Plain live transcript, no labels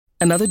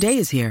Another day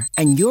is here,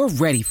 and you're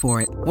ready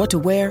for it. What to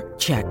wear?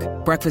 Check.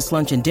 Breakfast,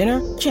 lunch, and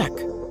dinner? Check.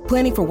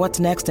 Planning for what's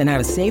next and how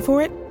to save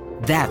for it?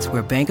 That's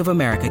where Bank of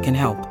America can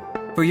help.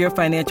 For your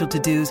financial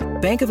to-dos,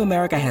 Bank of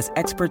America has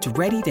experts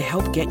ready to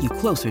help get you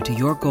closer to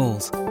your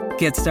goals.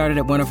 Get started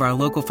at one of our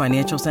local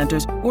financial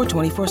centers or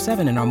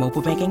 24/7 in our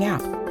mobile banking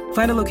app.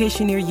 Find a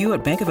location near you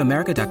at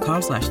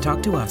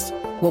bankofamerica.com/talktous.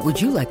 What would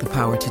you like the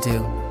power to do?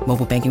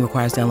 Mobile banking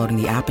requires downloading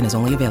the app and is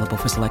only available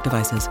for select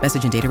devices.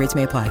 Message and data rates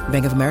may apply.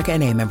 Bank of America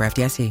N.A., member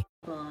FDIC.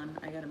 Hold on,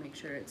 I gotta make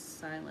sure it's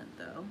silent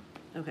though.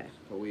 Okay.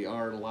 But we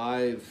are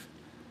live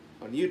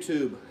on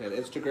YouTube and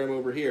Instagram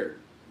over here.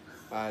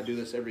 I do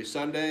this every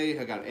Sunday.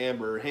 I got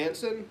Amber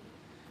Hansen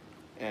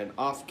and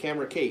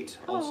off-camera Kate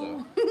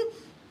also.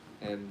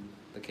 And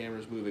the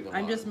camera's moving along.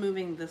 I'm just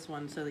moving this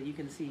one so that you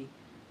can see.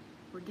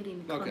 We're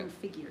getting Okay.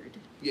 configured.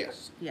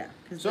 Yes. Yeah,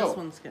 because So- this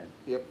one's good.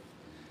 Yep.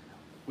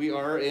 We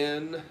are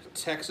in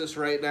Texas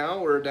right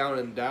now. We're down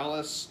in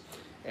Dallas.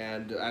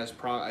 And I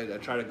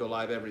try to go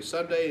live every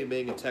Sunday. And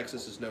being in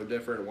Texas is no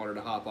different. I wanted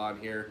to hop on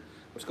here.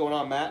 What's going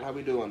on, Matt? How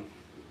we doing?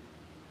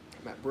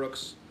 Matt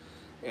Brooks.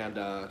 And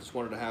just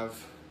wanted to have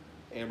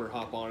Amber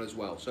hop on as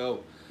well.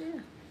 So Yeah.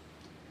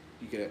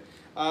 you get it.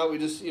 We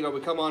just, we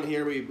come on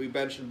here, we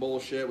bench and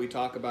bullshit, we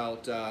talk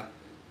about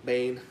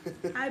Bane.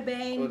 Hi,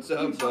 Bane. What's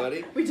up,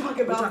 buddy? We talk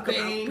about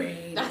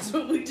Bane. That's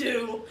what we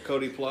do.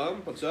 Cody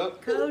Plum, what's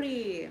up?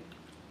 Cody.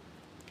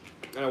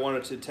 And I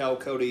wanted to tell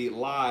Cody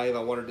live, I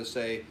wanted to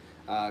say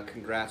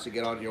congrats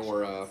again on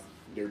your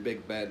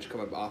big bench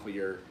coming off of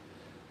your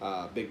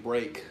big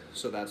break.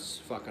 So that's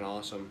fucking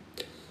awesome.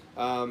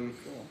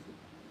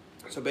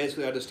 So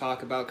basically I just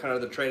talk about kind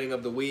of the training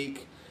of the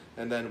week,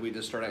 and then we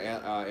just start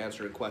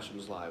answering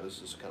questions live.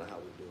 This is kind of how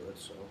we do it.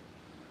 So,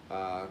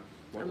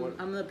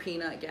 I'm the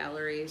peanut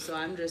gallery, so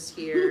I'm just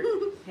here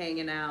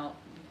hanging out,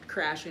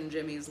 crashing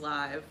Jimmy's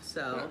live.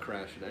 So not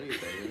crashing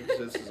anything.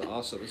 This is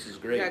awesome. This is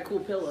we great. got cool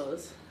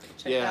pillows.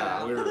 Check that Yeah,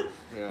 out. we're The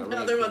really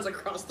other cool. one's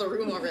across the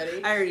room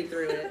already. I already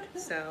threw it.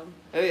 So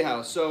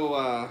Anyhow,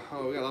 so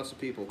we got lots of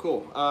people.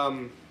 Cool.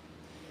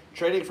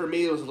 Training for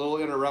me was a little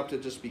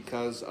interrupted just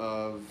because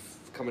of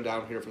coming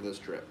down here for this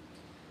trip,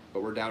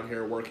 but we're down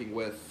here working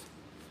with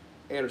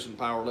Anderson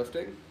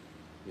Powerlifting.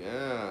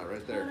 Yeah,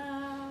 right there.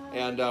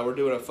 And we're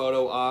doing a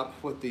photo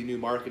op with the new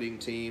marketing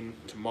team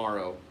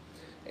tomorrow.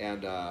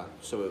 And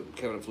so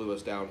Kevin flew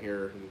us down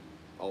here, and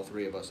all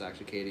three of us,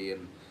 actually, Katie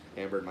and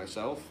Amber and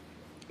myself.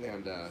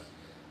 And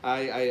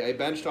I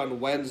benched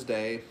on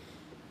Wednesday.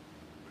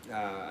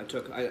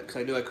 Because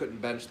I knew I couldn't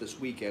bench this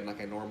weekend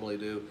like I normally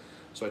do.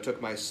 So I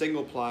took my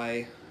single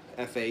ply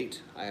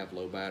F8. I have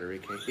low battery,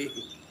 Katie.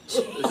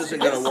 This isn't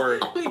going to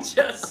work. We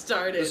just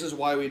started. This is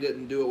why we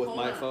didn't do it with Hold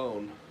my on.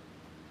 phone.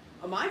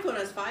 My phone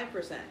has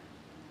 5%.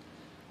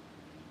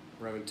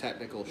 We're having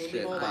technical Maybe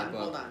shit hold pop on,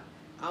 up. hold on.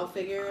 I'll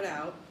figure it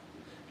out.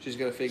 She's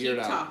going to figure Keep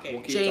it out. talking.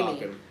 We'll keep Jamie.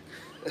 talking.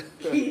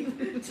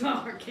 Keep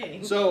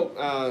talking. So,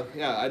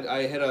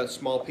 I hit a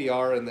small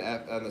PR on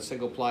the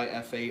single ply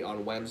F8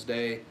 on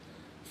Wednesday.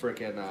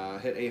 Frickin'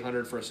 hit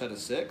 800 for a set of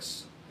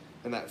 6.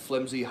 And that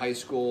flimsy high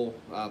school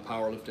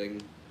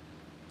powerlifting.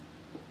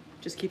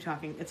 Just keep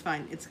talking. It's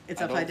fine. It's I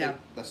don't upside down.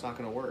 think that's not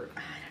going to work.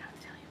 I don't have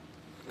to tell you.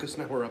 Because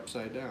now we're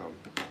upside down.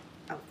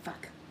 Oh,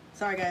 fuck.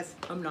 Sorry, guys.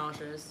 I'm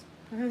nauseous.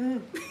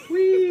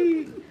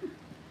 Whee!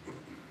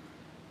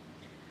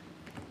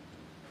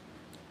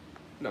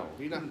 No,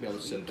 you're not going to be able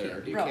to sit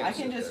there. You Bro, can't I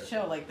can sit just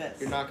there. chill like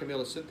this. You're not going to be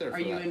able to sit there for Are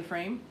you that. in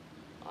frame?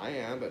 I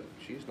am, but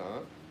she's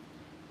not.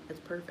 It's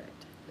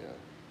perfect.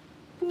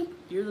 Yeah.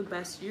 You're the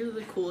best. You're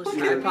the coolest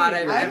Look at tripod me.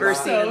 I've I'm ever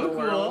so seen in the cool.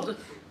 world.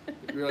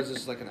 You realize this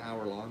is like an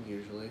hour long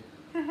usually.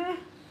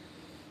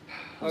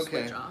 I'll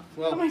Okay. switch off.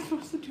 What am Well, I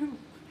supposed to do?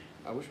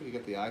 I wish we could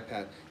get the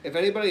iPad. If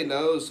anybody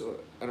knows,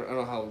 I don't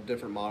know how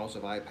different models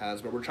of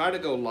iPads, but we're trying to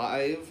go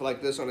live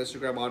like this on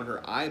Instagram on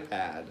her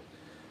iPad,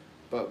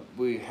 but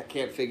we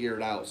can't figure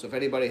it out. So if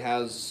anybody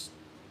has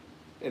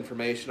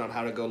information on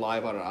how to go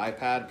live on an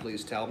iPad,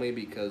 please tell me,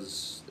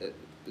 because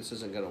this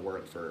isn't going to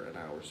work for an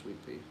hour,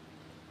 Sweet Pea.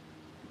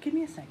 Give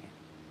me a second.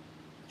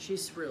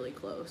 She's really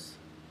close.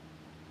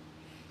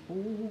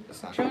 Ooh,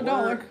 It's not show a gonna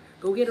dollar. work.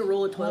 Go get a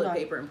roll of Hold toilet on.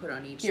 paper and put it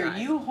on each Here, side.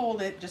 you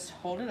hold it. Just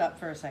hold it up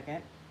for a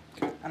second.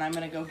 And I'm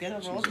going to go get a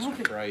roll of Jesus toilet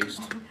paper.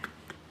 Christ.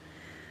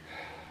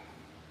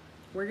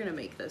 We're gonna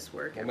make this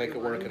work. We'll make it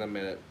work in everyone. a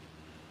minute.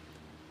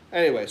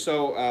 Anyway,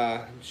 so,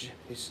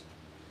 jeez.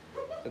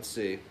 Let's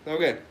see.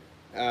 Okay.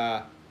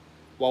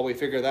 While we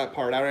figure that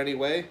part out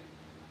anyway,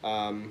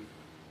 hang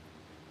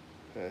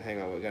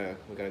on, we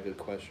got a good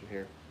question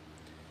here.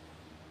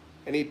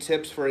 Any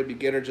tips for a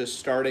beginner just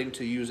starting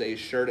to use a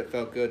shirt? It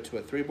felt good to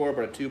a 3-bore,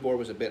 but a 2-bore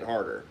was a bit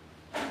harder.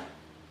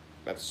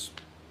 That's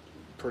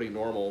pretty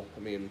normal. I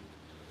mean,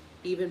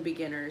 Even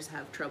beginners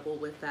have trouble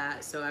with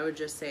that, so I would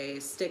just say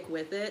stick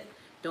with it.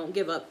 Don't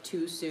give up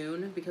too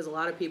soon, because a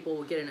lot of people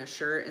will get in a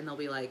shirt and they'll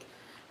be like,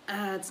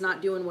 it's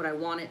not doing what I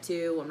want it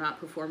to. I'm not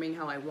performing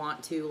how I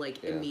want to,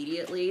 like,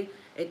 immediately.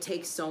 It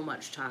takes so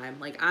much time.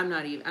 Like, I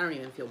don't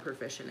even feel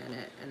proficient in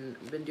it, and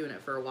I've been doing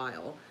it for a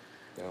while.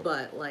 Yeah.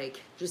 But, like,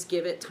 just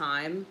give it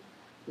time.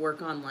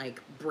 Work on, like,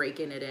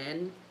 breaking it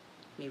in.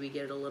 maybe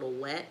get it a little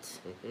wet.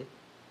 Mm-hmm.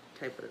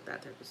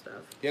 That type of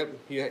stuff. Yep,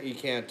 you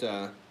can't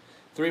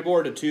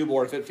 3-board to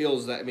 2-board if it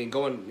feels that. I mean,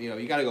 going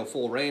you got to go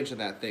full range in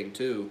that thing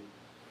too,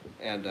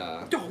 and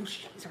Oh,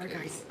 sorry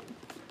guys.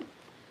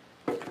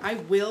 I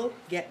will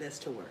get this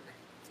to work.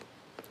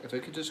 if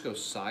it could just go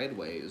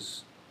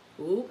sideways.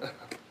 Ooh,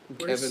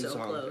 we're Kevin's so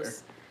on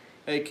close.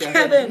 there. Hey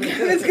Kevin.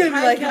 Kevin. It's gonna be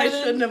Hi, like Kevin. I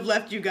shouldn't have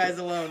left you guys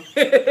alone.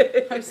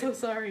 I'm so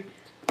sorry.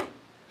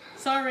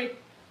 Sorry.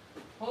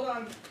 Hold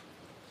on.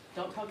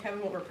 Don't tell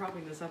Kevin what we're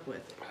propping this up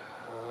with.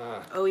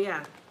 Oh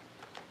yeah,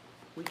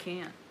 we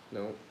can't.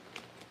 No.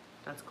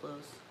 That's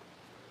close.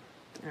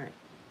 All right.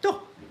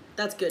 Oh,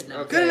 That's good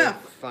enough. Okay, Good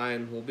enough.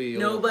 Fine, we'll be.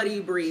 Nobody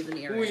breathe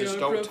near We it. Just are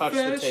don't touch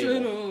the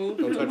table.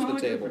 Don't touch the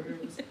table.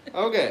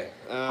 Okay.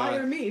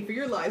 Hire me for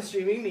your live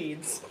streaming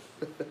needs.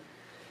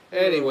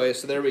 Anyway,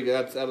 so there we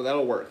go.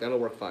 That'll work. That'll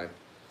work fine.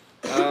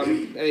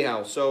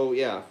 Anyhow, so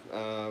yeah,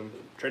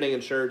 training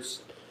in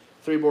shirts,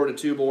 3-board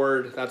to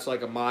 2-board. That's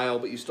like a mile,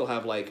 but you still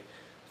have like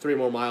 3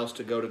 more miles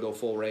to go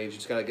full range. You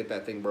just gotta get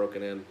that thing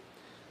broken in.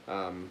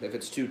 If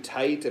it's too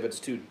tight, if it's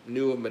too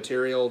new of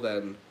material,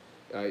 then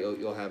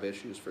you'll have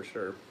issues for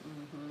sure.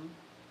 Mm-hmm.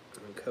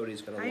 And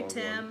Cody's got a Hi, long one.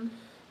 Tim.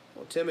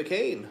 Well, Tim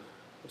McCain.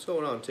 What's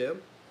going on,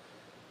 Tim?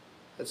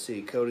 Let's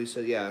see. Cody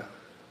said, yeah.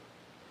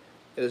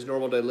 It is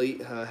normal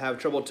to have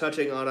trouble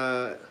touching on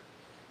a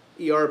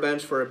ER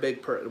bench for a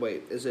big person.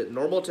 Wait, is it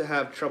normal to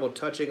have trouble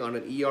touching on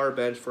an ER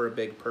bench for a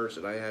big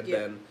person? I had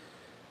been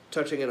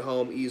touching at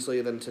home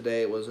easily, then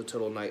today it was a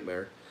total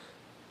nightmare.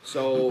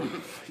 So,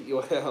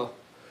 well,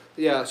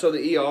 yeah, so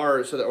the ER,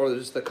 or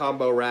just the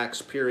combo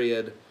racks,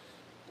 period,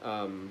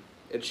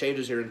 it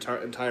changes your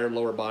entire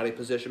lower body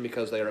position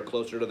because they are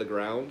closer to the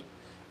ground.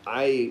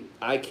 I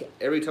can't,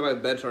 every time I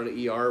bench on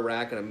an ER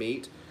rack and a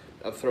meet,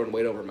 I've thrown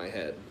weight over my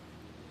head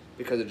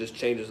because it just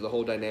changes the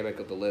whole dynamic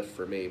of the lift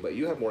for me. But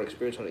you have more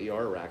experience on an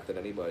ER rack than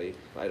anybody.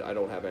 I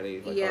don't have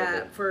any. Like,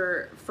 Yeah,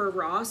 for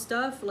raw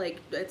stuff, like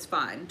it's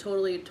fine,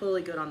 totally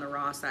good on the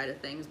raw side of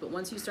things. But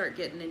once you start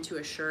getting into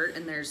a shirt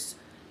and there's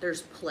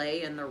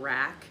play in the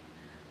rack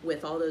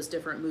with all those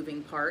different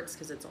moving parts,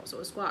 because it's also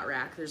a squat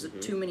rack. There's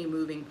too many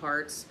moving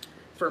parts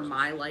for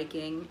my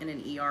liking in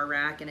an ER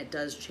rack, and it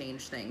does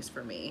change things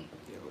for me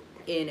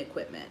in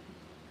equipment.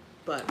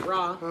 But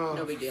raw,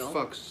 no big deal.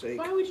 Fuck's sake.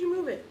 Why would you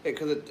move it?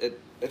 Because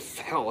it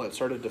fell. It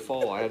started to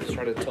fall. I had to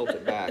try to tilt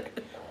it back.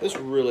 This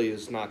really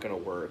is not going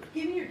to work.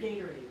 Give me your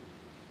Gatorade.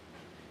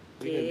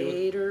 What are you gonna do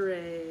with-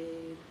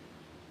 Gatorade.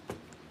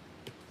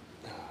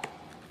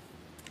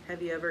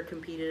 Have you ever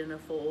competed in a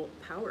full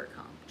power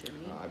comp,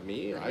 Jimmy?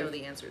 Me? I know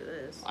the answer to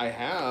this. I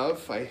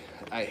have.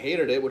 I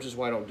hated it, which is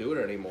why I don't do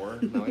it anymore.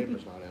 No,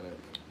 Amber's not in it.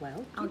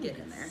 Well, I'll get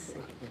in there.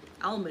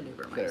 I'll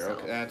maneuver There, myself.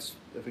 okay. That's,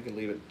 if we can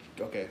leave it,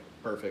 okay,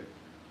 perfect.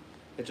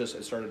 It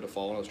started to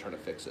fall and I was trying to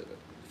fix it. It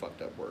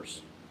fucked up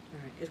worse. all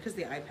right. It's because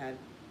the iPad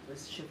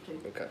was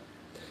shifting. Okay.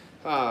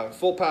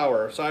 Full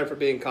power. Sorry for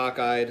being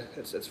cockeyed.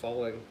 It's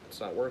falling. It's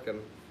not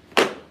working.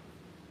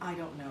 I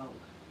don't know.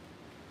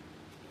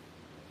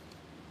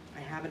 I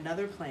have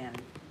another plan.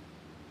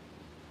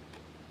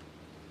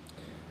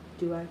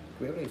 Do I? Do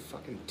we have any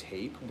fucking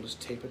tape? We'll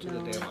just tape it to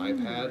No. the damn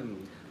iPad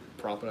and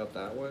prop it up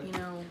that way. You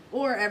know,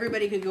 Or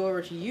everybody could go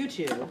over to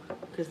YouTube,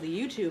 because the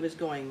YouTube is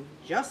going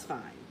just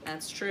fine.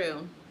 that's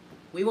true.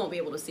 We won't be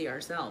able to see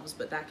ourselves,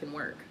 but that can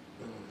work.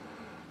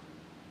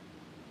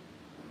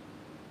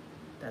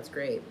 That's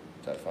great.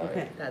 Is that fine?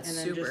 Okay. That's and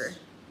then super. just-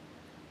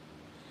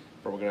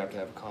 Or we're going to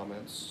have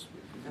comments.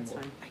 That's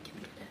fine. I can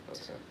get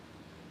it. Okay.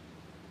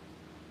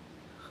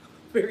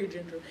 Very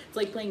gentle. It's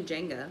like playing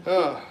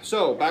Jenga.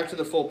 So back to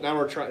the full. Now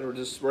we're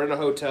in a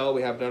hotel.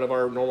 We have none of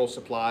our normal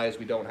supplies.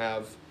 We don't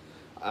have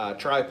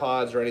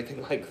tripods or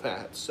anything like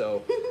that.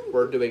 So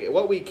we're doing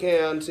what we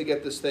can to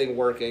get this thing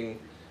working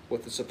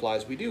with the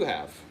supplies we do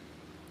have.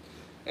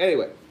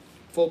 Anyway,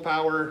 full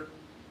power.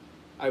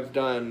 I've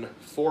done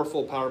 4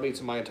 full power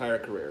meets in my entire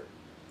career.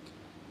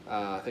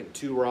 I think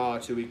 2 raw,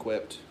 2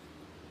 equipped,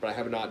 but I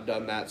have not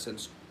done that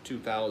since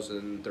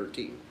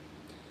 2013.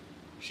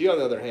 She, on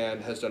the other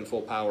hand, has done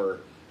full power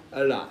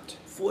a lot.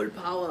 Full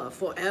power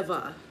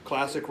forever.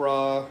 Classic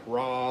raw,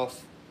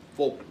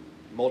 full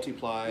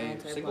multiply,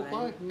 single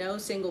ply? No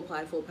single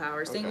ply full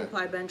power. Single Okay.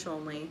 ply bench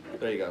only.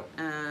 There you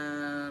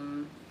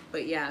go.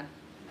 But yeah,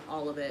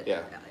 all of it.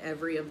 Yeah.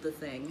 Every of the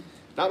thing.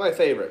 Not my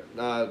favorite.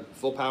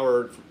 Full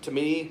power, to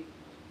me,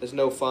 is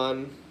no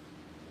fun.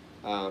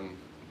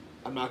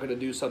 I'm not going to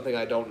do something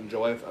I don't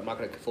enjoy. I'm not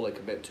going to fully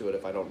commit to it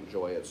if I don't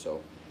enjoy it.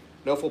 So,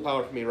 no full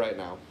power for me right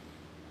now.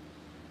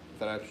 If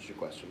that answers your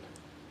question.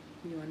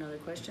 You want another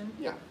question?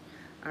 Yeah.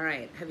 All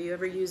right. Have you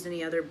ever used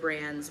any other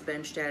brands,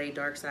 Bench Daddy,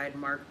 Darkside,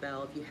 Mark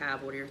Bell? If you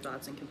have, what are your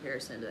thoughts in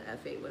comparison to the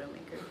F8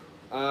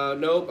 Widowmaker?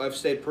 Nope. I've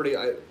stayed pretty.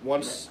 I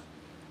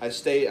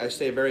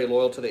stay very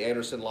loyal to the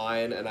Anderson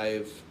line, and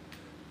I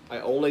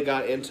only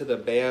got into the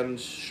band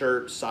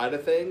shirt side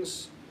of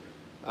things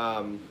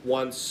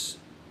once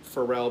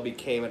Pharrell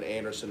became an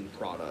Anderson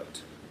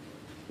product.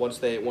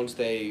 Once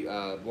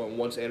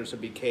Anderson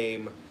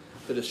became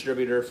the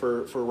distributor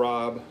for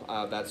Rob,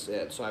 that's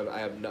it. So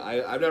I've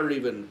never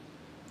even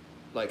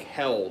like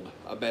held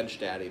a bench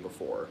daddy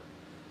before.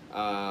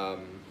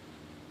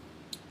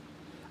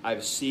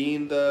 I've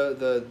seen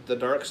the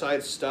dark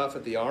side stuff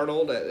at the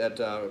Arnold at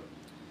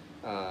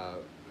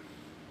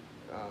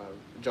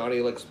Johnny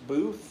Lick's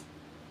booth.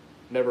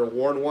 Never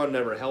worn one,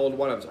 never held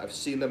one. I've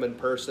seen them in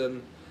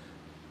person.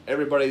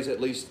 Everybody's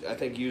at least, I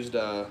think, used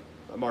a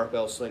Mark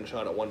Bell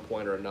slingshot at one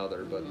point or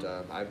another, but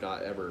I've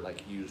not ever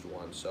like used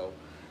one. So,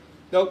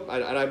 nope, I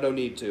have no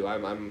need to.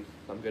 I'm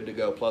good to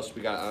go. Plus,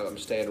 I'm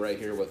staying right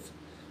here with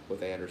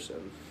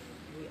Anderson.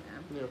 Yeah.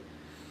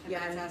 And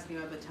Matt's asking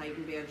about the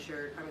Titan band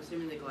shirt. I'm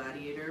assuming the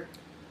Gladiator.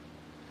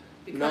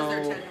 Because No.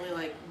 they're technically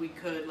like, we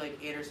could,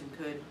 like Anderson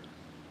could,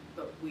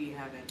 but we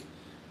haven't.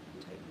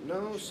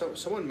 No,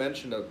 someone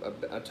mentioned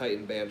a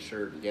Titan band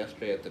shirt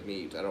yesterday at the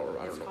meet. I don't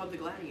It's know. called the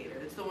Gladiator.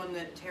 It's the one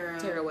that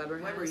Tara Weber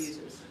has.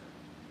 uses.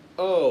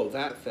 Oh,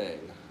 that thing.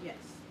 Yes.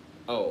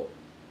 Oh,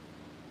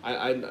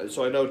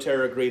 so I know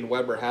Tara Green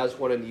Weber has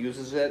one and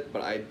uses it,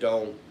 but I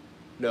don't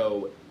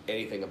know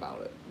anything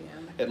about it.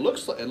 Yeah. It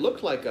looked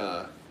like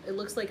a It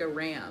looks like a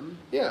ram.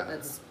 Yeah.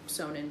 That's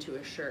sewn into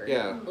a shirt.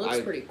 Yeah, It looks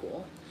pretty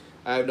cool.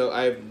 I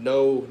have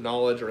no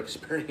knowledge or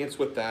experience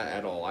with that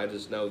at all. I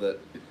just know that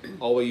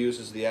all we use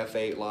is the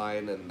F8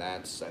 line, and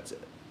that's it.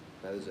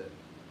 That is it.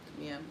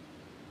 Yeah.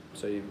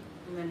 So you.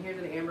 And then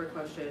here's an Amber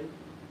question.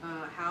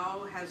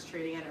 How has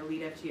training at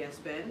Elite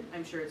FTS been?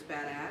 I'm sure it's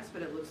badass,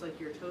 but it looks like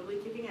you're totally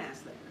kicking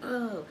ass there.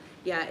 Oh,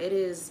 yeah, it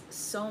is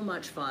so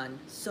much fun.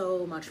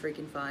 So much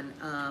freaking fun.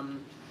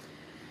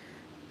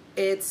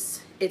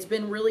 It's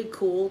been really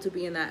cool to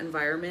be in that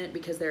environment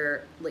because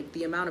they're like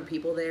the amount of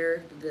people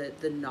there,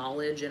 the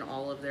knowledge in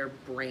all of their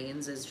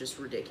brains is just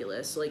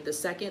ridiculous. Like the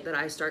second that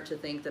I start to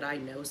think that I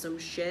know some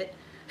shit,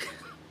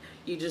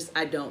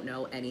 I don't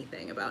know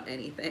anything about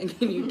anything.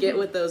 And you get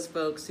with those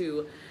folks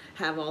who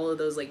have all of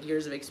those like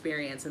years of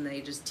experience and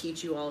they just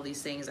teach you all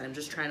these things. I'm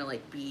just trying to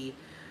like be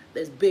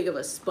as big of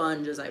a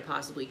sponge as I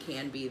possibly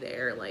can be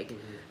there. Like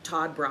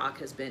Todd Brock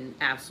has been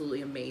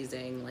absolutely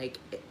amazing. Like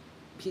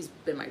he's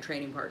been my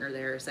training partner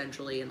there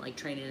essentially, and like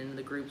training in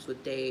the groups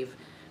with Dave,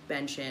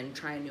 benching,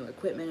 trying new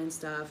equipment and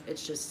stuff.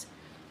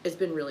 It's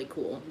been really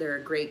cool. They're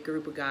a great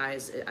group of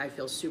guys. I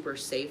feel super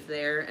safe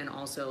there and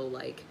also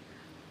like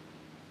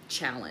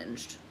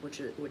challenged,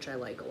 which I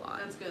like a lot.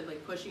 That's good,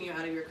 like pushing you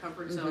out of your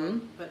comfort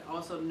zone, but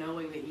also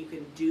knowing that you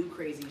can do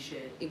crazy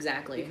shit.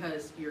 Exactly.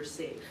 Because you're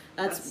safe.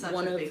 That's such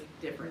one a of big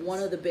difference.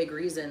 one of the big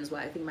reasons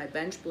why I think my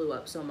bench blew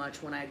up so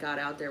much when I got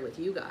out there with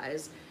you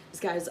guys. Is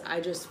guys,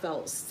 I just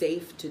felt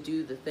safe to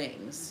do the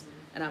things.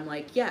 And I'm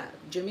like, yeah,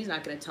 Jimmy's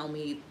not going to tell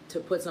me to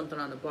put something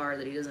on the bar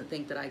that he doesn't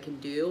think that I can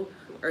do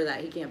or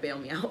that he can't bail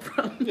me out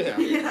from. Yeah.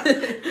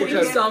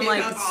 So I'm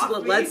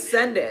like, let's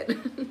send it.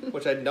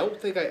 Which I don't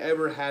think I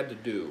ever had to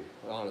do.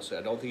 Honestly,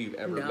 I don't think you've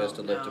ever No, missed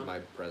a lift no. in my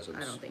presence.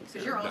 I don't think so.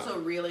 Because you're also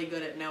really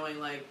good at knowing,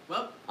 like,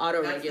 well,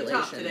 Auto that's the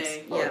regulations. top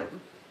today. Yeah.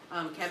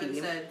 Kevin Key.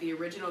 said the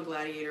original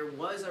Gladiator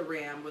was a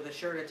ram with a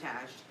shirt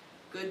attached.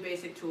 Good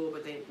basic tool,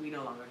 but we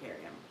no longer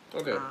carry them.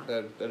 Okay,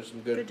 there's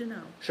some Good to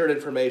know. shirt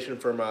information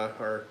from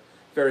our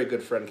very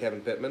good friend Kevin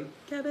Pittman.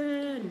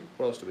 Kevin.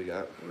 What else do we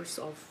got? We're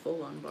all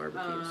full on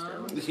barbecue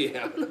still.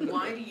 Yeah.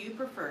 Why do you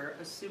prefer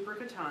a super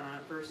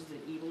katana versus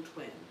an evil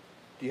twin?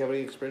 Do you have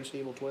any experience in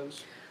Evil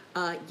Twins?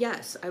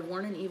 Yes, I've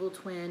worn an Evil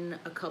Twin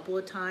a couple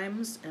of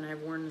times, and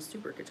I've worn a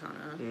Super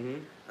Katana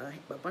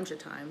a bunch of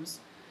times.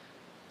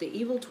 The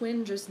Evil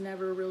Twin just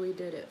never really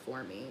did it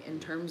for me in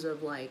terms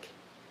of like,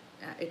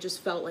 it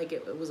just felt like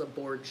it was a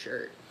board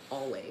shirt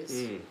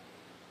always.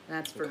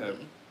 That's for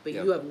me. But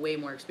Yep. you have way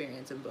more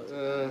experience in both.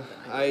 Of them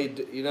than I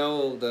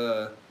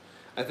do.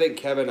 I think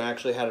Kevin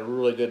actually had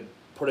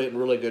put it in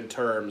really good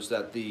terms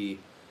that the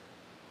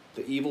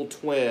Evil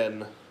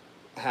Twin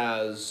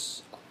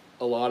has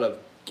a lot of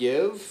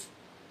give,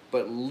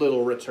 but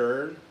little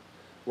return,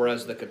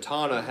 whereas the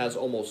Katana has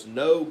almost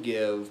no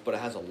give, but it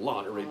has a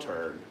lot of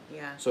return.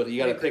 Yeah. So you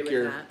got I to agree pick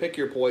with that. pick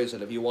your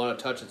poison. If you want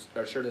to touch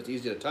a shirt that's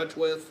easy to touch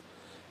with,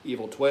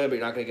 Evil Twin, but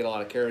you're not going to get a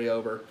lot of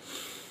carryover.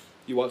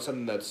 You want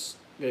something that's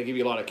going to give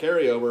you a lot of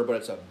carryover, but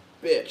it's a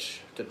bitch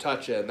to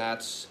touch in.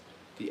 That's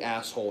the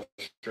asshole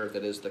shirt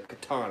that is the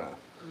Katana.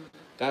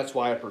 That's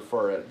why I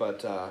prefer it.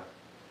 But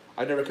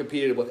I never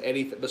competed with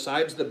anything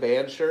besides the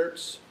band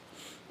shirts.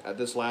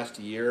 This last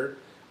year,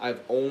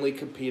 I've only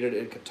competed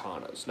in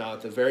katanas. Now,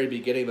 at the very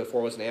beginning,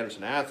 before I was an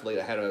Anderson athlete,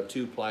 I had a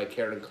 2-ply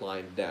Karen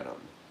Klein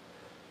denim.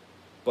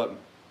 But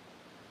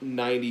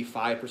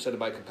 95% of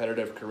my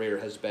competitive career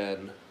has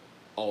been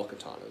all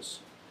katanas.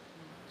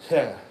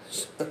 Yeah.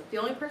 The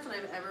only person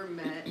I've ever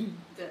met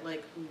that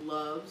like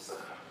loves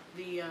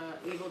the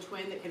evil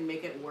twin that can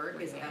make it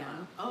work is Rayanne.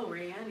 Emma. Oh,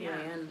 Rayanne, yeah.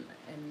 And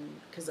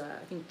because I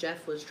think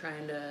Jeff was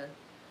trying to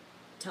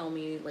sell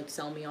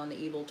me on the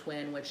Evil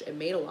Twin, which it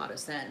made a lot of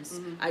sense.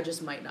 I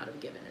just might not have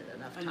given it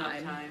enough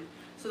time.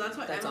 So that's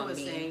what That's Emma on was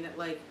me. saying, that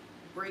like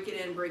break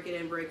it in, break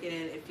it in, break it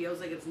in. It feels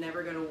like it's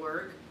never gonna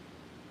work,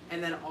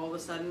 and then all of a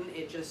sudden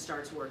it just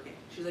starts working.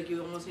 She's like,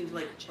 you almost need to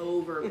like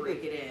over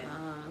break it in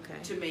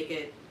Okay. to make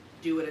it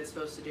do what it's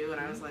supposed to do, and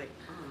I was like,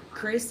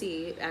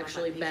 Chrissy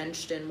actually patient.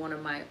 benched in one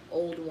of my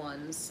old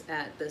ones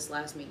at this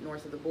last meet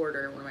north of the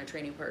border, one of my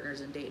training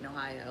partners in Dayton,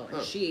 Ohio,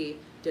 and she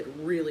did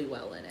really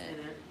well in it.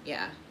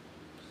 Yeah.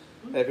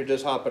 And if you're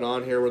just hopping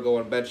on here, we're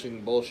going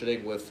benching,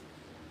 bullshitting with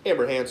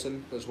Amber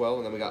Hansen as well,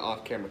 and then we got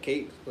off-camera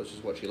Kate, which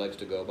is what she likes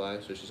to go by,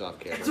 so she's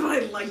off-camera. That's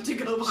what I like to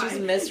go by. She's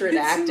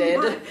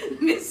misredacted.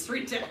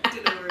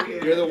 Misredacted over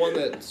here. You're the one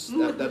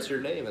that's your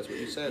name, that's what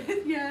you said.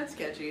 Yeah, it's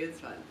catchy, it's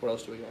fun. What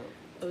else do we got?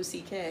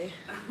 OCK.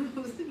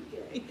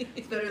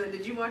 It's better than,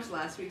 did you watch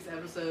last week's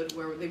episode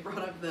where they brought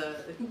up the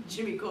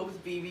Jimmy Cope's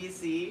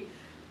BBC?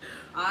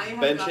 I have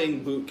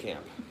Benching boot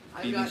camp.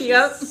 I've got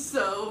Yep.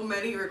 so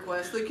many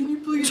requests, like, can you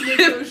please make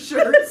those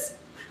shirts?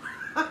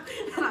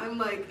 And I'm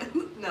like,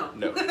 no.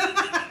 No.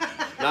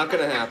 Not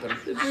gonna happen.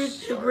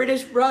 The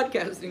British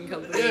Broadcasting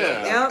Company.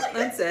 Yeah. Yep,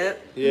 that's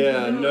it.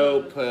 Yeah,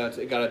 nope.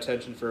 It got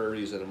attention for a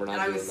reason, and we're not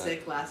And I doing was that.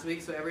 sick last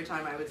week, so every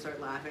time I would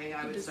start laughing,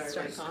 I would just start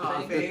start like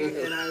coughing.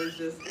 coughing, and I was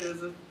just, it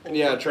was a whole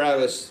Yeah, lot.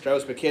 Travis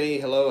McKinney,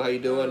 hello, how you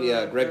doing?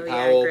 Yeah, Greg Oh,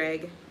 Powell. Yeah,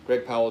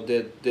 Greg Powell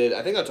did.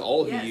 I think that's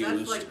all he Yes, used.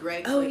 that's like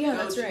Greg's Oh, like, yeah,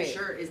 that's go-to right.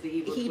 shirt is the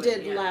Evil He Twin,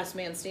 did yeah. Last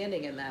Man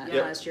Standing in that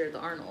Yep. last year at the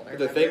Arnold. I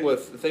The remember.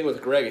 thing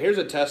with Greg, here's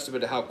a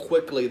testament to how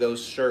quickly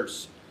those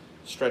shirts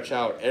stretch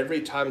out. Every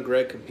time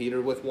Greg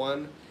competed with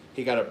one,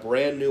 he got a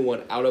brand new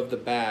one out of the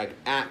bag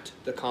at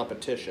the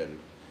competition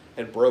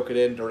and broke it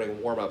in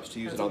during warm-ups to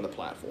use it on the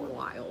platform.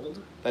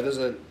 Wild. That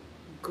doesn't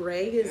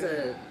Greg is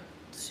a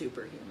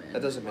superhuman.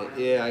 make.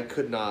 Yeah, I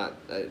could not.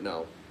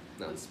 No.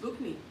 It spooked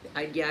me.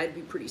 I'd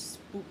be pretty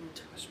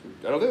spooked.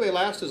 I don't think they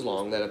last as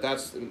long.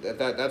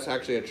 That's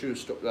actually a true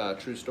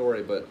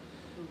story. But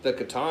the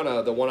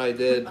katana, the one I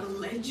did,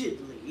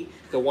 Allegedly.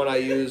 the one I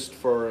used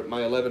for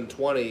my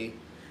 1120,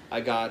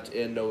 I got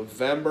in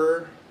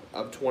November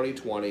of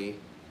 2020.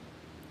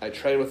 I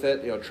trained with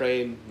it.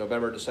 Trained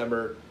November,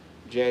 December,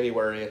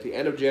 January. At the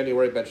end of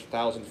January, benched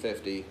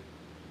 1,050,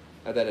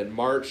 and then in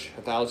March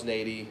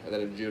 1,080, and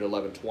then in June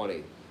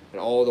 1,120, and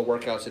all the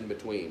workouts in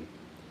between.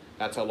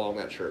 That's how long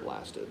that shirt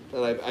lasted.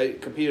 And I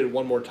competed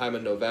one more time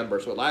in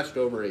November, so it lasted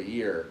over a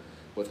year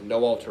with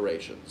no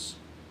alterations.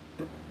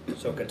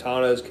 So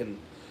katanas can,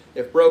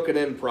 if broken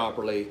in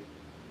properly,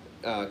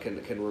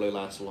 can really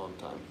last a long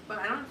time. But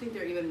I don't think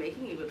they're even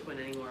making Evil Twin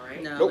anymore,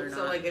 right? No, Nope. they're not.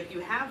 So like if you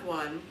have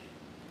one,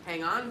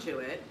 hang on to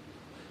it.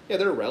 Yeah,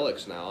 they're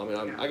relics now. I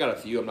mean, Yeah. I got a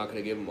few. I'm not going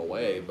to give them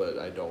away, but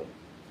I don't.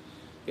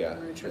 Yeah.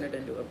 I'm gonna turn it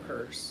into a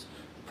purse.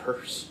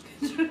 Purse.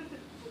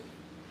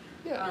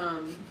 Yeah.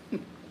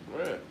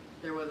 Right.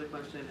 There was a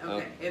question.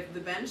 Okay, if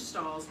the bench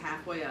stalls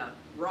halfway up,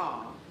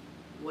 raw,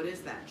 what is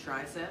that?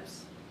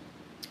 Triceps?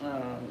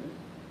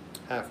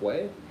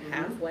 Halfway.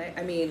 Halfway.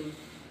 I mean,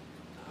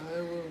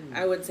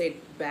 I would say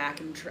back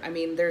and. I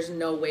mean, there's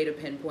no way to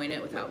pinpoint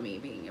it without me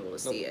being able to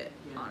see it.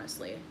 Yeah.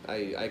 Honestly.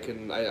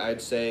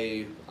 I'd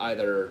say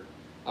either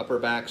upper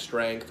back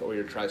strength or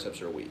your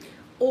triceps are weak.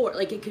 Or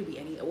like it could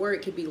be or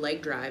it could be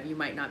leg drive. You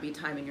might not be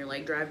timing your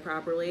leg drive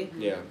properly.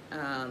 Yeah.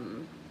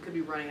 Could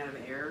be running out of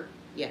air.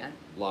 Yeah.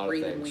 A lot of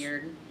breathing things.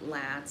 weird,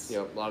 lats. Yeah,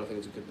 a lot of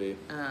things it could be.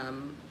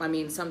 I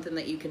mean, something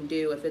that you can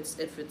do if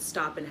it's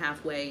stopping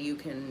halfway, you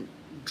can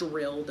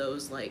drill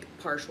those like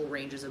partial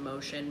ranges of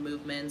motion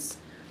movements.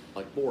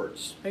 Like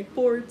boards. Like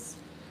boards.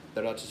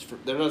 They're not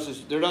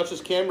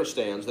just camera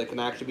stands. They can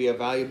actually be a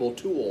valuable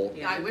tool.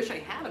 Yeah, I wish I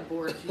had a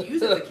board to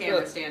use as a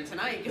camera stand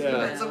tonight because we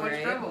Yeah. had so much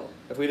Right. trouble.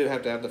 If we didn't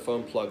have to have the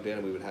phone plugged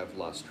in, we would have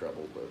less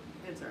trouble. But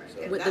It's alright.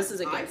 So- Yeah, But that this is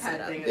a good iPad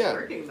setup. thing is Yeah.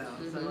 working though.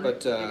 So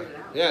But figured it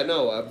out. yeah,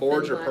 no,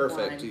 boards Thin are black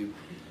perfect. line.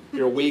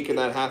 You're weak in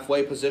that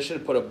halfway position.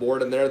 Put a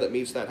board in there that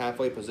meets that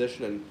halfway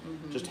position, and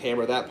just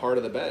hammer that part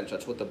of the bench.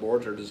 That's what the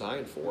boards are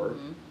designed for.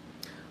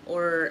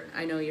 Or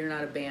I know you're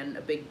not a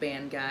big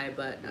band guy,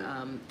 but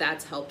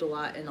that's helped a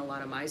lot in a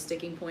lot of my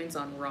sticking points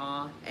on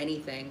raw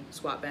anything,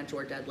 squat, bench,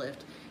 or deadlift,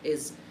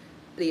 is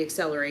the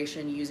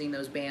acceleration using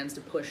those bands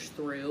to push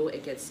through.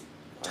 It gets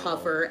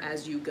tougher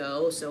as you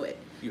go, so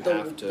You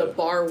have to. the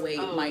bar weight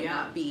Oh, might yeah.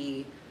 not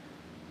be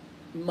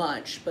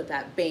much, but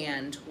that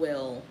band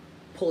will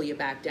pull you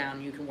back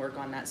down. You can work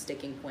on that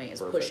sticking point, is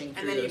Perfect. pushing And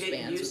through then you those get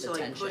bands used with to the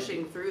like tension.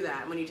 pushing through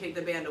that. When you take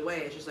the band away,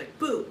 it's just like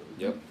boom.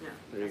 Yep. Yeah,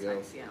 There you that's go.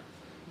 nice. Yeah.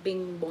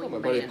 Bing boing Oh, my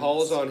buddy bands.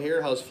 Paul's on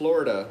here. How's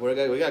Florida? We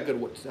got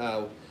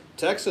good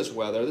Texas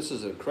weather. This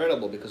is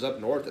incredible because up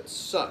north it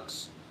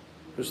sucks.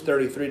 It was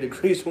 33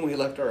 degrees when we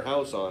left our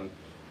house on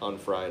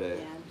Friday.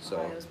 Yeah, So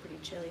Ohio's pretty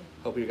chilly.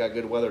 hope you got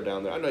good weather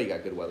down there. I know you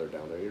got good weather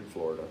down there. You're in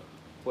Florida.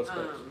 What's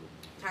next?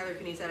 Tyler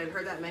Kinney said, I've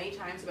heard that many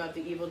times about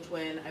the Evil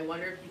Twin. I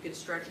wonder if you could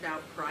stretch it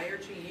out prior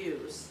to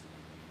use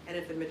and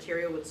if the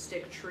material would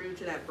stick true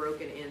to that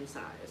broken in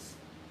size.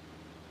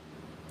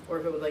 Or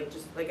if it would like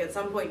just, like at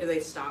some point do they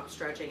stop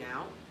stretching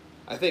out?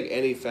 I think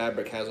any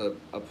fabric has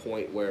a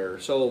point where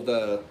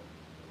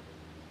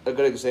a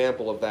good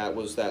example of that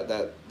was that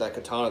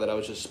katana that I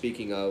was just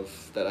speaking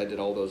of that I did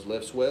all those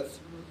lifts with.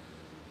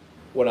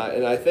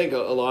 I think a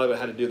lot of it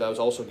had to do that I was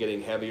also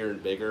getting heavier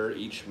and bigger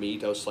each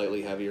meet. I was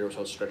slightly heavier, so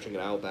I was stretching it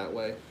out that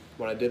way.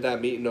 When I did that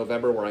meet in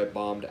November where I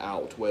bombed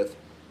out with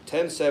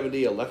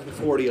 1070,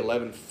 1140,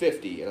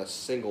 1150 in a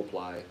single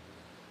ply,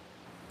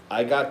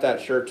 I got that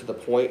shirt to the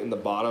point in the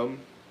bottom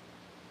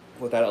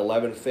with that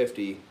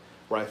 1150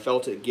 where I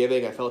felt it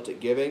giving,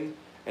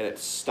 and it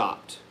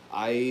stopped.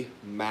 I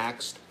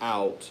maxed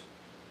out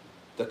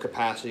the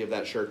capacity of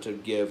that shirt to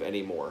give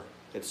anymore.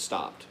 It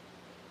stopped.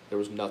 There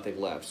was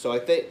nothing left. So I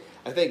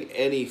think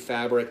any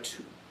fabric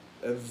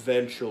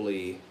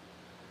eventually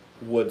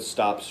would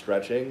stop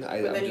stretching.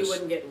 But then you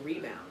wouldn't get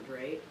rebound,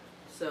 right?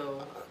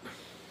 So.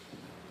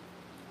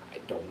 I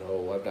don't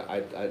know.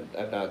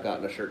 I've not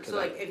gotten a shirt to So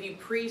that. like if you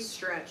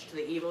pre-stretched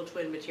the Evil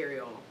Twin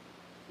material,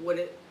 would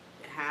it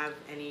have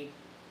any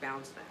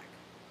bounce back?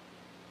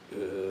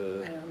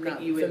 I'm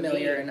not you would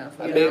familiar need- enough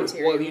I with mean, the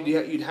material. well,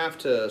 you'd have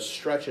to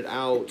stretch it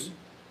out,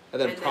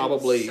 and then And then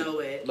probably sew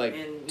it like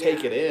and- take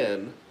yeah. it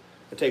in,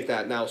 and take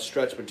that now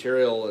stretch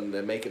material and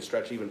then make it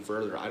stretch even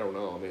further. I don't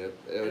know. I mean,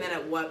 And then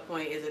at what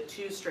point is it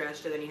too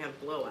stretched and then you have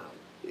blowout?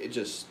 it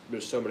just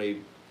there's so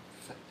many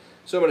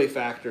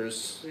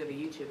factors. We have a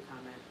YouTube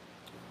comment.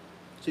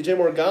 CJ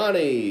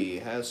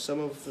Morgani has some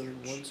of the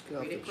ones.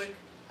 Read it quick.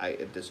 It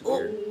Oh,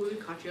 disappeared. we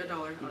caught you $1.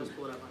 I'll just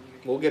pull it up on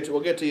here.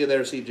 We'll get to you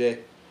there, CJ.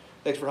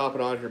 Thanks for hopping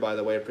on here, by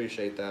the way.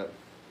 Appreciate that.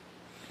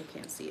 I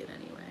can't see it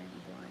anyway.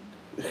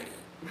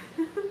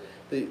 I'm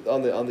blind.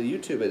 On the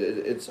YouTube,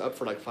 it's up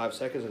for like 5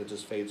 seconds and it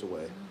just fades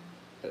away.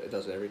 It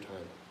does it every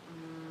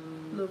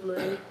time.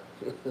 Lovely.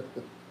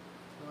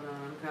 Hold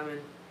on, I'm coming.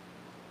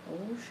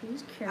 Oh,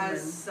 she's Karen.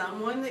 As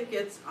someone that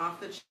gets off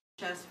the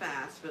chest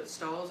fast but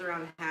stalls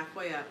around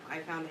halfway up, I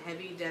found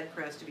heavy dead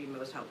press to be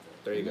most helpful.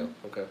 There you go.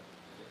 Okay.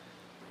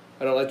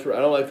 I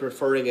don't like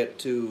referring it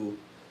to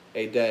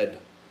a dead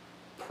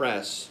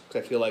press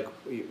because I feel like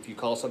if you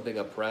call something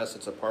a press,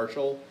 it's a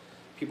partial.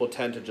 People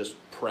tend to just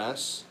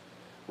press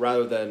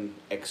rather than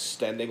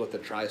extending with the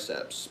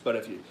triceps. But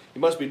if you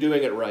must be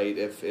doing it right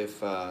if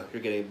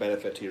you're getting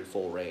benefit to your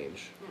full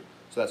range. Yeah.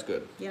 So that's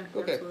good. Yeah,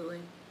 Okay. absolutely.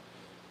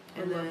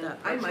 And I love then that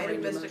I might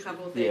have partial missed a range of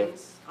couple of Yeah.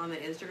 things on the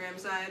Instagram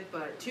side,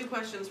 but 2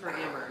 questions for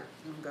Amber.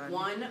 Oh, God.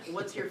 One,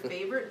 what's your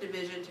favorite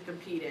division to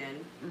compete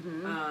in?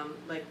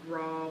 Mm-hmm. Like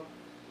raw,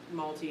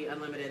 multi,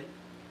 unlimited,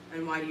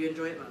 and why do you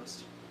enjoy it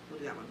most? We'll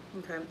do that one.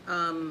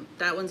 Okay.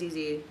 That one's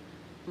easy.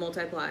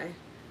 Multiply.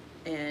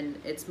 And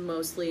it's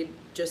mostly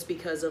just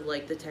because of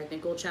like the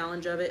technical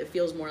challenge of it. It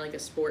feels more like a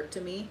sport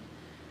to me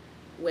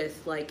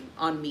with like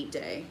on meet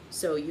day.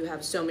 So you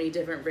have so many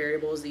different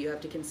variables that you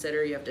have to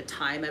consider. You have to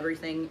time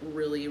everything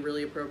really,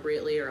 really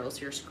appropriately or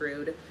else you're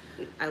screwed.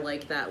 I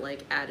like that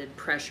like added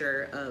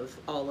pressure of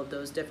all of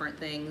those different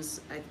things.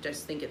 I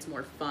just think it's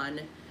more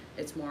fun.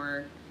 It's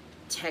more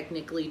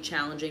technically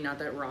challenging, not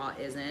that raw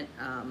isn't.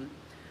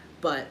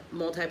 But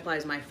multiply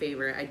is my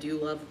favorite. I do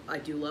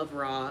love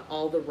raw.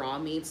 All the raw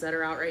meats that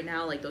are out right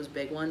now, like those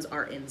big ones,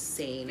 are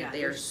insane. Yeah,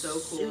 they they're are so cool.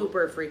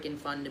 super freaking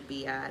fun to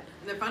be at.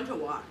 And they're fun to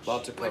watch.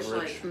 Lots of which,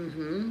 coverage. like,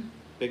 Mm-hmm.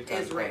 Big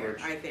time is rare,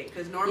 coverage. I think,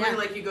 because normally Yeah.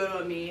 like you go to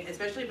a meet,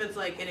 especially if it's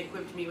like an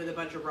equipped meet with a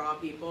bunch of raw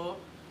people,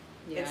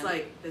 it's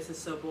like this is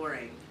so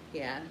boring.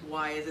 Yeah.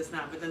 Why is this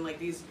not? But then like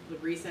the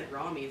recent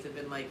raw meets have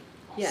been like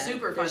Yeah.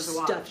 super fun There's to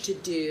watch. stuff to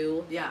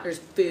do. Yeah. There's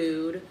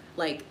food.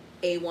 Like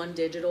A1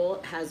 Digital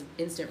has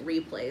instant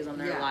replays on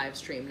their Yeah. live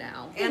stream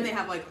now. And they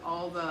have like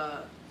all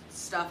the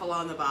stuff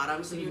along the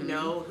bottom, so you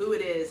know who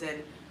it is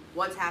and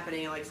what's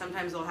happening. And like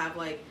sometimes they'll have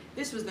like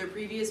this was their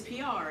previous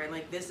PR, and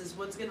like this is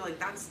what's gonna like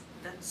that's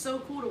so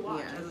cool to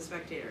watch Yeah. as a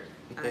spectator.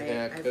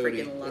 Yeah, I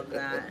Cody. freaking love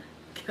that.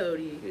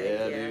 Cody. Yeah,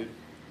 heck dude.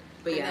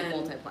 But And yeah, then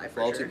multiply for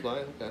sure.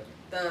 Multiply. Okay.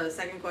 The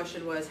second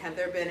question was, have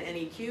there been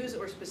any cues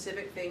or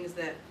specific things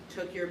that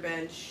took your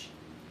bench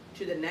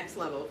to the next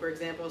level? For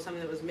example,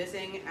 something that was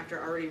missing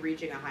after already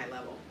reaching a high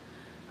level.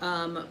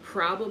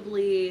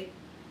 Probably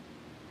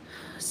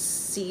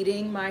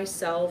seating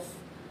myself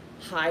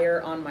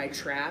higher on my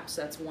traps.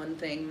 That's one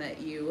thing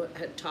that you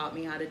had taught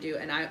me how to do.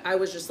 And I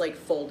was just like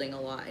folding a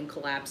lot and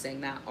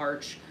collapsing. That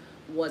arch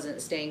wasn't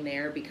staying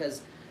there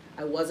because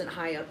I wasn't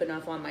high up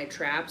enough on my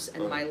traps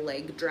and my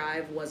leg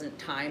drive wasn't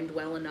timed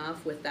well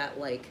enough with that,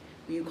 like,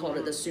 you called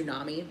it the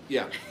tsunami.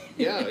 Yeah.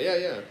 Yeah.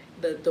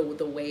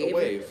 The wave.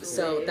 wave.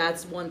 So Wave.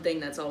 that's one thing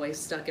that's always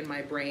stuck in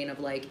my brain of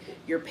like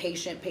you're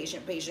patient,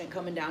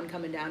 coming down,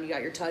 you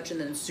got your touch, and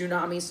then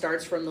tsunami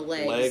starts from the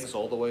Legs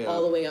all the way up.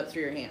 all the way up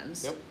through your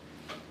hands. Yep.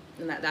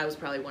 And that was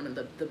probably one of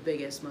the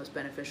biggest, most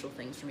beneficial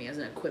things for me as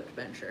an equipped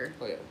bencher.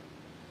 Oh yeah.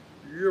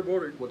 Your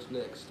buddy. What's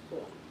next?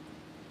 Cool.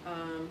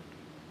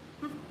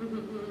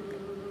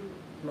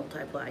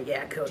 Multiply,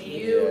 yeah, Cody. Do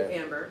you,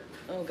 Yeah. Amber?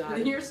 Oh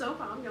God. You're so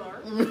popular.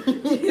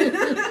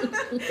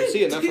 I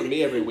see enough of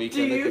me every Do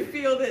weekend. you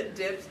feel that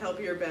dips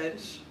help your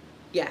bench?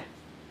 Yeah,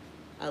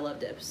 I love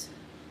dips.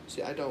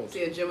 See, I don't.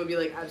 See, and Jim would be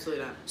like,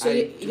 absolutely not. So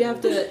you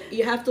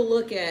have to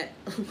look at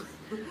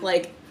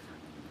like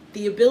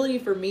the ability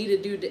for me to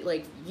do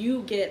like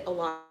you get a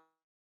lot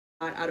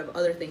out of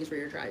other things for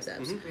your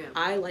triceps. Mm-hmm. Yeah.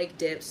 I like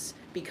dips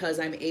because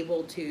I'm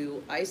able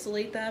to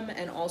isolate them,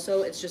 and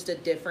also it's just a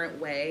different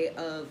way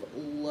of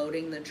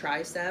loading the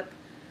tricep.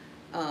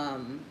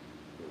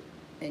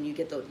 And you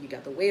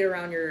got the weight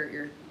around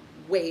your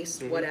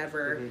waist,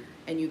 whatever,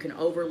 and you can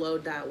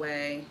overload that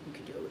way. You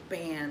can do it with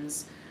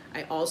bands.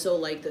 I also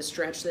like the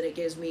stretch that it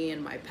gives me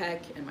in my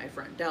pec and my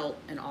front delt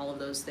and all of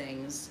those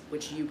things,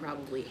 which you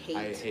probably hate.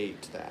 I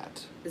hate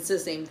that. It's the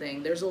same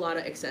thing. There's a lot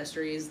of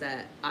accessories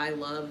that I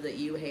love that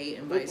you hate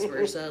and vice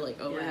versa, like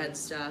overhead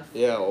stuff.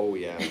 Yeah, oh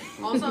yeah.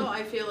 Also,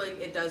 I feel like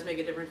it does make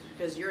a difference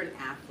because you're an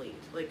athlete.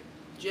 Like,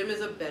 Jim is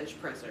a bench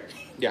presser.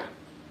 Yeah.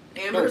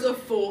 Amber's a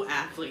full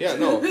athlete. Yeah,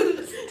 no.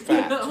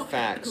 Fact, know?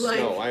 facts. Like,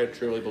 no, I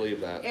truly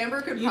believe that.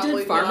 Amber could You probably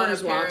did put on a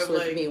farmer's pair walks of, with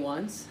like, me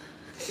once.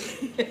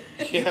 You could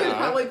Yeah.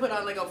 probably put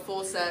on like a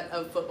full set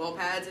of football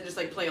pads and just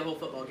like play a whole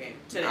football game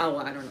today. Oh,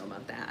 I don't know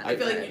about that. I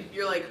feel like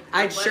you're like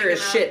I'd athletic sure as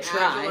enough, shit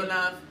try. agile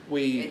enough,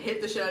 We- and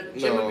hit the shot.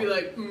 Jim No. would be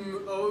like,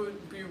 I'll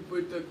be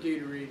with the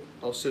Gatorade.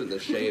 I'll sit in the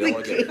shade. I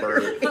want to get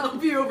burnt. I'll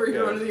be over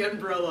here Yeah. under the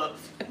umbrella.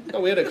 No,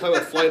 we had to climb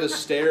a flight of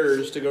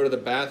stairs to go to the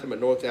bathroom at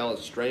North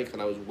Dallas Strength,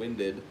 and I was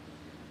winded.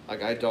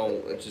 Like, I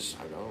don't, it's just,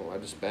 I don't know, I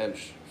just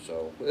bench,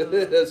 so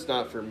it's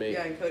not for me.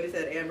 Yeah, and Cody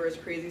said Amber is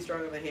crazy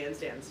strong on the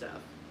handstand stuff.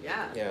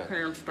 Yeah. Yeah.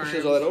 Handstands. She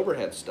does all that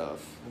overhead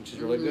stuff, and she's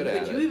really good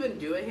at Could it. you even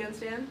do a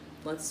handstand?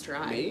 Let's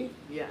try. Me?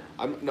 Yeah.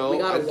 No, We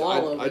got a I, wall I,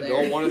 over I there.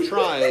 don't want to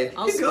try.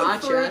 I'll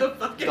spot through ya. the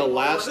fucking The wall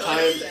last with time-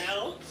 a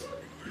cell.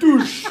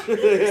 Douche!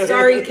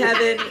 Sorry,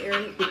 Kevin.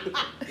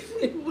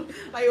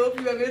 I hope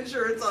you have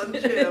insurance on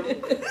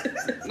Jim.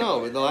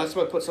 No, the last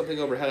time I put something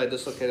overhead, I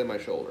dislocated my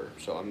shoulder,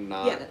 so I'm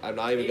not even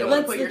You don't gonna.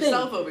 want to put the thing.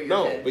 yourself over your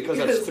No, head. because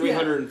that's yeah.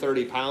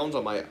 330 pounds.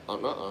 I'm like,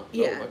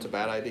 Yeah. no, that's a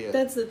bad idea.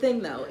 That's the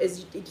thing, though,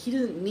 is he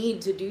doesn't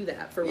need to do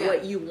that for Yeah.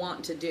 what you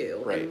want to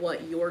do Right. and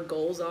what your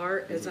goals are.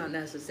 It's not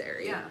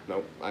necessary. Yeah.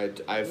 Nope,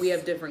 I've We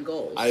have different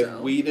goals. I've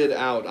so. weeded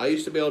out. I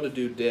used to be able to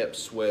do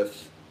dips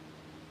with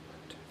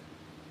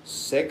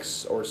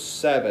 6 or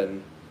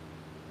 7.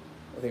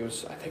 I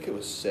think it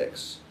was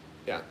 6.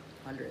 Yeah,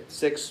 hundreds.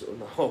 6.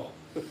 No,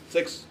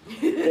 6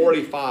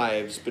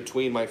 45s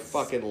between my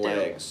fucking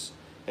legs,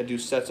 and do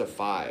sets of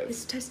 5.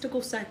 His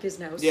testicle sack is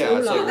now Yeah, so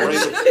it's like large.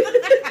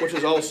 right, which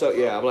is also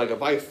I'm like,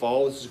 if I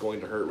fall, this is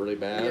going to hurt really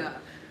bad. Yeah.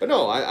 But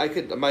no, I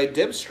could. My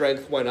dip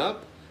strength went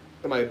up,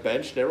 and my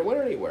bench never went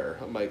anywhere.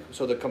 I'm like,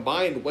 so the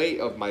combined weight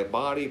of my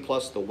body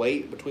plus the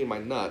weight between my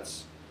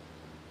nuts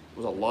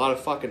was a lot of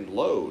fucking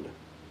load.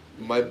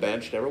 My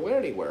bench never went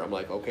anywhere. I'm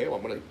like, okay,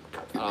 well,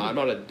 I'm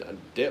not a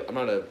dip. I'm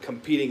not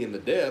competing in the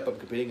dip. I'm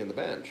competing in the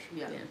bench.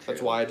 Yeah. Yeah, That's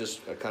true. why I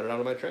just cut it out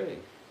of my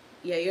training.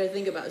 Yeah, you gotta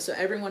think about it. So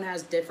everyone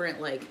has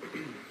different like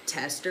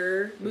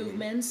tester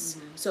movements.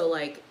 So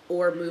like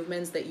or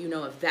movements that you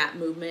know if that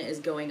movement is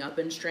going up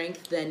in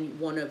strength, then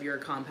one of your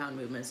compound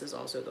movements is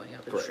also going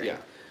up in Correct, strength.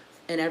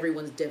 yeah. And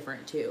everyone's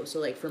different too. So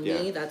like for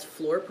me, Yeah. that's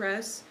floor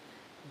press,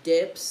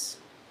 dips,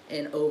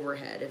 and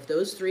overhead. If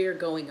those 3 are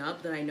going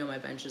up, then I know my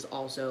bench is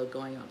also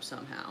going up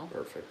somehow.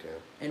 Perfect.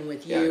 Yeah. And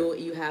with Yeah.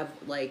 you have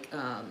like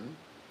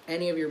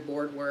any of your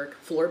board work,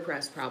 floor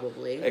press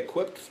probably.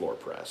 Equipped floor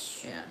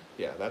press. Yeah.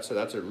 Yeah, that's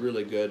a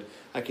really good.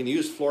 I can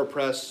use floor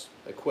press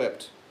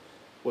equipped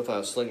with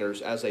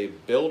slingers as a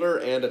builder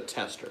and a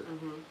tester.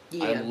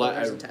 Yeah, I'm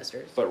builders and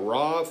testers. But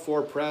raw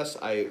floor press,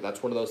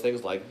 that's one of those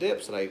things like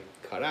dips that I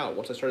cut out.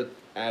 Once I started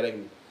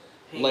adding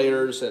Pain.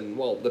 layers and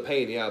the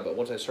pain, yeah. But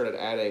once I started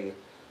adding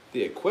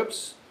the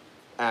equipped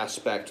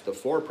aspect to the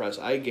floor press,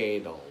 I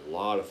gained a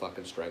lot of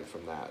fucking strength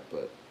from that.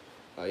 But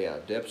yeah,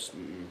 dips.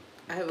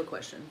 I have a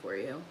question for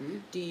you. Mm-hmm.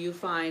 Do you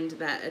find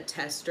that a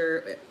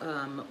tester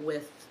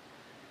with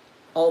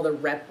all the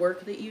rep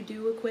work that you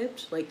do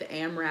equipped, like the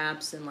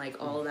AMRAPs and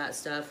like all of that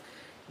stuff,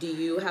 do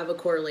you have a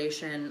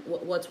correlation?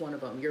 What's one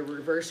of them? Your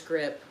reverse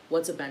grip,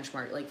 what's a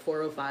benchmark? Like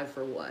 405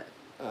 for what?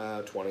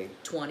 20.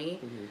 20?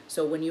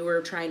 So when you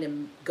were trying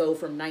to go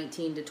from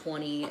 19 to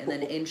 20 and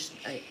then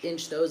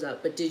inch those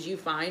up, but did you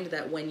find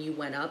that when you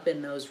went up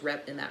in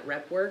that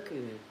rep work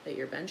that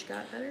your bench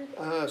got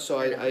better? So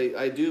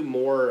I do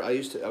more. I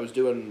was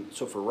doing,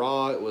 so for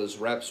raw it was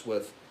reps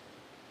with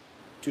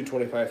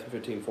 225,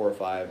 315,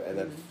 405, and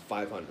then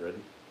 500.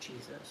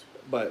 Jesus.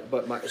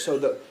 But my so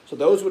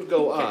those would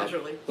go up.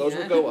 Casually. Those Yeah.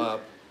 would go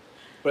up,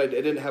 but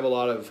it didn't have a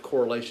lot of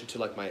correlation to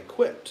like my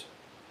equipped.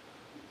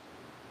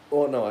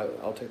 Well, no,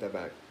 I'll take that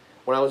back.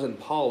 When I was in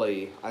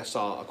poly, I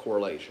saw a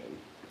correlation.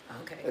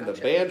 Okay, In gotcha.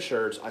 the band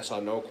shirts, I saw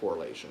no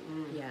correlation.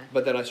 Yeah.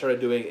 But then I started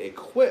doing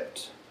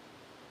equipped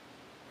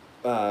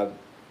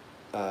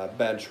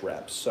bench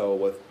reps. So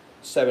with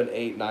 7,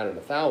 8, 9, and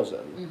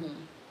 1,000.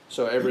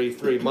 So every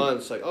 3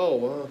 months, like,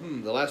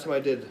 the last time I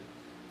did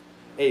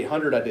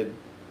 800, I did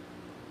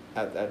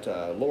at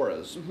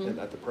Laura's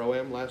at the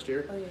Pro-Am last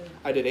year. Oh, yeah.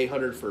 I did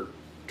 800 for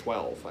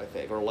 12, I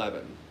think, or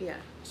 11. Yeah.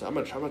 So I'm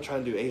gonna try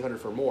and do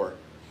 800 for more.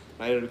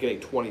 And I ended up getting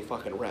 20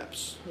 fucking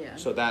reps. Yeah.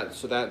 So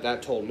that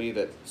told me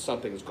that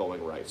something's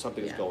going right.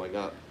 Something's Yeah. going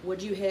up.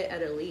 What'd you hit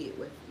at Elite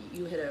with?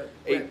 You hit a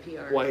rep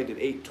PR. Well, I did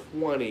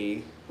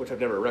 820, which I've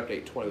never repped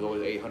 820. It was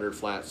always 800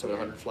 flat,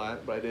 700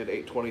 flat. But I did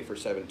 820 for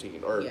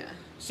 17, or Yeah.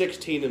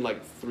 16 and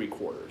like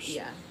 3/4.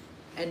 Yeah.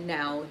 And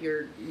now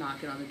you're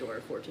knocking on the door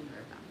of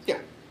 1,400 pounds. Yeah.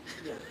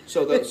 Yeah.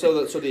 So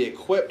the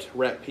equipped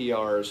rep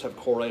PRs have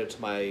correlated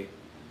to my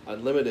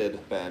unlimited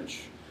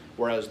bench,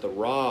 whereas the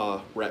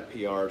raw rep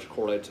PRs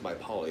correlated to my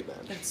poly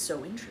bench. That's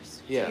so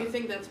interesting. Yeah. Do you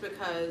think that's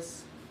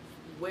because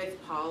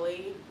with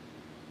poly,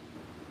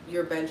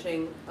 you're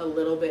benching a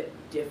little bit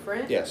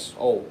different. Yes.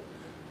 Oh,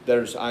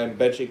 I'm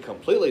benching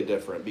completely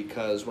different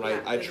because when I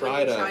 'cause try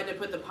when you to. tried to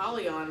put the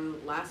poly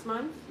on last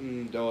month.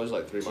 No, it was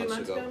like 3 months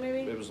ago. Maybe?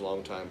 It was a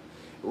long time.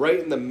 Right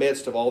in the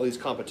midst of all these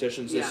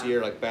competitions this Yeah.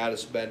 year, like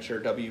Baddest Bencher,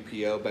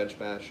 WPO, Bench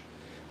Bash,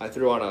 I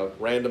threw on a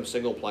random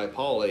single ply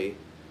poly,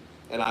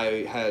 and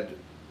I had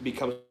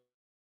become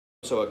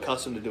so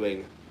accustomed to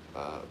doing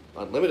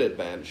unlimited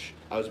bench,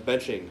 I was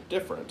benching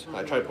different.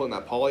 I tried putting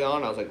that poly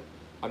on, I was like,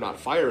 I'm not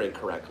firing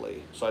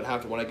correctly. So I'd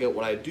have to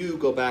when I do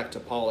go back to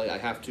poly, I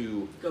have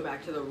to Go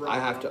back to the raw. I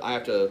have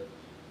to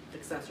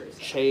accessories.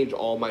 change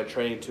all my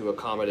training to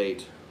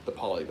accommodate the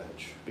poly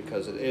bench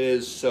because it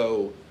is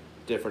so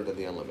different than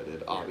the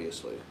unlimited,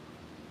 obviously.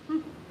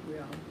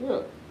 Yeah.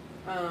 Yeah.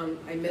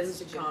 I missed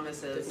Good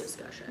Thomas's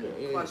discussion.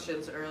 Yeah.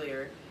 questions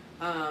earlier.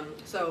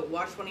 So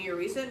watched one of your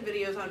recent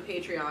videos on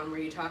Patreon where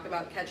you talk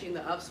about catching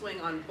the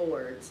upswing on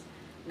boards.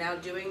 Now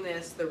doing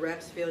this, the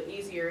reps feel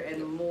easier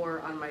and more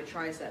on my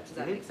triceps. Does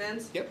that make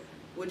sense? Yep.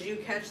 Would you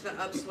catch the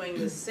upswing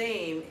the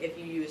same if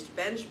you used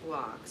bench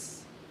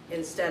blocks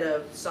instead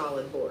of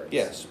solid boards?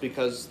 Yes,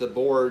 because the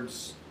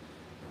boards,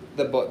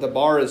 the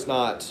bar is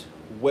not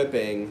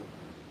whipping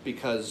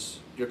because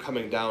you're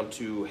coming down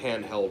to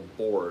handheld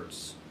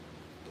boards.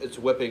 It's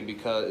whipping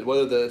because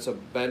whether it's a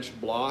bench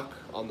block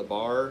on the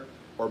bar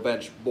or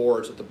bench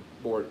boards that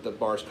the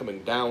bar's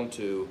coming down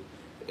to,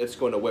 it's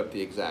going to whip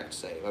the exact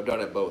same. I've done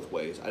it both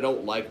ways. I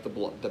don't like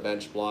the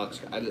bench blocks.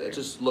 It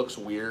just looks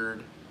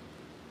weird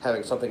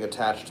having something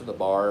attached to the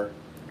bar.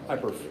 I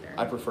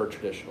prefer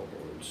traditional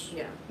boards.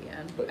 Yeah.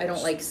 Yeah. But I don't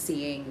it's- like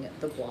seeing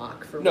the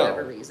block for No.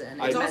 whatever reason.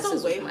 I- It's messes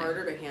also way with my-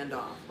 harder to hand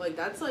off. Like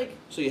that's like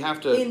So you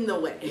have to in the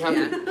way. You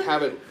have to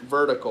have it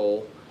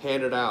vertical,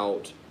 hand it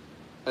out,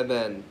 and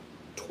then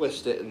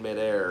twist it in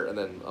midair, and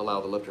then allow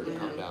the lifter to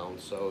come down.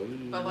 So,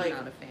 But like,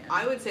 Not a fan.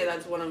 I would say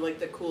that's one of like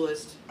the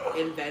coolest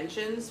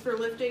inventions for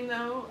lifting,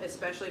 though,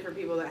 especially for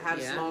people that have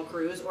Yeah. small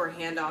crews or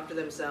hand off to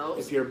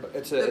themselves. if you're,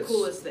 it's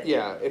coolest thing.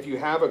 Yeah, if you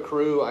have a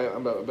crew,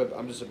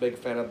 I'm just a big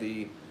fan of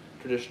the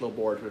traditional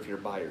board. But if you're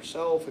by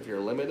yourself, if you're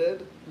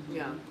limited,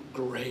 Yeah.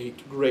 great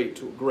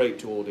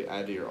tool to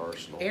add to your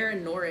arsenal.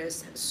 Erin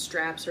Norris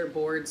straps her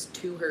boards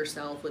to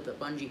herself with a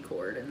bungee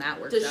cord, and that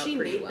works Does out she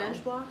pretty need well.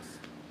 bench blocks?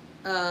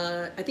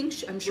 I think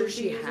I'm sure Will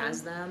she she use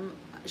has them.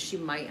 She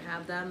might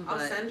have them, I'll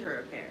but send her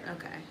a pair.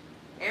 okay.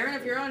 Erin,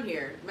 if you're on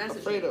here,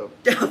 message me. Alfredo,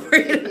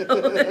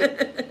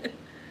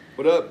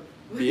 what up,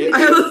 bitch? I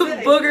have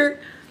a booger.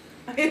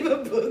 I have a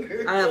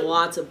booger. I have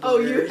lots of boogers. Oh,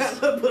 you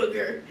have a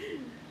booger.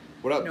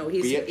 What up, No,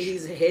 bitch?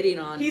 he's hitting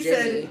on He Jimmy.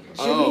 said, Jimmy,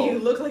 Oh. you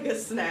look like a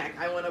snack.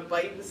 I want to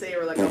bite and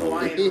savor like a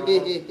Hawaiian roll.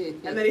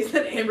 And then he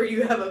said, Amber,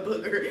 you have a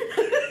booger.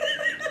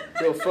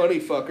 Real funny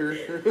fucker.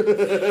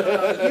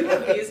 You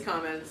have these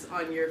comments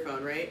on your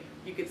phone, right?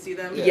 You could see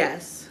them? Yeah.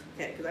 Yes.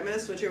 Okay, because I'm going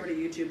to switch over to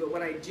YouTube, but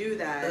when I do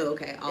that, Oh,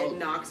 okay, it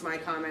knocks my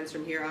comments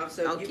from here off.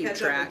 So I'll if you keep catch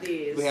track. up with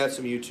these. We had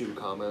some YouTube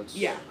comments.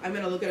 Yeah, I'm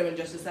going to look at them in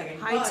just a second.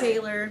 Hi, But,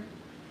 Taylor.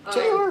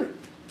 Taylor.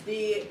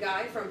 The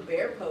guy from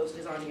Bear Post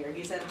is on here.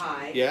 He said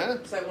hi. Yeah?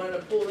 So I wanted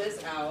to pull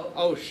this out.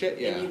 Oh shit,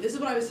 And yeah. this is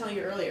what I was telling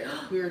you earlier.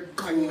 We were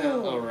talking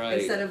about. All right.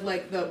 Instead of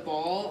like the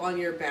ball on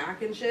your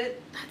back and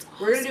shit. That's awesome.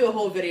 We're going to do a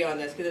whole video on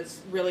this because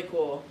it's really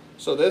cool.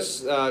 So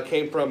this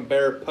came from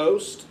Bear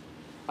Post.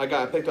 I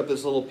picked up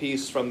this little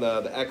piece from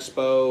the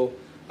Expo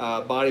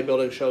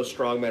bodybuilding show,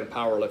 strongman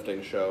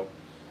powerlifting show.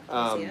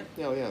 See it?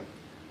 Yeah.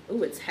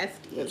 Ooh, it's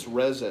hefty. It's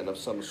resin of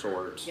some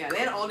sort. Yeah, they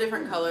had all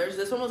different colors.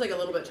 This one was like a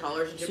little bit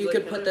taller. so you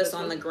could put this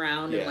on the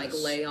ground and Yes.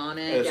 like lay on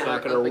it. And it's Yeah.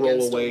 not or going up to roll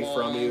against a away wall.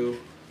 from you.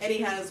 And he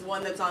has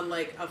one that's on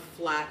like a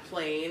flat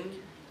plane,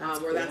 That's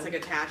where that's cool. like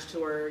attached to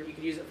where you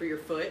could use it for your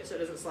foot so it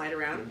doesn't slide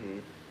around. Mm-hmm.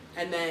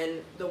 And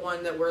then the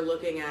one that we're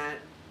looking at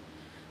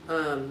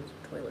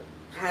Toilet.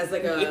 has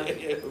like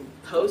a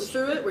post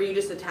through it where you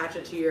just attach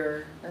it to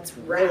your That's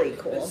rack. really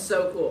cool. It's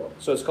so cool.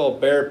 So it's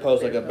called Bear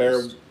Post, like Bear a bear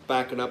Post.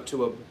 backing up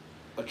to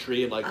a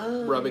tree and like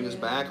Oh, rubbing his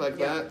yeah. back like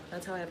Yeah. that.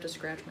 That's how I have to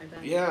scratch my back.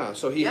 Yeah,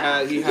 so he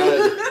Yeah. had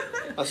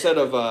a set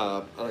of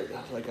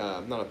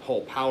not a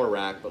whole power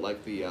rack, but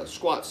like the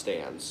squat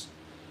stands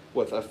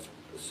with a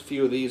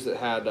few of these that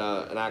had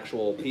an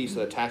actual piece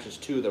that attaches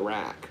to the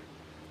rack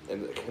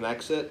and it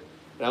connects it.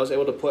 And I was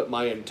able to put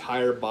my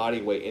entire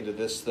body weight into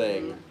this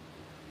thing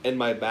in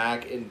my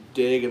back and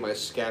dig in my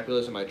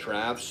scapulas and my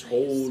traps.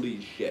 Holy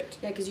shit.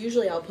 Yeah, because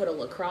usually I'll put a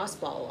lacrosse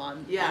ball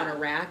on Yeah. a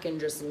rack and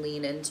just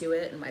lean into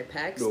it in my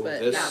pecs, No, but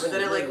this- Yeah, but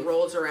then it like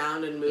rolls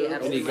around and moves. Yeah,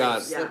 And you it got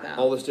might slip out.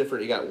 all this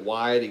different, you got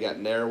wide, you got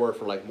narrower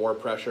for like more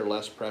pressure,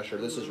 less pressure.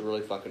 This is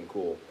really fucking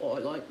cool. Oh, I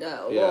like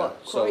that. Yeah, Oh,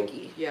 so-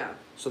 crikey. Yeah,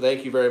 So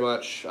thank you very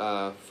much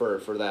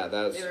for that.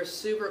 That they is were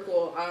super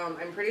cool.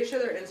 I'm pretty sure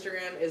their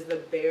Instagram is the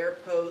Bear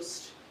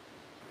Post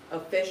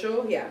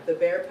Official. Yeah, the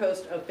Bear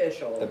Post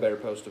Official. the Bear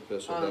Post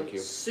episode. Thank you.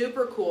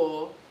 Super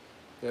cool.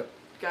 Yep.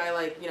 Guy,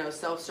 like, you know,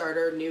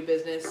 self-starter, new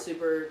business,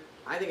 super,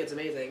 I think it's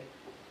amazing.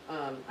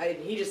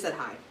 He just said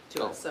hi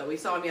to Oh. us. So we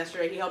saw him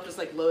yesterday. He helped us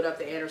like load up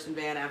the Anderson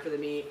van after the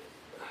meet.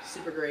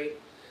 Super great.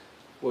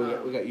 Well,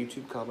 we got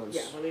YouTube comments.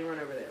 Yeah, let me run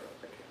over there real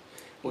quick.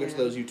 We'll get to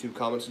those YouTube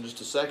comments in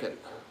just a second.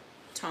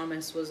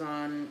 Thomas was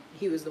on.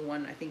 He was the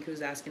one I think who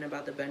was asking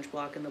about the bench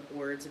block and the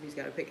boards. If he's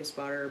got to pick a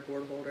spotter or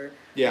board holder.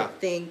 Yeah. I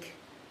think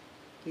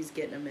he's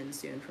getting them in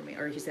soon for me,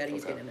 or he said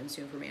he's Okay. getting them in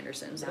soon for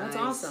Manderson. So Nice. that's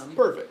awesome.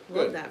 Perfect.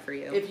 Love Good. that for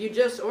you. If you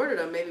just ordered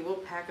them, maybe we'll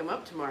pack them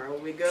up tomorrow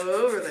when we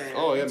go over there.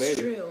 Oh yeah, It's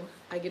maybe. true.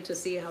 I get to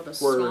see how the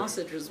We're-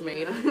 sausage is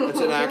made. It's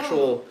an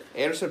actual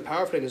Anderson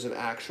Powerfitting is an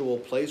actual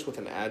place with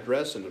an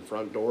address and the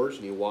front doors,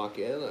 and you walk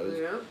in.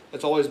 Yeah.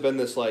 It's always been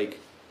this like,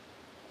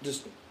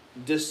 just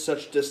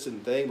such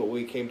distant thing. But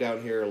we came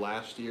down here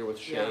last year with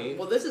Shane. Yeah.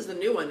 Well, this is the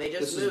new one. They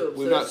just This is- moved.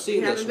 we've so not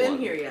seen we haven't this been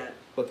one. here yet.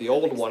 But the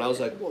old one, I was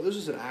like, well, this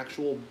is an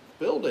actual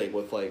building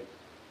with like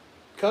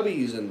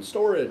cubbies and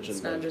storage and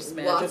It's not just Lots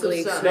of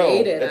magically stuff. no,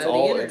 created it's out of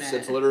all the it's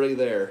internet. literally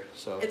there.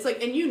 So It's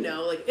like, and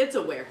like it's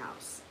a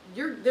warehouse.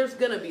 There's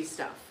gonna be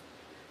stuff.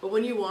 But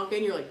when you walk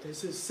in, you're like,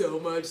 this is so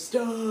much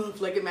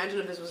stuff. Like, imagine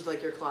if this was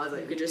like your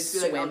closet. You could You'd just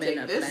be like, I'll swim in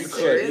take a this. bench.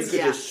 you There it could is.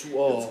 Yeah. just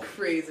It's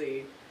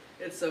crazy.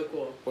 It's so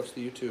cool. What's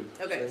the YouTube?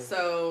 Okay, say?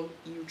 so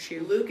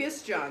YouTube.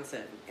 Lucas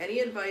Johnson. Any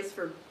advice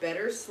for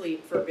better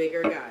sleep for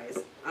bigger guys?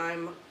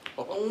 I'm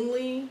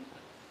only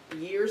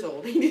years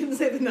old. He didn't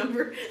say the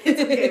number.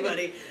 It's okay,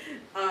 buddy.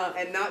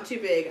 And not too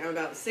big. I'm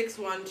about 6'1",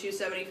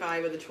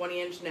 275 with a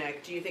 20-inch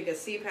neck. Do you think a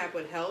CPAP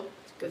would help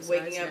Good with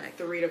waking size up neck.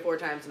 3 to 4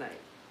 times a night?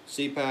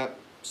 CPAP.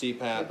 We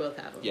both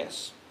have them.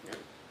 Yes. Yeah.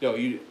 No,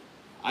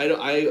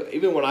 I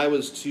even when I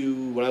was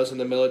in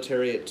the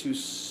military at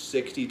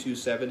 260,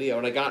 270,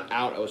 when I got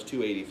out I was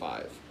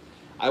 285.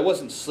 I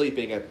wasn't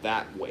sleeping at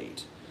that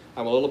weight.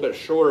 I'm a little bit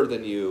shorter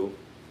than you,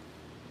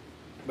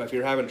 but if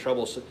you're having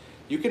trouble,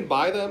 you can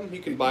buy them. You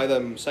can buy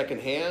them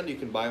secondhand. You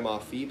can buy them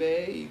off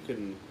eBay. You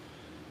can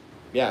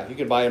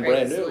buy them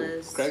brand new.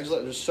 Craigslist.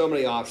 Craigslist. There's so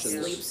many options.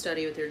 Sleep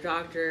study with your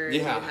doctor. If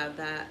Yeah. you have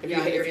that. If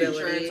Yeah, you- your if you-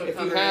 insurance will If you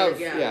cover have, it,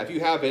 yeah. if you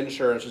have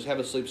insurance, just have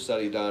a sleep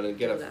study done and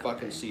get Go a that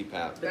fucking way.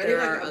 CPAP. But I There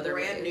think are like a other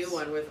brand ways. new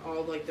one with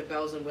all like the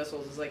bells and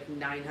whistles is like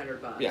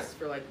 $900 Yeah.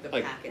 for like the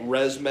Like package.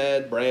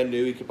 ResMed, brand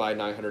new, you could buy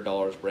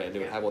 $900 brand new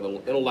and Yeah. have one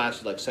it'll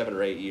last you like 7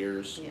 or 8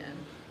 years. Yeah.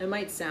 It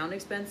might sound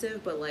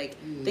expensive, but like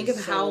think of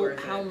So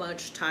worth how it.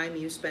 much time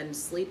you spend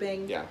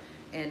sleeping. Yeah.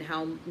 And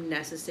how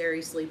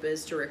necessary sleep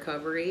is to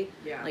recovery.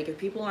 Yeah. Like if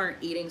people aren't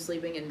eating,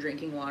 sleeping, and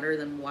drinking water,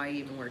 then why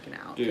even working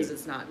out? Dude. Because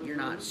it's not you're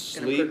not going to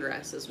Sleep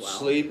progress as well.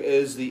 Sleep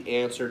is the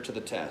answer to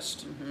the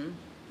test. Mm-hmm.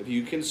 If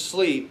you can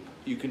sleep,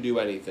 you can do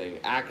anything.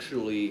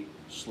 Actually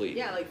sleep.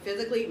 Yeah, like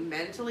physically,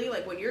 mentally,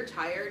 like when you're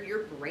tired, your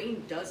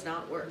brain does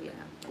not work. Yeah.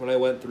 When I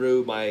went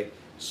through my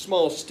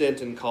small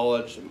stint in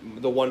college,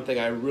 the one thing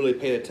I really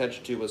paid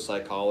attention to was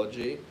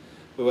psychology.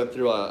 We went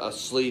through a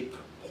sleep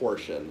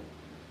portion,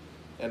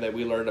 and then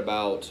we learned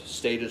about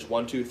stages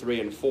 1, 2,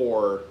 3, and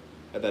 4,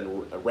 and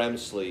then REM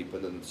sleep,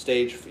 and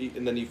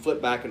then you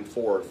flip back and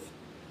forth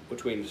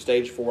between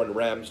stage 4 and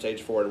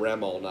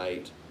REM all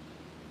night.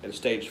 And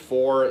stage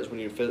 4 is when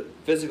you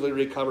physically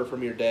recover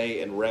from your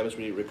day, and REM is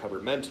when you recover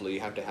mentally.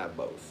 You have to have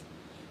both.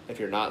 If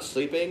you're not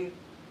sleeping,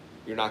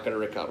 you're not going to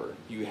recover.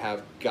 You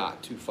have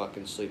got to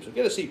fucking sleep. So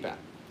get a CPAP.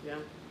 Yeah.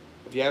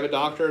 If you have a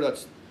doctor,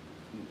 that's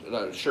a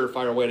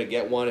surefire way to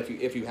get one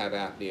if you have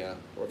apnea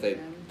or if they Yeah.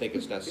 think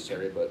it's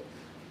necessary. But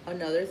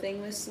Another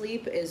thing with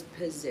sleep is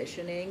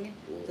positioning.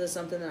 This is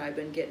something that I've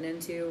been getting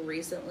into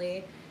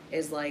recently.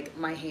 Is like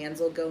my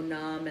hands will go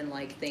numb and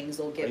like things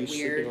will are get you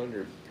weird. sleeping on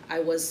your? I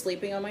was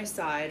sleeping on my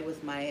side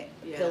with my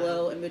Yeah.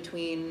 pillow in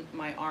between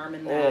my arm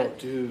and Oh, that.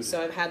 dude.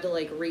 So I've had to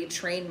like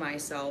retrain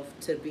myself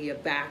to be a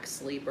back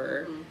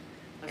sleeper.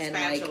 A And,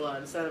 like, spatula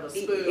instead of a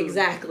E- spoon.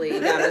 Exactly.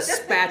 You gotta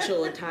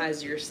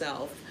spatulatize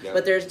yourself. Yeah.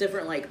 But there's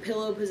different like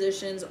pillow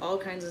positions, all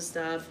kinds of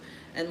stuff,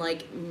 and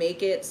like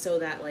make it so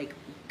that like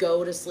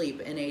go to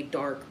sleep in a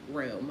dark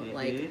room. Mhm.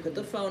 Like put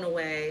the phone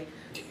away.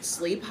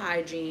 Sleep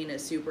hygiene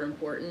is super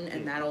important,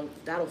 and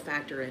that'll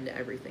factor into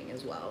everything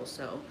as well.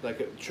 So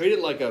Treat it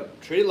like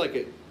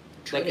like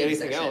Training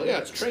anything session. else. Yeah,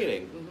 it's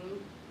training.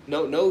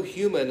 Mm-hmm. No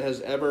human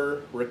has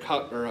ever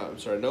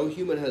no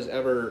human has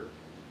ever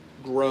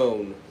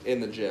grown in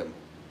the gym.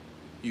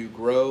 You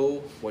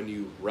grow when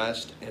you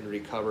rest and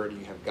recover, and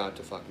you have got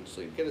to fucking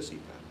sleep. Get a CPAP.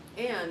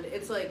 And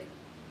it's like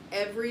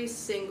every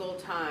single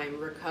time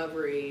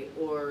recovery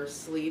or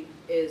sleep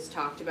is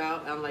talked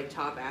about on like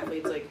top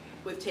athletes, like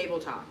with Table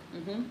Talk.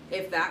 Mhm.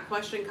 If that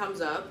question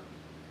comes up,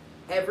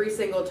 every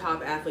single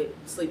top athlete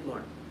sleep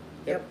more.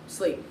 Yep.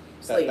 Sleep.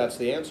 Sleep. That's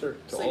the answer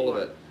to Sleep all more.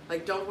 of it.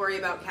 Like, don't worry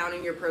about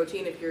counting your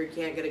protein if you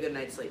can't get a good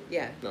night's sleep.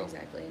 yeah, No.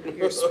 exactly. If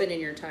you're spinning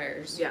your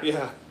tires. Yeah.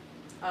 Yeah.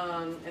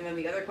 And then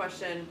the other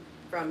question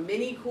from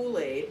Mini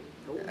Kool-Aid.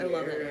 I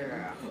love it.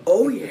 Yeah.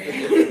 Oh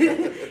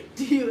yeah.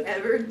 Do you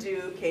ever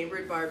do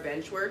Cambridge bar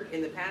bench work?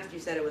 In the past, you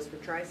said it was for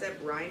tricep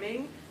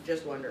rhyming.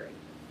 Just wondering.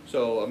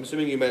 So I'm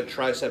assuming you meant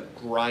tricep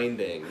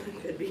grinding.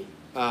 Could be.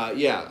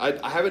 Yeah,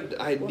 I haven't.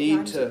 I What need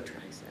rhymes to with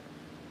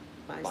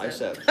tricep?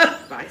 bicep.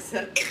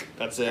 Bicep.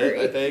 That's it.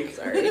 I think.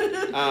 Sorry.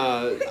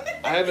 I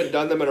haven't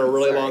done them in a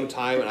really Sorry. long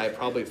time, and I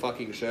probably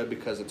fucking should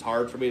because it's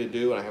hard for me to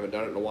do, and I haven't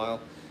done it in a while.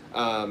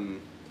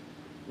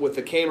 With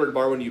the cambered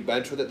bar, when you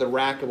bench with it, the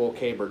rackable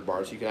cambered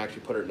bar, so you can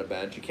actually put it in a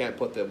bench. You can't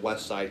put the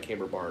west side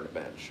cambered bar in a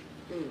bench.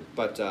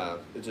 but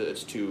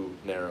it's too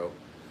narrow.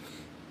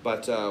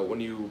 But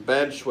when you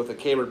bench with a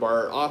cambered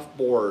bar off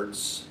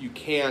boards, you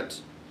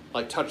can't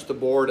like touch the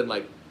board and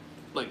like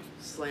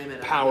Slam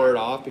it. power it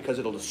off because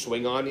it'll just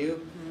swing on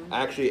you.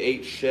 I actually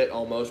ate shit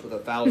almost with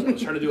 1,000. I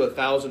was trying to do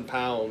 1,000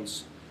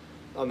 pounds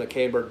on the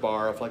cambered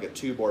bar off like a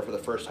 2 board for the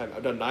first time.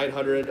 I've done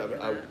 900.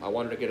 I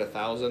wanted to get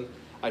 1,000.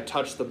 I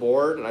touched the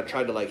board and I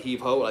tried to like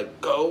heave ho,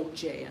 like go,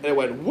 and it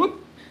went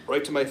whoop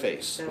right to my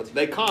face. But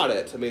they caught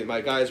it. I mean,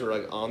 my guys were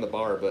like on the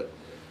bar, but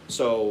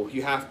so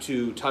you have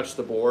to touch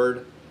the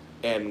board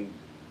and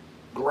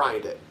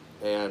grind it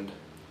and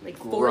Like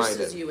grind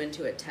forces it. you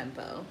into a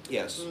tempo.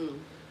 Yes,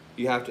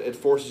 you have to. It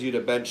forces you to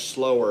bench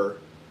slower,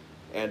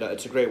 and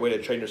it's a great way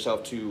to train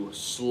yourself to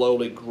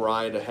slowly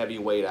grind a heavy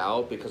weight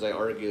out. Because I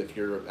argue if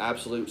your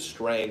absolute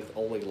strength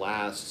only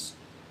lasts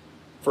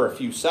for a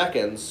few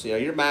seconds, you know,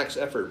 your max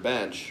effort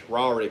bench,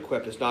 raw already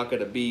equipped, is not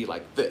going to be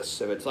like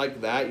this. If it's like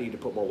that, you need to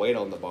put more weight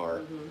on the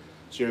bar.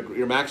 So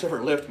your max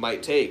effort lift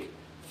might take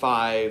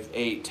 5,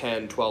 8,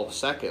 10, 12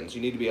 seconds.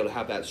 You need to be able to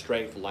have that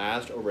strength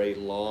last over a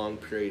long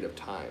period of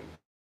time.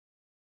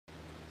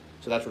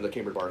 So that's where the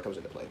cambered bar comes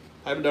into play.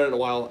 I haven't done it in a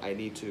while. I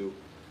need to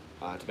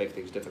make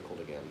things difficult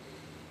again.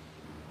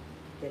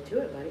 Get to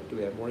it, buddy. Do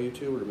we have more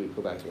YouTube, or do we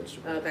go back to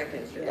Instagram? Back to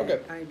Instagram.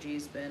 Okay.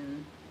 IG's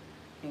been,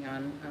 hang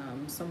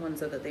on, someone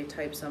said that they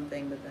typed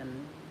something, but then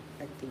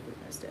I think we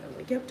missed it. I was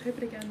like, yep, type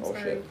it again, Oh,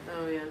 sorry. shit.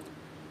 Oh yeah.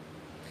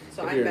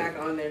 So If I'm you're- back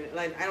on there.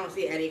 Like I don't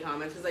see any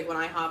comments. It's like when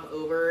I hop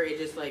over, it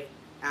just like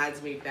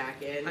adds me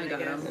back in. I got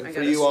guess. 'em. And I for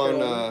gotta you on,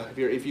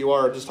 scroll. if you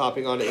are just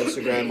hopping onto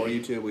Instagram or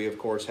YouTube, we of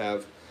course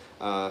have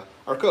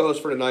our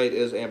co-host for tonight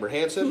is Amber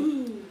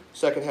Hansen,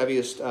 second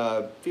heaviest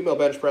female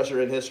bench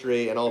presser in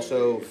history, and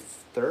also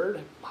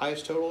third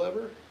highest total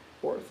ever,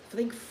 fourth. I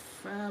think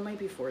might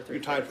be fourth or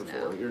You're tied for fifth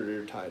now. fourth.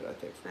 You're tied, I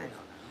think. For I don't know.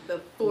 The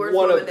fourth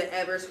One woman of- to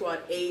ever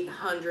squat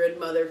 800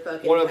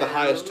 motherfucking One of the pounds.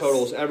 highest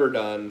totals ever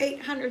done.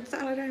 800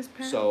 solidized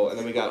pounds. So, and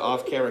then we got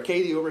off camera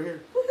Katie over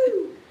here.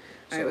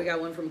 All right, we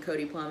got one from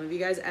Cody Plum. Have you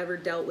guys ever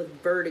dealt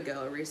with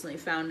vertigo? I recently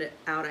found it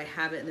out I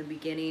have it in the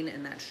beginning,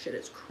 and that shit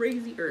is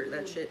crazy. Or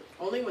that shit,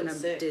 Only when and I'm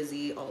sick.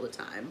 dizzy all the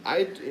time.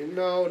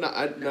 No,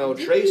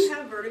 Didn't Trace. you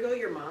have vertigo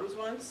your mom's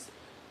once?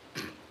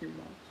 Your mom.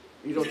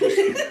 You don't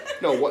just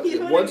no. What You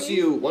know what once I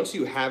mean?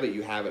 you have it,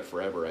 you have it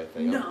forever. I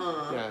think.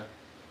 Nuh-uh. Yeah,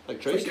 like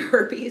It's Tracy. like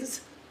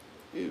herpes.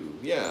 Ew,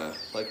 yeah,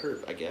 like her.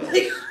 I guess.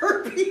 Like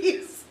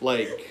herpes.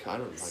 Like I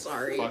don't know. Like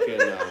Sorry. Fucking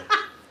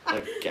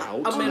like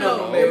gout. I'm Oh in a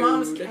no, mood. your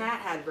mom's cat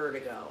had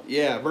vertigo.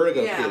 Yeah,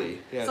 vertigo Yeah. kitty.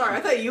 Yeah. Sorry,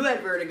 I thought you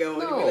had vertigo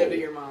when No. you lived at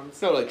your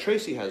mom's. No, like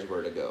Tracy has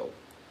vertigo.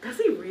 Does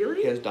he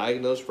really? He has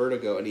diagnosed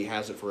vertigo, and he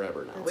has it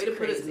forever now. Way to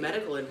put his crazy.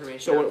 medical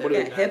information So out what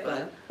there. do Yeah, you-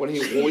 HIPAA.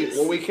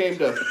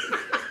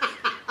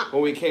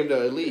 When we came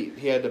to Elite,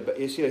 he had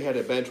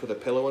to bench with a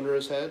pillow under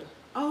his head.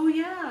 Oh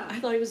yeah. I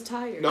thought he was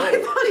tired. No. I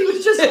thought he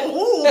was just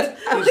old.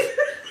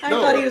 I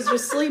No. thought he was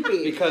just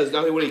sleepy. Because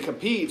now when he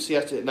competes, he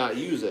has to not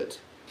use it.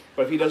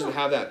 But if he doesn't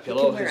have that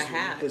pillow, can wear a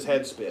hat. his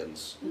head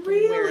spins.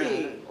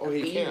 Really? Oh,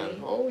 he beanie.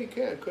 can. Oh, he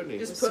can, couldn't he?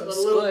 Just Some put a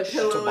little squish.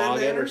 pillow in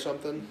Toboggan there. or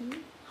something.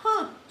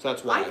 Huh. So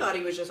that's why I thought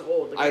he was just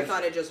old. Like, I I've-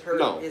 thought it just hurt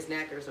no. his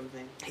neck or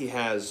something. he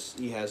has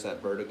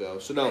that vertigo.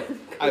 So no,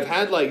 I've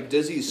had like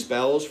dizzy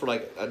spells for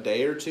like a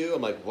day or two.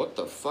 I'm like, what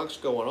the fuck's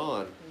going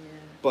on?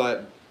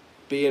 But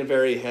being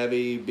very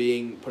heavy,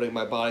 putting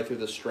my body through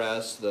the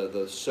stress,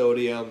 the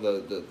sodium,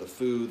 the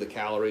food, the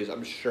calories,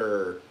 I'm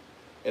sure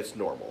it's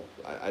normal.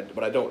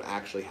 But I don't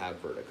actually have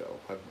vertigo.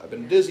 I've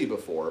been dizzy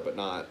before, but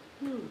not.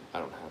 I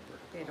don't have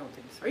vertigo. I don't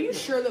think so. Are you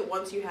sure that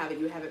once you have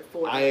it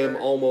forever? I am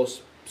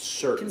almost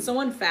certain. Can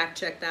someone fact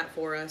check that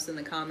for us in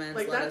the comments?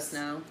 Like, Let us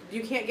know.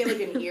 You can't get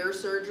like an ear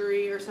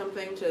surgery or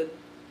something to.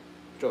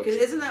 Joe, Because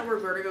isn't that where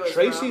vertigo is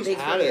Tracy's from?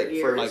 had From it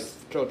your for like ears?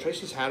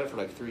 Tracy's had it for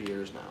like 3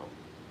 years now.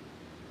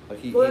 Like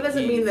Well, that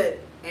doesn't mean that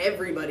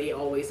everybody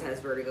always has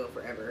vertigo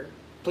forever.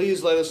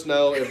 Please let us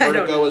know if I don't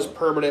vertigo is know.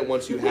 permanent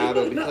once you have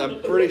it, because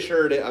I'm pretty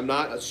sure I'm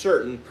not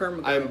certain.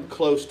 Permago. I'm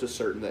close to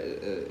certain that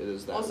it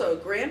is that. Also,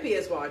 way. Grampy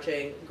is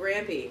watching.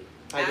 Grampy,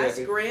 Hi, ask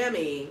Grampy.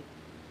 Grammy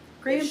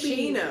if Grampy.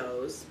 she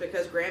knows,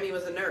 because Grammy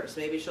was a nurse.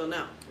 Maybe she'll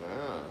know.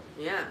 Ah,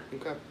 Yeah.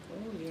 okay.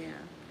 Oh yeah.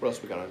 What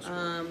else we got on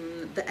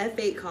Instagram? The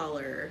F8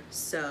 collar,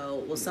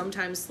 so will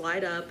sometimes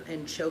slide up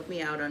and choke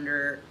me out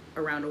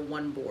around a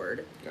one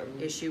board.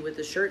 Okay. Issue with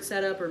the shirt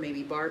setup or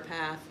maybe bar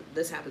path.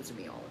 This happens to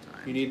me all the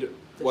time. You need to,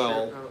 The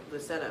well, shirt- the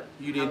setup.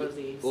 you How need is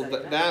he well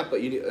setting that,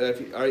 but you need,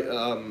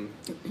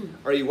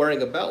 are you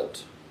wearing a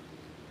belt?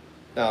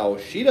 Now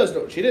she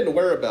doesn't. She didn't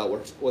wear a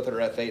belt with her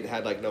F8 and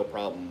had like no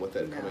problem with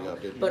it coming No.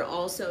 up. Did you? But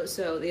also,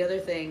 so the other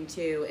thing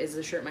too is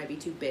the shirt might be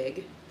too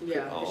big.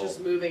 Yeah, it's Oh. just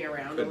moving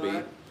around a Could be.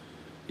 lot.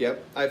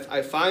 Yep,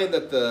 I find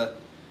that the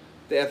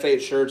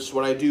F8 shirts,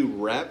 when I do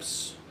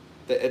reps,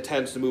 that it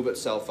tends to move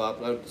itself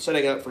up. I'm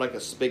setting up for like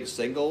a big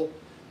single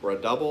or a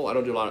double. I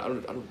don't do a lot. I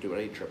don't do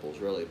any triples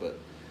really, but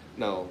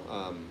no,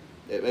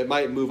 it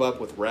might move up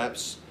with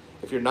reps.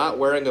 If you're not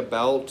wearing a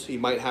belt, you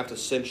might have to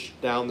cinch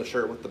down the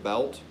shirt with the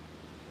belt.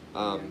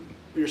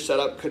 Your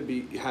setup could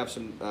be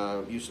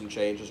use some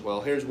change as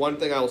well. Here's one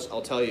thing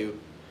I'll tell you: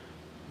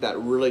 that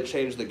really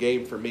changed the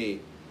game for me.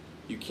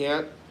 You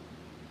can't.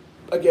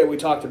 Again, we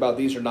talked about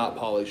these are not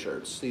poly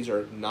shirts. These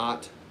are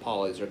not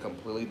polys. They're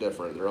completely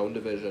different. Their own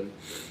division.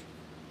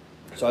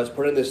 So I was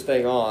putting this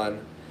thing on,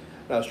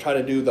 and I was trying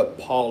to do the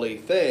poly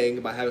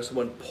thing by having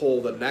someone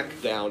pull the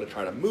neck down to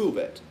try to move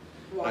it.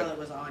 While it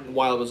was on you.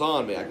 While it was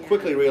on me. I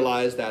quickly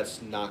realized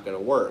that's not going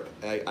to work.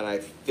 And I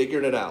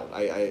figured it out.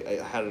 I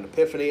had an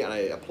epiphany, and I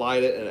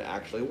applied it, and it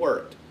actually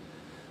worked.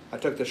 I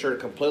took the shirt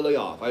completely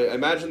off. I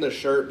imagine the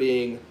shirt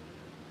being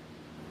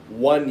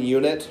one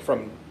unit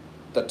from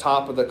the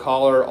top of the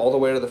collar all the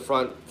way to the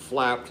front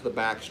flap to the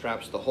back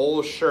straps. The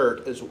whole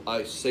shirt is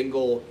a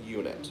single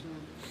unit.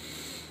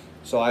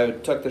 So I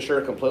took the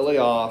shirt completely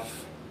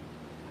off.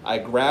 I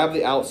grabbed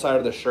the outside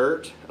of the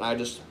shirt, and I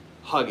just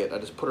hug it. I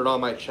just put it on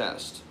my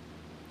chest.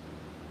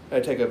 I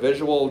take a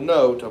visual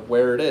note of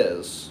where it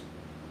is,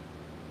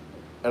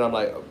 and I'm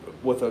like,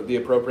 with the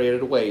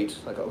appropriated weight,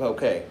 like,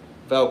 okay,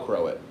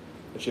 Velcro it.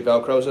 And she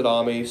Velcros it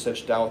on me,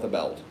 cinched down with a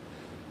belt.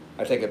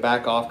 I take it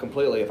back off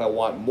completely. If I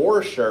want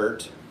more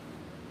shirt,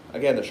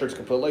 again, the shirt's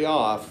completely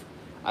off,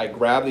 I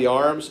grab the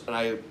arms and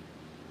I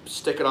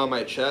stick it on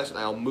my chest and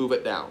I'll move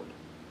it down.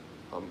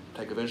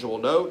 Take a visual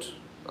note,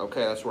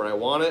 okay, that's where I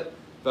want it,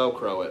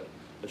 Velcro it.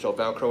 And she'll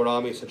Velcro it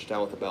on me, cinch it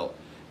down with the belt.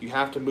 You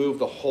have to move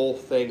the whole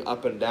thing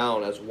up and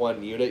down as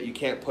one unit. You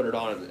can't put it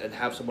on and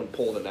have someone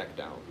pull the neck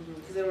down.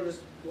 Because it'll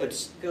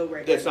just go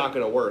right It's not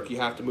going to work. You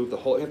have to move the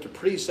whole, you have to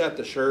preset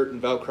the shirt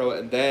and Velcro it,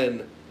 and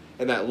then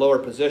in that lower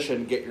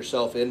position, get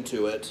yourself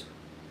into it.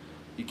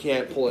 You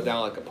can't pull it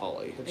down like a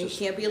poly. And you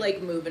can't be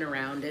like moving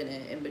around in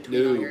it in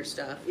between all your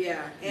stuff.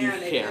 Yeah,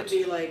 and it could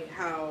be like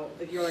how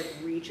if you're like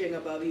reaching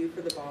above you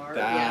for the bar.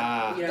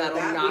 Yeah, you know, that'll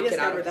that, knock we it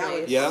out of discovered that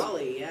place. with Yeah.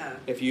 poly, yeah.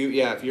 If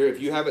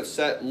you have it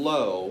set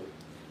low,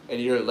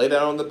 and you're laid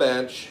down on the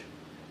bench,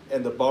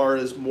 and the bar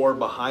is more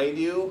behind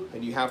you,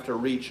 and you have to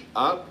reach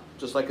up,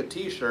 just like a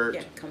T-shirt.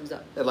 Yeah, it comes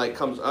up. It like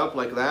comes up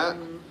like that.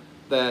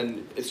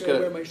 Then it's Should I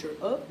wear gonna. my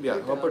shirt up? Yeah,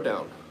 or up or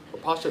down? down, or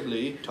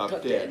possibly tucked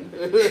Tucked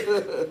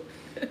in.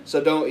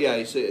 So don't. Yeah,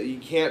 you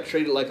can't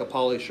treat it like a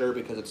poly shirt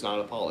because it's not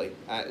a poly.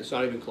 It's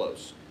not even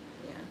close.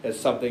 Yeah. It's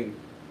something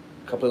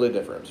completely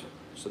different.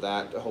 So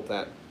that I hope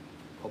that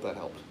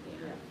helped.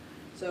 Yeah.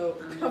 So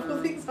a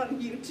couple things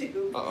on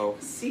YouTube. Uh-oh.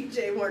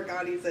 CJ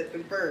Morgani said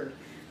confirmed.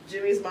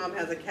 Jimmy's mom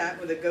has a cat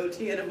with a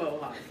goatee and a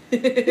mohawk. I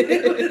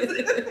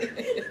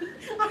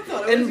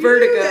thought it And was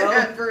vertigo. You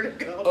that had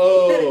vertigo.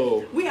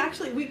 Oh.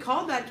 we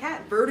called that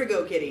cat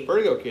Vertigo Kitty.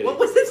 Vertigo Kitty. What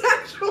was its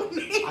actual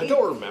name? I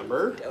don't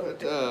remember.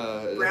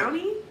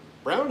 Brownie?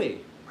 Brownie.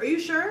 Are you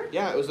sure?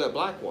 Yeah, it was that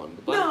black one.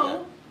 The black No.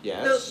 cat.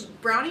 Yes. The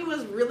Brownie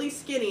was really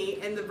skinny,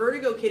 and the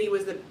Vertigo Kitty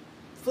was the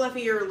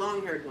fluffier,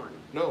 long-haired one.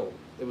 No,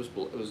 it was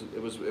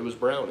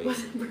Brownie.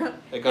 Was it Brown?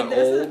 It got And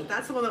that's old.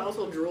 That's the one that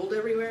also drooled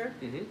everywhere?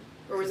 Mm-hmm.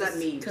 Or was that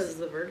Meebs? Because of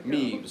the vertigo.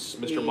 Meebs,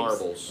 Mr. Meebs.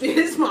 Marbles.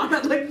 His mom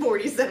had like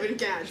 47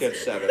 cats. She had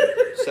seven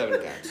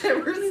cats.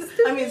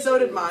 I mean, so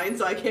did mine,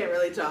 so I can't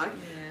really talk.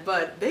 Yeah.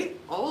 But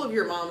all of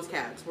your mom's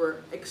cats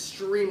were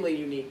extremely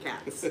unique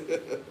cats.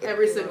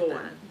 Every single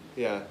one.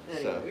 Yeah.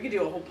 Anyway, So. we could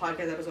do a whole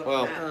podcast episode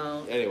Well. on that.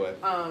 Oh. Anyway.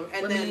 And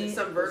Let then me-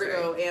 some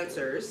vertigo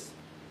answers.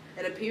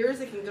 It appears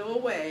it can go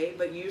away,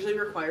 but usually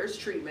requires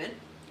treatment.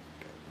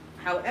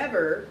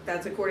 However,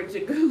 that's according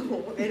to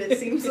Google, and it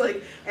seems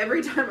like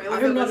every time I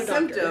look I'm up not a a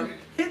doctor. symptom,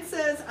 it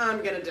says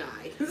I'm gonna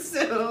die.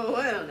 So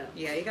I don't know.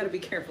 Yeah, you gotta be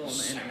careful on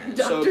the internet.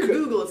 So Dr.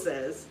 Google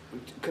says,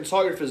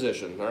 Consult your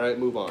physician. All right,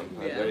 move on.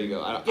 Yeah. There you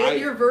go. get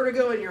your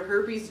vertigo and your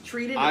herpes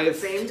treated at the I've-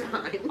 same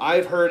time.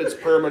 I've heard it's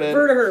permanent,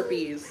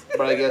 Vertiherpes.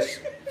 but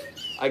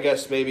I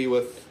guess maybe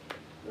with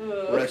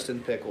Ugh. rest in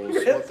pickles.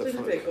 Rest what the in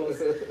fuck?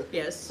 pickles.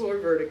 Yes. Poor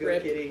vertigo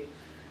Rip. kitty.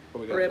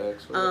 What we got Rip.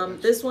 next? What we got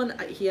next? This one,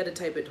 he had to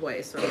type it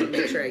twice, so I'm gonna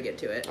make sure I get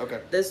to it. Okay.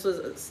 This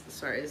was,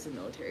 sorry, this is a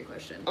military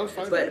question. Oh, it's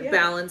fine. But Yeah.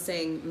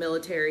 balancing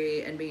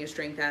military and being a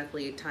strength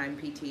athlete, time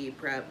PT,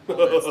 prep, all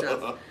that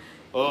stuff.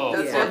 Oh,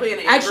 That's fuck. definitely an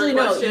Amber Actually,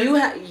 no,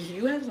 question.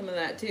 you have some of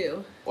that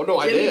too. Oh no,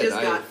 I Jimmy did.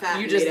 just got fat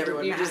You and just- made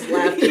everyone you mad. just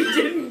laughed. He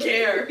didn't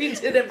care. You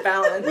didn't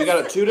balance. We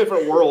got two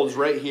different worlds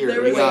right here.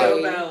 There we was got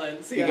no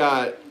balance. you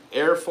got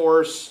Air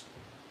Force.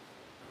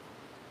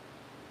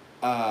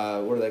 What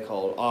are they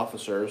called?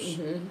 Officers.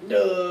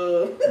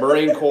 No.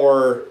 Marine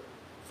Corps.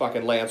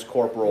 Fucking Lance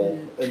Corporal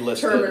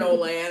enlisted. Terminal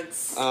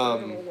Lance.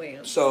 Terminal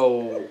Lance.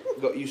 So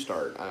go, you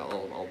start.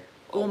 I'll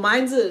Well,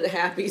 mine's a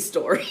happy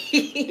story.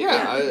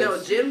 yeah.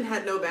 No, Jim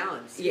had no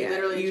balance. He Yeah,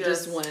 literally you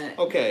just went.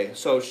 Okay,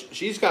 so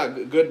she's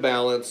got good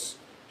balance.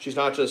 She's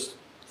not just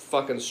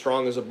fucking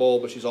strong as a bull,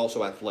 but she's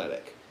also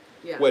athletic.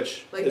 Yeah.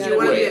 Which like, is do you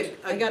want to be great.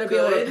 a I gotta be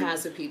able to good-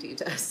 pass a PT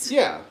test.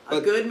 Yeah, a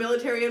but good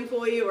military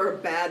employee or a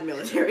bad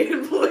military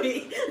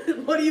employee?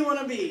 What do you want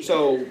to be?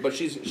 but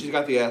she's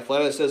got the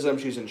athleticism.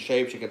 She's in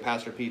shape. She can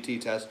pass her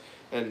PT test,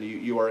 and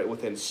you are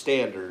within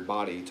standard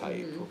body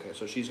type. Okay,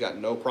 so she's got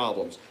no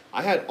problems.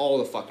 I had all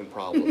the fucking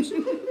problems,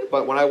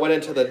 but when I went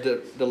into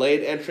the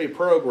delayed entry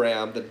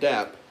program, the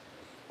DEP,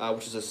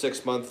 which is a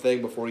 6-month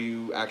thing before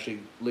you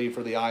actually leave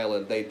for the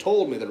island,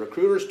 the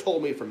recruiters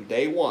told me from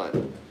day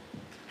one,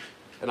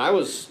 and I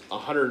was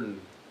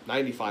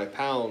 195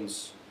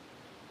 pounds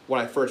when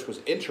I first was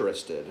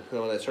interested,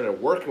 and when I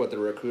started working with the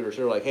recruiters,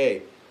 they were like,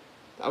 "Hey,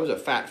 I was a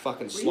fat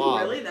fucking Were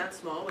slob." you really that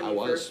small when I you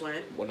was first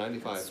went?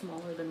 195.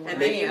 Smaller than what And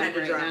then I you am had to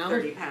right drop now.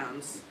 30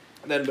 pounds.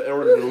 And then in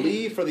order to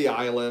leave for the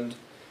island,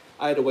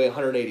 I had to weigh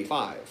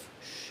 185.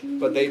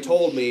 But they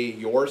told me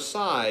your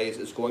size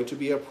is going to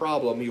be a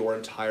problem your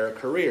entire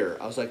career.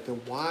 I was like,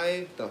 then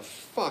why the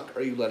fuck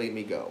are you letting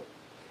me go?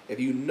 If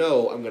you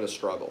know I'm going to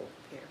struggle.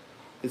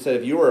 They said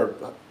if you were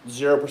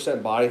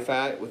 0% body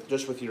fat with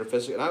your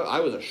physical, and I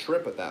was a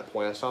shrimp at that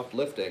point. I stopped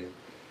lifting.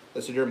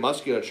 They said your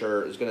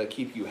musculature is going to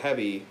keep you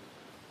heavy,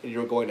 and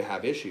you're going to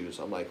have issues.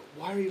 I'm like,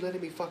 why are you letting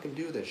me fucking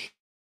do this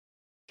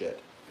shit?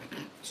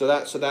 So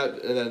that,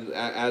 and then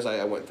as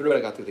I went through it,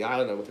 I got through the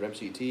island. I went through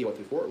MCT, went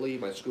through Fort Lee,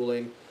 my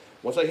schooling.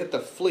 Once I hit the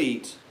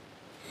fleet,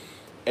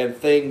 and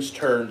things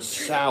turned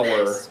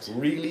sour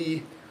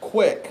really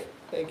quick.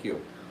 Thank you.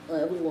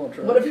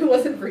 What if it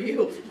wasn't for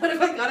you? What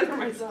if I got it for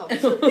myself?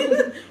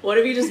 What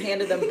if you just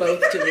handed them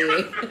both to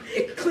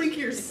me? Click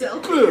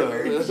yourself.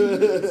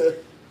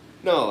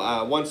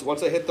 No,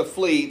 once I hit the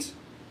fleet,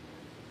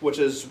 which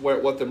is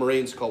what the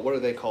Marines call. What do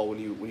they call when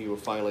you were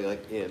finally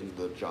like in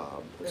the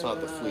job? It's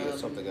not the fleet.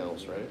 It's something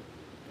else, right?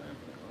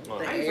 The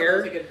air?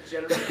 air. Like a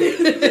general.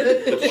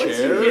 The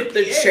chair.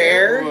 The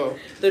chair, Whoa.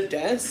 the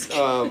desk.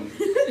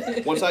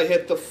 Once I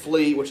hit the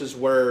fleet, which is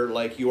where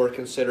like you are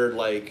considered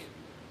like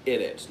in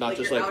it. It's not Like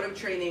just you're like out of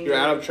training. you're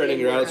out of training,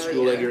 you're out of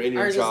schooling, you're in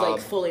your Ours job. is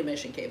like fully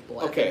mission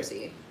capable. Okay.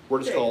 FMC. We're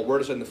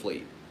just in the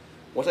fleet.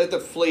 Once I hit the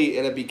fleet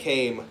and it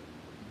became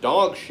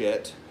dog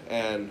shit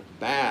and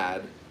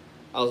bad,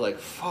 I was like,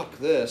 fuck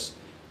this.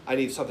 I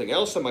need something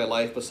else in my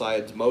life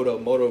besides moto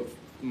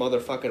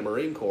motherfucking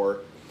Marine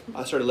Corps.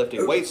 I started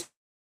lifting weights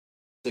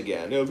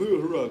again.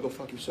 Go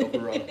fuck yourself,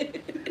 hurrah.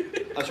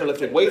 I started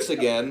lifting weights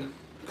again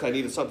because I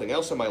needed something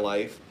else in my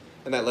life,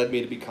 and that led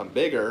me to become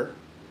bigger.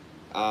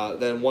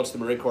 Then once the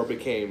Marine Corps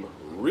became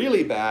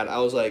really bad, I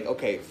was like,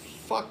 okay,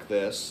 fuck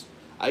this.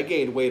 I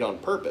gained weight on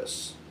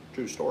purpose.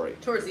 True story.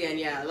 Towards the end,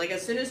 yeah. Like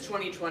as soon as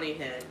 2020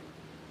 hit.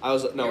 I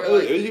was no, You were it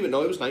was,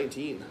 like- it was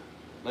 19.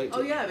 19.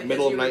 Oh yeah, because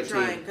Middle you of were 19.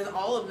 trying. Because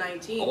all of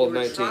 19, All of you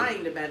were 19.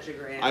 trying to bench a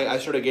grand. I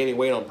started gaining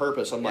weight on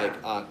purpose. I'm Yeah.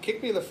 like,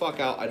 kick me the fuck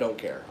out. I don't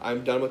care.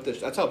 I'm done with this.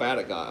 That's how bad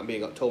it got. I'm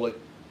being totally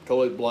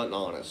blunt and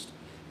honest.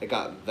 It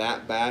got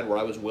that bad where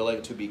I was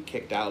willing to be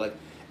kicked out, like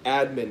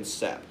admin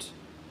sept,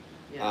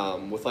 Yeah.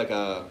 with like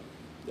a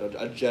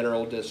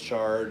general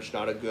discharge,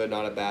 not a good,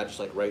 not a bad, just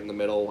like right in the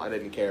middle. I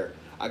didn't care.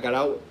 I got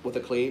out with a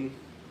clean,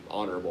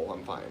 honorable.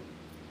 I'm fine.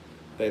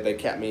 They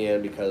kept me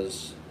in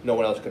because no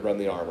one else could run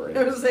the armory.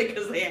 I was like,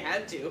 because they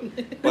had to.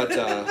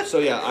 But so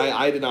yeah,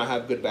 I did not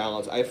have good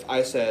balance.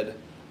 I said,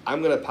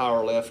 I'm gonna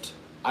power lift.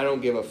 I don't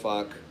give a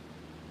fuck.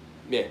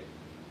 Yeah.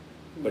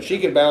 But she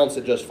can balance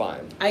it just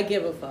fine. I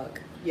give a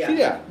fuck.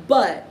 Yeah.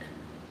 But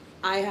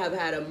I have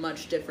had a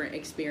much different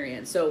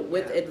experience. So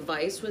with Yeah.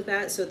 advice with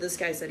that, so this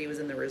guy said he was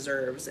in the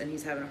reserves and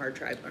he's having a hard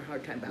time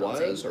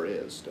balancing. Was or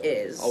is? Still?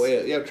 Is. Oh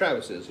yeah,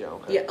 Travis is. Yeah.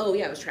 Okay. Yeah. Oh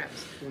yeah, it was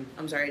Travis.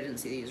 I'm sorry, I didn't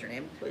see the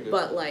username. Very good.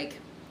 But like,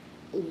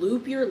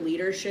 loop your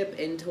leadership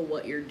into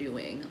what you're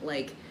doing.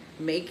 Like,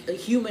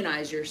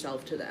 humanize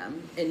yourself to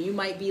them, and you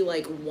might be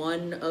like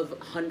one of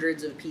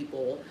hundreds of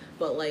people,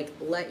 but like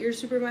let your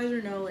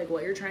supervisor know like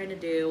what you're trying to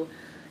do.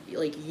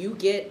 Like you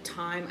get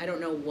time. I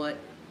don't know what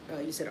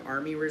you said.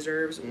 Army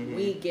reserves. Mhm.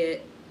 We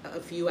get a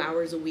few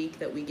hours a week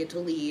that we get to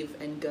leave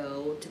and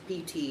go to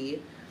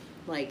PT.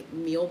 Like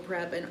meal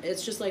prep, and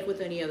it's just like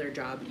with any other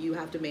job, you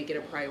have to make it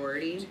a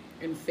priority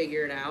and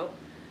figure it out.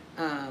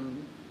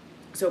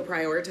 So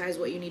prioritize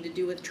what you need to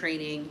do with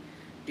training,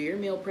 do your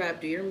meal prep,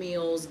 do your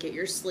meals, get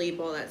your sleep,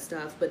 all that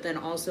stuff, but then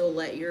also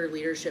let your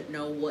leadership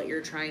know what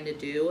you're trying to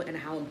do and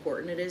how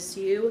important it is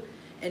to you.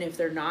 And if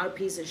they're not a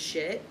piece of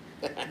shit,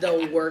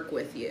 they'll work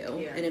with you.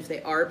 Yeah. And if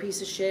they are a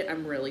piece of shit,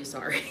 I'm really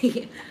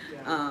sorry.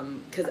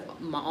 Because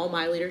all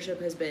my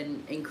leadership has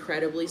been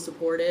incredibly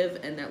supportive,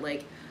 and that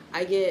like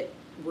I get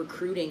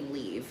recruiting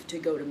leave to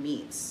go to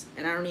meets,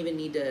 and I don't even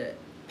need to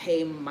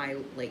pay my,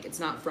 like, it's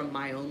not from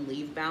my own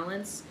leave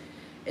balance,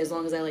 as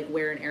long as I like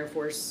wear an Air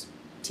Force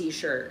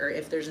t-shirt, or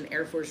if there's an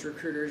Air Force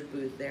recruiters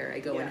booth there, I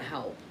go and Yeah.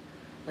 help.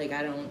 Like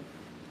I don't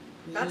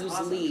That's use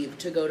awesome. leave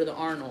to go to the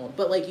Arnold,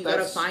 but like you gotta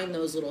That's- find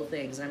those little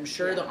things. I'm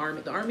sure Yeah.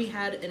 the army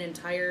had an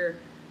entire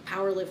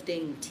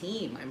powerlifting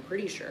team, I'm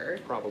pretty sure,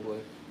 Probably.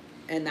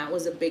 and that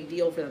was a big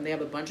deal for them. They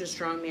have a bunch of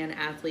strongman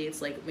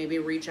athletes. Like maybe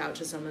reach out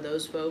to some of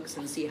those folks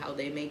and see how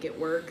they make it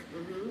work.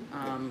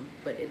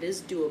 But it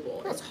is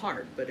doable. It's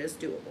hard, but it's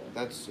doable.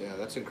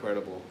 That's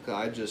incredible. 'Cause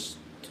I just.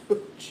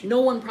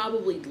 No one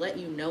probably let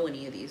you know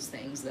any of these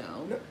things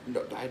though.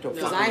 No, I don't.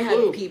 Because fucking I had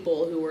clue.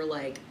 people who were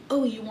like,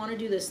 "Oh, you want to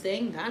do this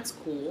thing? That's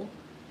cool.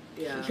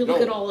 Yeah. You look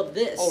No. at all of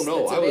this. Oh no,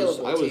 that's I was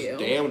available I to was you."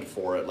 damned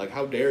for it. Like,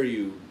 how dare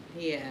you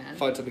Yeah.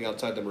 find something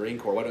outside the Marine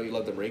Corps? Why don't you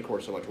love the Marine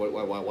Corps so much? Why?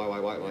 Like,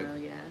 Oh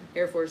yeah.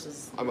 Air Force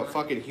is. I'm a not-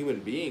 fucking human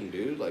being,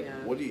 dude. Like, Yeah.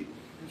 what do you?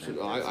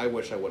 I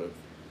wish I would have.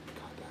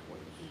 God, that way.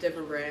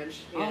 Different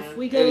branch. Yeah. Off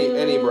we go.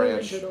 Any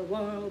branch. Into the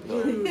wild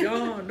No. blue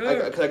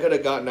yonder. Because I could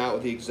have gotten out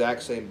with the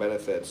exact same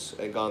benefits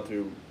and gone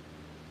through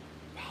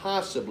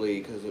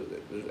possibly, because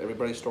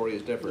everybody's story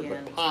is different,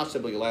 Yeah. but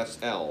possibly less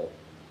hell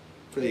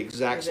for the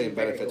exact I've been same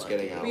very benefits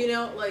getting lucky. out. You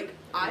know, like,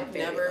 I've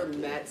very never lucky.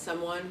 met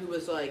someone who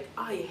was like,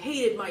 I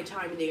hated my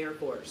time in the Air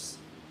Force.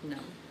 No.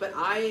 But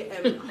I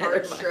am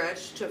hard mind.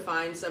 stretched to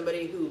find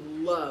somebody who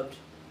loved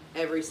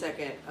every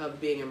second of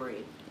being a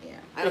Marine. Yeah.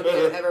 I don't think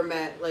I've ever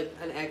met, like,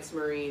 an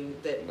ex-Marine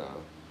that No.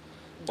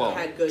 Well,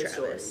 had good Travis.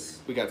 stories.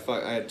 we got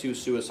I had 2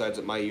 suicides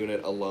at my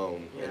unit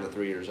alone in the Yeah.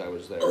 3 years I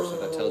was there, so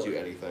that tells you Oh.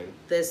 anything.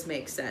 This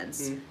makes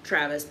sense. Hmm.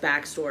 Travis,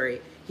 backstory.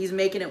 He's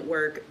making it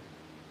work,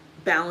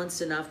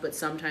 balanced enough, but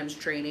sometimes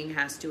training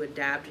has to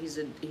adapt. He's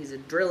a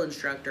drill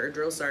instructor, a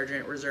drill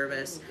sergeant,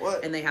 reservist,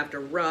 What? and they have to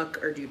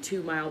ruck or do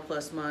 2 mile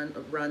plus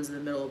runs in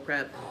the middle of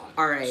prep.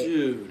 All right,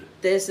 Dude.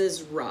 this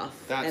is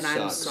rough, That and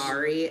I'm sucks.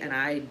 sorry, and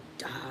I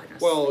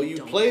Well, honestly you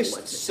don't know placed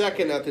what to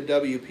second do. at the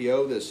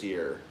WPO this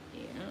year.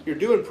 Yeah. You're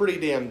doing pretty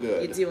damn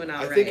good. You're doing I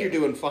all think right. you're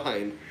doing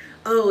fine.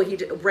 Oh,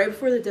 right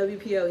before the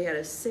WPO, he had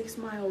a 6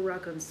 mile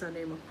ruck on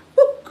Sunday morning.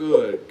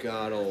 Good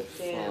God,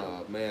 Damn.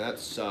 fuck, man, that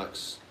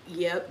sucks.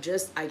 Yep,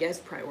 just I guess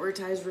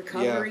prioritize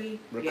recovery.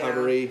 Yeah,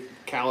 recovery,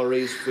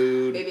 calories,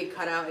 food. Maybe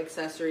cut out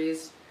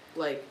accessories,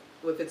 like,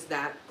 if it's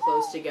that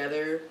close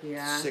together,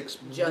 Yeah. 6.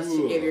 just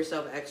to give Ugh.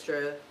 yourself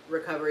extra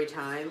recovery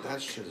time.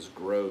 That shit is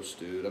gross,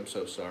 dude. I'm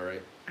so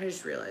sorry. I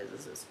just realized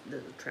this is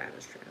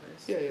Travis.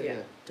 Yeah. Yeah.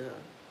 Duh.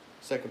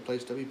 Second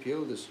place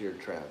WPO this year,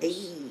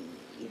 Travis.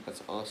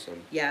 That's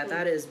awesome. Yeah,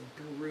 that is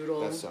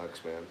brutal. That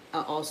sucks, man.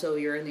 Also,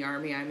 you're in the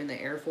Army, I'm in the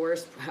Air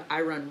Force.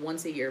 I run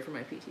once a year for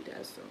my PT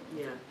test. So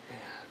Yeah.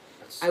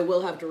 That's, I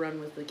will have to run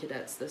with the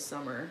cadets this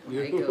summer when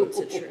I go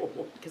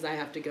to because I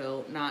have to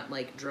go, not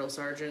like drill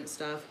sergeant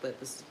stuff, but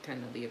this is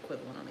kind of the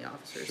equivalent on the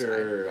officer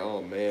sure.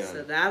 Oh side. man.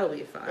 So that'll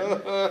be fun.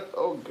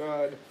 Oh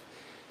god.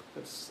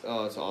 It's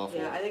awful.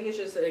 Yeah, I think it's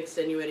just an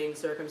extenuating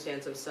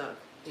circumstance of suck,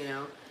 you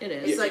know? It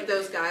is. It's like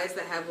those guys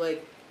that have,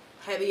 like,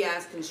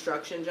 heavy-ass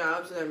construction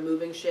jobs and they're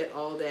moving shit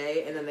all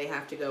day and then they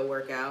have to go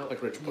work out.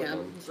 Like Rich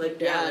Putnam. Like,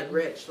 Yeah. like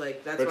Rich.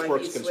 Like, that's Rich why he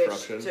works switched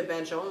construction. to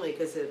bench only,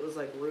 because it was,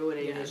 like,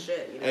 ruining Yeah. his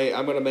shit, you know? Hey,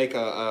 I'm gonna make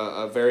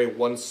a very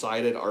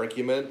one-sided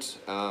argument.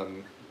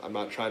 I'm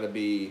not trying to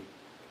be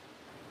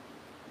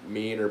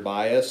mean or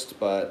biased,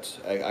 but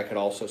I could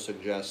also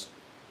suggest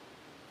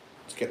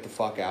let's get the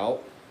fuck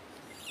out.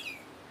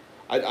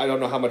 I don't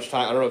know how much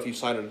time. I don't know if you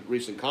signed a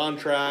recent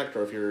contract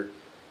or if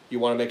you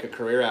want to make a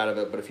career out of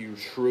it. But if you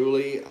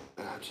truly,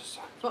 just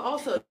But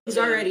also, He's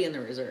already in the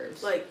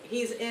reserves. like,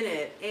 he's in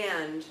it,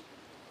 and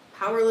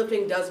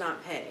powerlifting does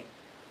not pay.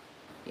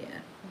 Yeah,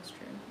 that's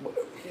true.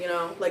 You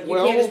know? Like, you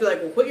Well- can't just be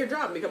like, well, quit your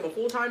job and become a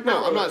full-time powerlifter.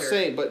 no, I'm not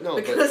saying, but no,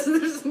 Because but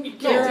there's, you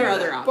can't There do are that.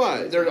 other options.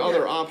 but there are Yeah.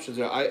 other options.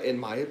 In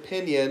my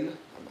opinion,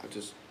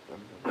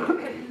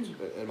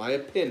 in my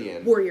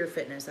opinion, Warrior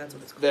Fitness, that's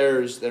what it's called.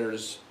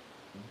 there's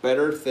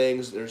better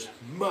things. There's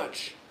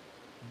much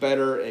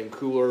better and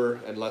cooler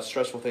and less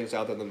stressful things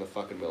out there than the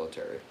fucking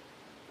military.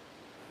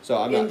 So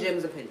I'm In not,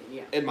 Jim's opinion,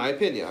 yeah. in my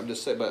opinion, I'm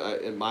just saying.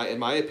 But in my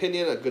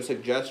opinion, a good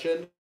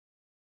suggestion: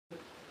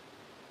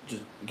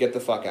 just get the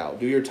fuck out,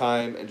 do your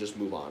time, and just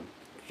move on.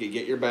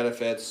 Get your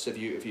benefits if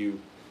you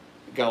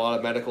got a lot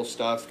of medical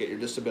stuff, get your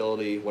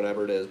disability,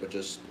 whatever it is. But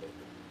just,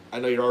 I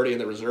know you're already in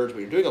the reserves, but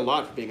you're doing a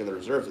lot for being in the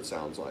reserves. It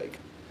sounds like.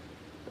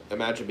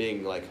 Imagine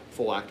being like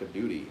full active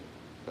duty.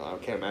 I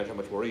can't imagine how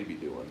much more you'd be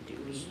doing.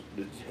 Just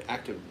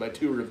active, my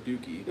tour of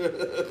Dookie.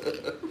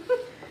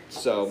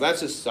 So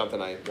that's just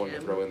something I wanted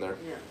to throw in there.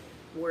 Yeah.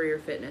 Warrior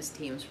Fitness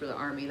teams for the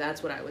Army.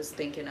 That's what I was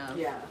thinking of.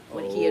 Yeah.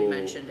 When he had Oh,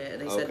 mentioned it,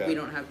 they said okay. we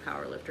don't have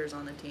powerlifters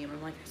on the team.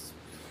 I'm like,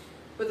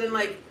 But then,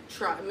 like,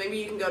 maybe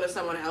you can go to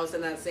someone else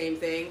in that same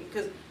thing,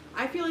 because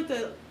I feel like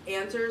the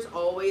answers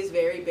always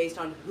vary based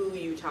on who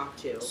you talk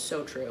to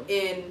so true.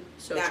 in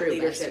So that true,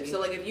 leadership. Bessie. So,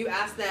 like, if you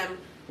ask them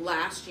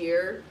last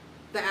year,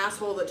 the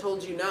asshole that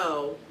told you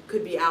no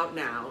could be out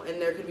now,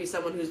 and there could be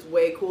someone who's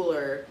way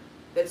cooler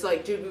that's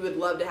like, dude, we would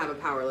love to have a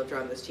power lifter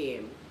on this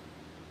team.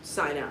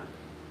 Sign up.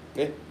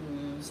 Yeah.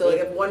 So, like,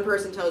 if one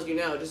person tells you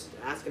no, just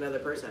ask another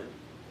person.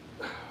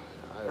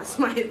 That's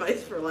my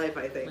advice for life,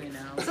 I think. I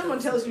know. If someone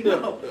tells you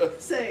no,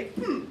 say,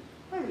 I'm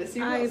going to see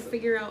who I else.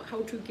 figure out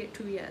how to get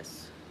to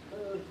yes.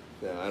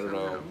 Yeah, I don't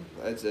know.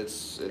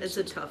 It's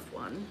a tough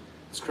one.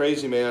 It's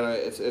crazy, man.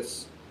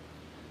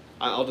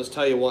 I'll just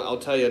tell you one. I'll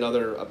tell you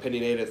another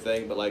opinionated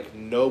thing, but like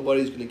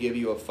nobody's gonna give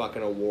you a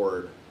fucking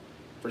award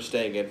for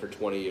staying in for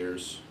 20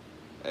 years.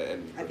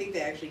 And I think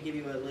they actually give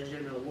you a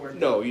legitimate award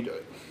no, you do.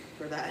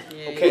 for that.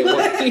 Okay,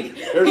 well, you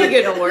here's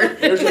get a an award.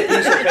 here's a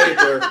piece of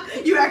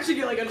paper. You actually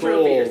get like a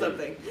trophy or Cool.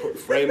 something.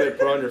 Frame it,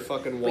 put it on your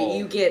fucking But wall.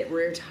 you get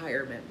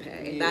retirement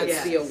pay. That's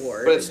Yes. the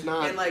award. But it's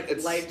not. And like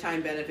it's,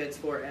 lifetime benefits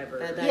forever.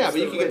 That- Yeah, but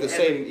you can get the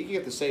Whatever. same. You can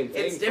get the same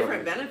thing. It's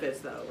different from, benefits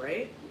though,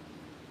 right?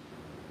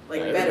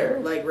 Like I better.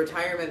 don't know. Like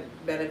retirement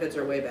benefits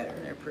are way better.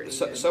 They're pretty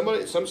So,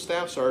 good. some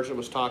staff sergeant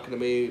was talking to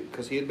me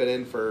because he had been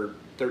in for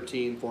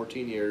 13,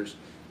 14 years,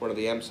 one of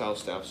the MSouth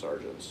staff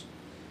sergeants.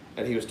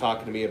 And he was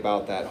talking to me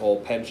about that whole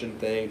pension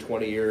thing,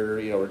 20-year,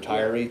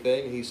 retiree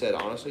thing. And he said,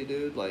 honestly,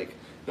 dude, like,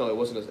 no, it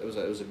wasn't. It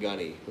was a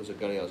gunny. It was a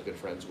gunny I was good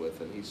friends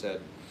with, and he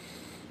said,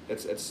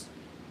 it's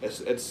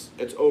it's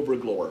over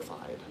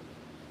glorified.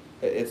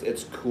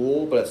 It's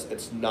cool, but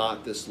it's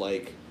not this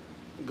like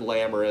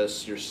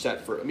glamorous. You're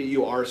set for. I mean,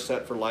 you are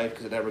set for life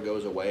because it never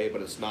goes away.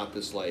 But it's not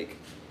this like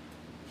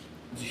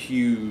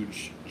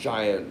huge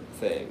giant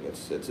thing.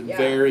 It's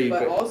very.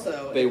 But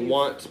also, they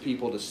want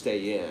people to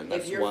stay in.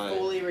 That's if you're why.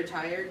 fully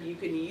retired, you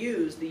can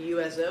use the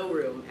USO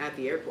room at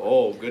the airport.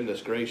 Oh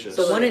goodness gracious!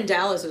 The one in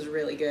Dallas is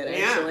really good,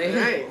 actually.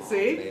 Yeah, right.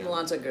 See, man.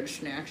 Lots of good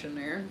snacks in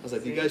there. I was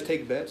like, "Do you guys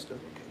take bets?" No.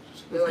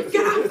 they're like,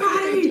 get out,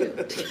 fatty!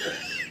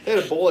 They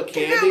had a bowl of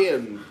candy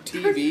and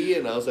TV,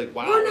 and I was like,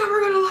 "Wow." We're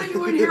never gonna let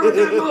you in here with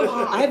that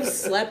mohawk. I've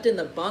slept in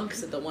the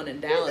bunks at the one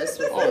in Dallas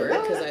before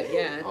because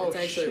it's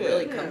actually shit.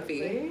 really Yeah, comfy.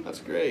 see? That's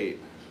great.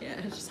 Yeah,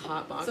 it's just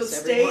hot box. So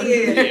everyone.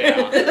 stay in.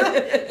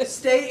 Yeah.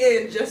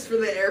 Stay in just for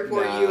the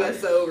airport Nah,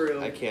 USO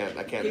room. I can't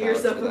Get vouch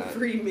yourself for a that.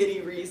 free mini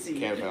Reese.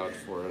 Can't vouch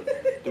for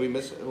it. Did we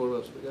miss it? What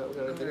else we got? We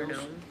got I anything don't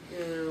else?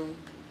 know.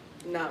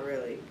 No, not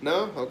really.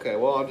 No? Okay.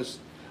 Well,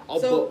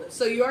 I'll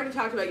So you already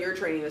talked about your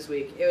training this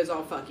week. It was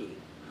all fucky.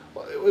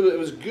 well, it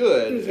was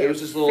good. Who's It was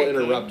just a little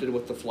freaking- interrupted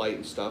with the flight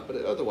and stuff, but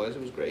otherwise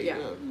it was great. Yeah.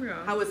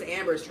 Yeah. How was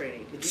Amber's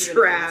training? Did you even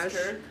Trash. ask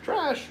her?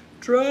 Trash.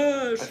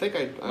 Trash. I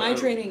think My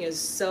training is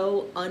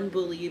so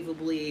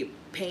unbelievably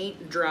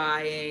paint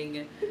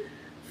drying,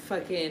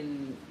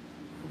 fucking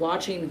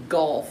watching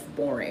golf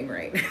boring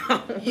right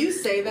now. You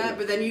say that,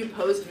 but then you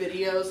post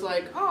videos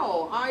like,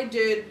 "Oh, I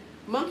did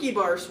monkey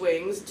bar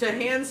swings to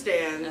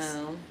handstands."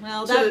 Oh,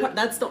 well, So,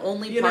 that's the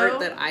only you part know?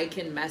 that I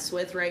can mess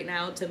with right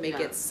now to make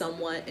Yeah. it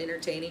somewhat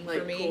entertaining for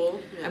Like, me.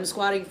 cool, yeah. I'm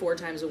squatting 4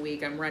 times a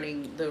week. I'm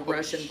running the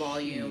Russian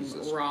volume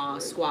Jesus raw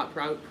Christ. squat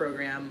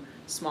program,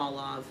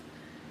 Smolov,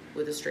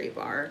 with a straight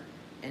bar,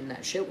 and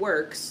that shit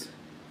works.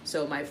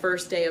 So my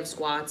first day of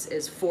squats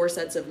is 4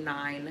 sets of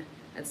 9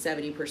 at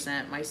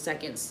 70%. My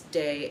second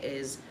day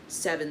is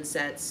 5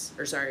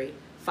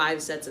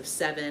 sets of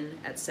 7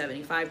 at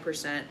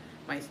 75%.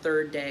 My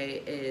third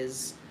day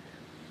is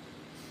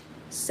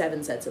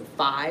 7 sets of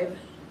 5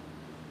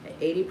 at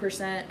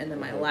 80%, and then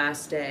my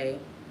last day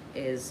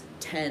is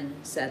 10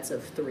 sets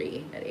of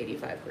 3 at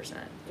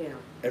 85% Yeah.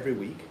 Every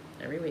week.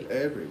 every week.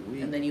 Every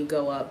week. And then you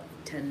go up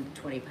 10,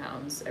 20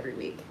 pounds every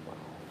week.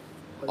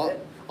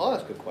 I'll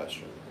ask a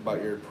question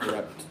about your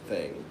prep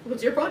thing.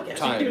 What's your podcast?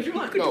 Time. You do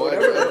what you want. No,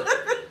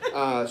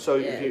 whatever. So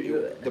Yeah,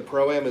 the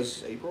pro-am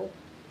is April?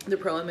 The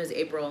pro-am is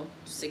April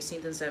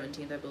 16th and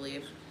 17th, I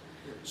believe.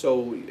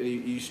 So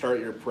you start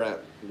your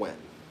prep when?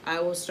 I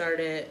will start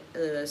it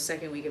the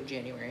second week of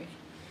January.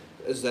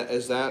 Is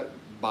that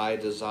by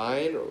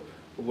design, or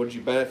would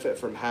you benefit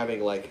from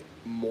having like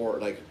more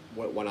like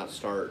why not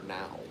start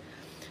now?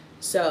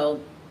 So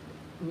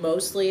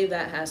mostly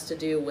that has to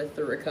do with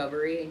the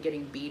recovery and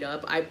getting beat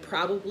up. I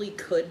probably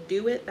could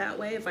do it that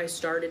way if I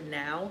started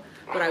now,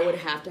 but I would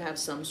have to have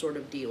some sort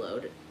of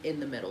deload in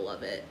the middle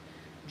of it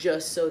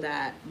just so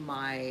that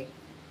my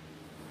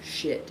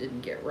shit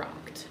didn't get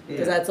rocked.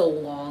 Because that's a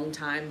long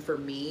time for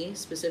me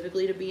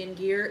specifically to be in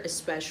gear,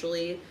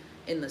 especially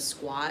in the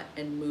squat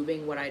and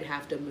moving what I'd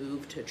have to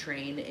move to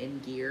train in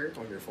gear.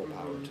 On your full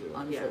power too.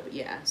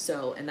 Yeah.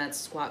 So, and that's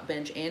squat,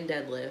 bench, and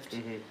deadlift.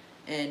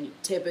 And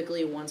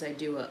typically, once I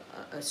do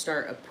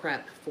start a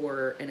prep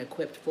for an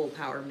equipped full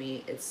power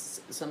meet,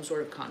 it's some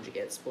sort of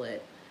conjugate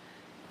split.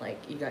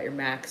 Like you got your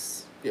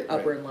max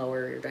upper right. and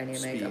lower, your dynamic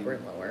Speed. upper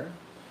and lower.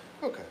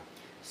 Okay.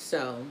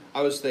 So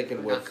I was thinking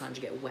or with not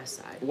conjugate, west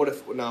side. what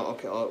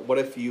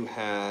if you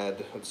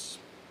had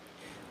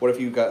what if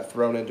you got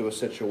thrown into a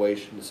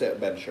situation, say at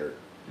bench shirt,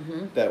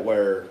 that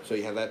where so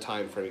you have that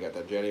time frame, you got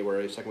that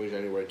January, second week of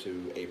January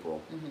to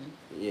April,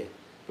 yeah,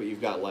 but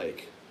you've got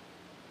like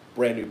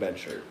brand new bench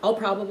shirt I'll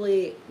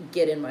probably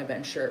get in my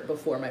bench shirt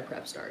before my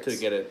prep starts. to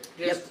get it.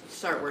 Just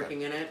start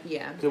working in it.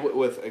 Yeah.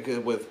 With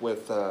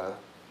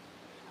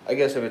I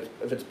guess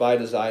if it's by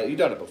design, you've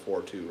done it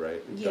before too,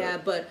 right? You've done Yeah,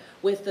 it. but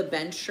with the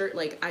bench shirt,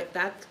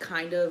 that's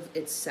kind of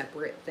its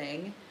separate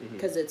thing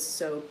because it's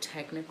so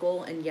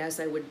technical. And yes,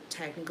 I would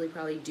technically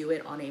probably do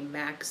it on a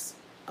max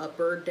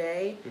upper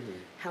day.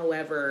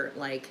 However,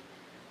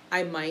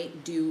 I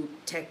might do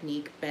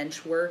technique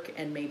bench work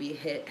and maybe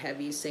hit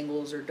heavy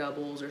singles or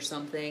doubles or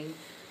something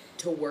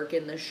to work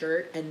in the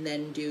shirt, and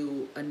then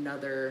do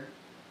another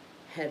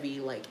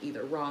heavy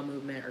either raw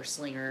movement or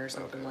slinger or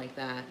something like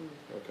that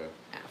Okay.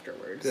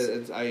 afterwards.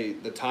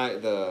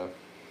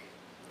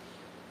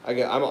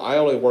 I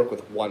only work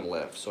with one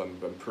lift, so I'm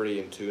pretty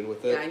in tune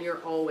with it. Yeah, and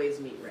you're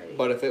always meet ready.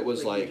 But if it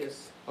was Like, you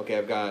just- okay,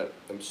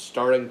 I'm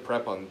starting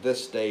prep on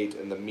this date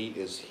and the meet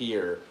is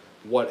here.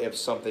 What if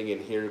something in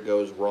here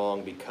goes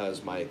wrong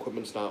because my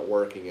equipment's not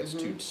working? It's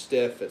too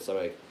stiff. It's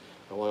like,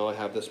 I only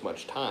have this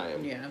much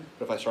time. Yeah.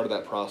 But if I started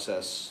that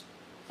process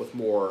with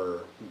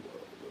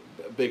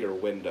bigger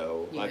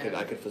window, I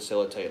Yeah. could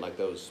facilitate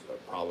those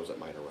problems that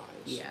might arise.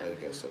 Yeah,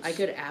 I guess I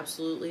could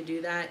absolutely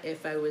do that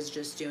if I was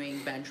just doing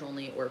bench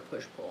only or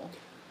push pull.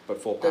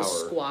 But full The power.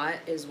 squat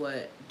is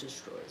what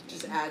destroys me.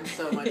 just add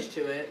so much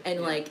to it. And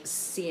Yeah.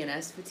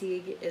 CNS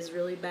fatigue is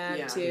really bad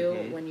Yeah.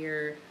 too when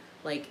you're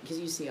like, because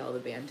you see all the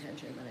band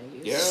tension that I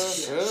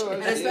use. Yeah.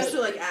 And especially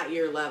like at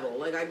your level,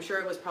 like I'm sure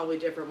it was probably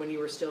different when you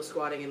were still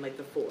squatting in like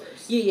the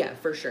 4s. Yeah,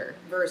 for sure.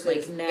 Versus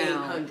like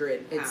now,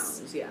 800 it's,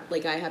 pounds. Yeah.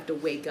 Like I have to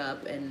wake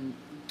up and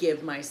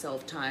give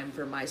myself time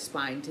for my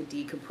spine to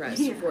decompress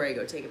before I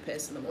go take a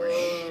piss in the morning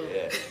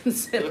and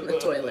sit on the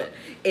toilet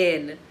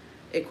in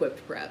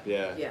equipped prep.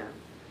 Yeah. Yeah.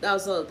 That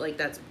was like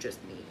that's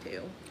just me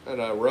too. And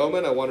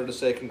Roman, I wanted to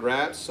say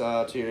congrats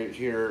to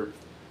your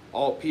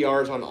all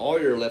PRs on all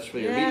your lifts for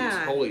your meets.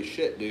 Holy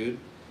shit, dude!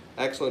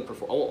 Excellent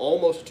performance.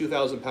 Almost a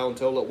 2,000 pound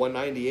total at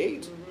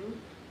 198. You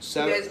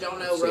guys don't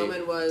know,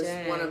 Roman was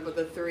one of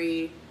the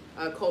 3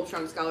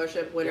 Kolbström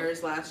Scholarship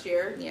winners last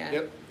year. Yeah.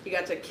 Yep. He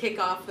got to kick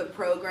off the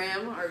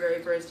program our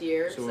very first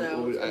year, so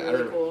it's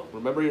really cool.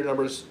 Remember your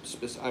numbers.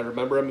 I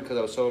remember them because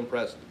I was so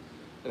impressed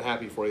and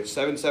happy for you.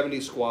 770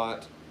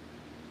 squat,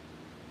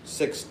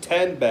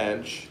 610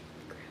 bench,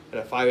 and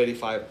a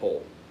 585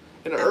 pull.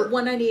 And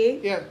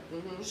 198? Yeah.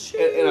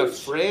 In a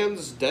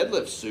Franz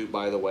deadlift suit,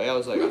 by the way. I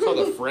was like, I saw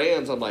the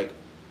Franz. I'm like,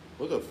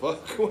 what the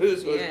fuck? What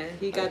is this? Yeah,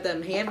 he got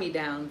them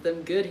hand-me-downs,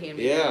 them good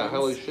hand-me-downs. Yeah,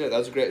 holy shit.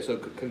 That's great. So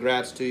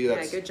congrats to you.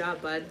 That's good job,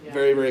 bud.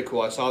 very, very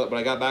cool. I saw that when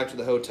I got back to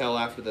the hotel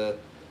after the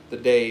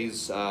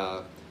day's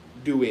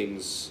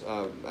doings.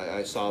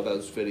 I saw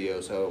those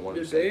videos. So I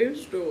wanted to say.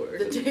 day's doing.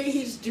 The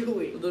day's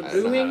doing. The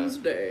doings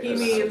day. He That's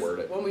how to means word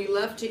it. when we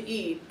left to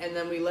eat, and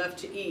then we left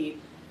to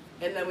eat,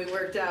 and then we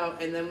worked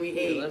out, and then we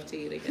ate. We love to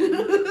eat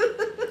again.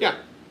 Yeah.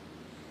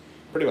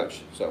 Pretty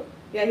much. So.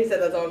 Yeah, he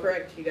said that's all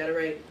correct. You got it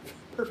right.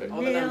 Perfect.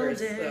 All the numbers.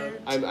 Nailed So.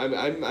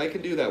 it. I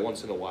can do that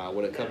once in a while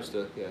when it comes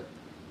to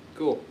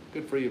Cool.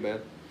 Good for you,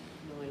 man.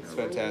 Nice. It's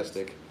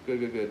fantastic.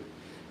 Good.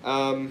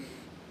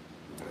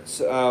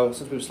 So,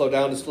 since we've slowed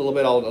down just a little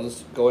bit, I'll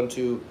just go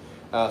into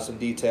some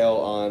detail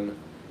on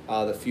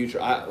the future.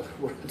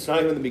 It's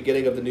not even the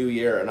beginning of the new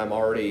year, and I'm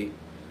already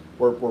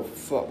we're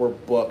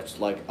booked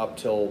like up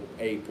till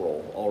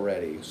April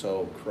already.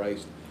 So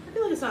Christ. I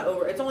feel like it's not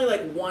over. It's only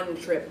like 1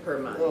 trip per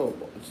month. Oh,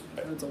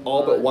 That's a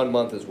all but lot. 1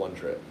 month is 1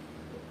 trip.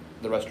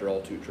 The rest are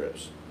all 2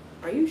 trips.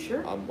 Are you sure?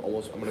 I'm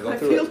gonna go I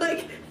through feel it.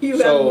 like you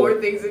So- have more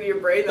things in your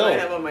brain than I No.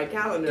 have on my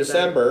calendar.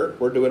 December,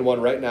 we're doing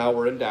one right now.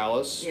 We're in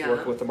Dallas, Yeah.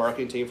 working with the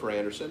marketing team for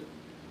Anderson.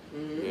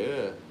 Mhm.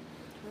 Yeah.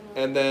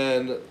 And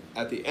then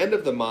at the end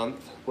of the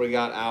month, we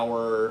got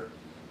our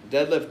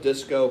Deadlift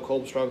Disco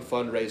Kolbström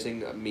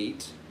fundraising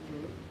meet.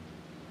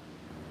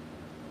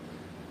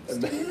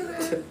 And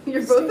then,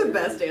 You're both the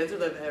best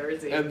dancers I've ever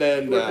seen. and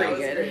then We're pretty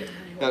good.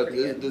 now, Pretty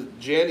good. the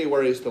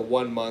January is the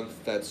 1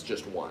 month that's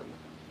just one.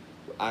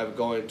 I'm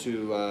going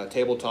to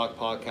Table Talk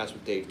podcast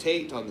with Dave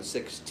Tate on the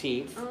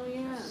 16th. Oh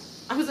yeah.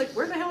 I was like,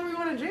 where the hell are we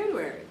going in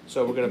January?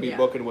 So we're going to be Yeah.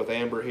 booking with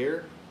Amber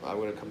here. I'm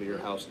going to come to your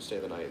house and stay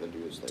the night and then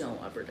do this thing.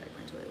 Don't upper deck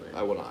my toilet.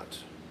 I will not.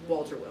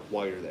 Walter will.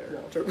 While you're there.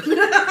 Walter.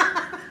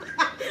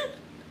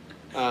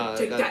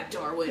 Take that,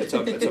 Darwin. It's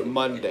a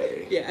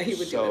Monday. Yeah, he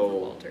would do that for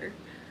Walter.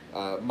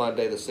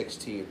 Monday the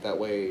 16th. That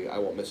way I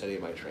won't miss any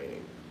of my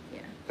training. Yeah.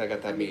 I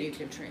got that I mean, meet. you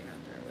can train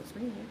out there with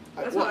me.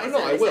 That's well, what I no,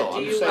 said. I will. Said, I'm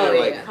do you just want saying, to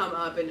like, yeah. come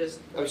up and just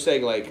I'm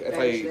saying, like, if bench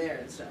I. there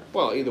and stuff?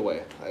 Well, either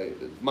way,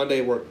 Monday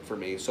worked for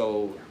me.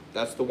 So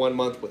that's the 1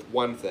 month with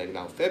one thing.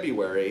 Now,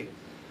 February,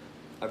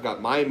 I've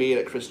got my meet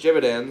at Chris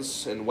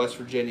Dividends in West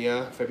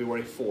Virginia,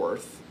 February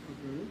 4th.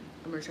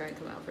 I'm gonna try and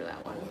come out for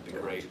that one. Oh, that'd be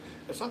great.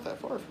 It's not that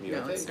far from you, I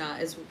No, think. it's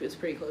not. It's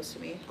pretty close to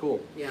me. Cool.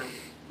 Yeah.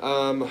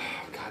 God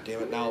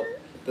damn it. Now,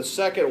 the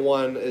second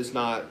one is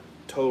not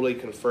totally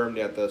confirmed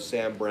yet. The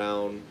Sam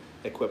Brown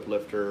equipped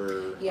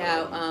lifter.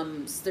 Yeah,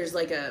 so there's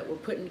like we're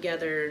putting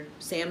together,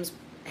 Sam's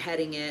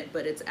heading it,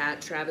 but it's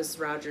at Travis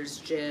Rogers'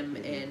 gym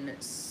in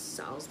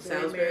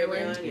Salisbury,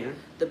 Maryland, yeah.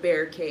 the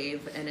Bear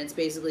Cave, and it's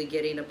basically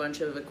getting a bunch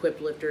of equipped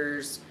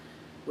lifters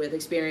with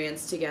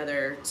experience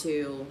together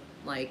to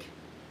like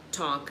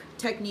talk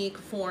technique,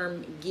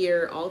 form,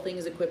 gear, all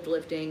things equipped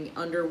lifting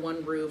under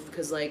one roof,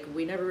 because like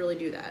we never really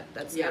do that.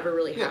 That's Yeah. never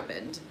really Yeah.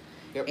 happened.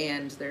 Yep.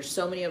 And there's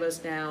so many of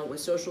us now with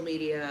social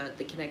media,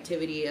 the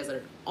connectivity is at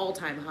an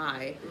all-time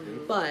high,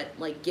 but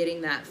like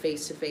getting that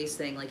face-to-face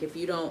thing, like if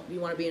you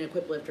want to be an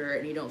equip lifter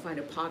and you don't find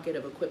a pocket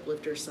of equip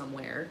lifters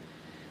somewhere,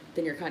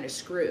 then you're kind of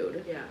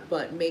screwed. Yeah.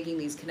 But making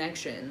these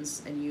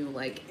connections and you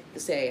like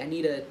say, I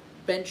need a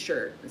bench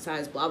shirt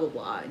size blah, blah,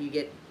 blah, and you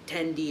get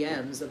 10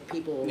 DMs of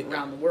people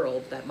around the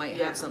world that might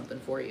Yeah. have something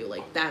for you.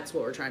 Like that's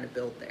what we're trying to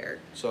build there.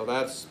 So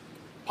that's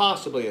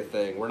possibly a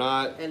thing. We're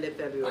not End of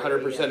February.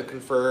 100%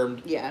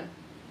 confirmed. Yeah.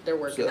 They're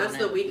working So on That's it.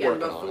 the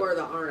weekend Working on before it.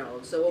 the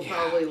Arnold, so we'll Yeah.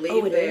 probably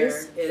leave Oh, it there.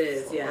 is? It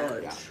is, yeah.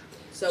 Yeah.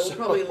 So we'll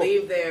probably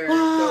leave there,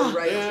 go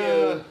right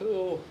to,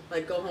 Oh.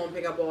 like, go home,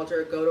 pick up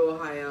Walter, go to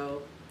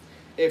Ohio.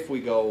 If we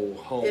go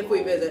home. If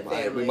we visit we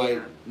family, might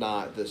yeah.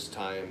 not this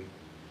time.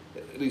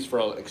 At least for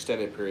an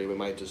extended period, we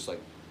might just like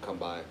come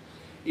by.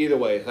 Either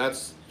way,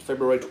 that's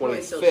February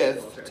Probably still see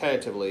 25th, Walter.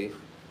 tentatively.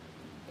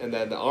 And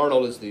then the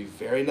Arnold is the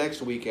very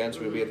next weekend,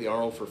 so we'll be at the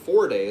Arnold for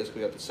 4 days.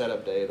 We got the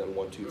setup day, then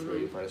 1, 2,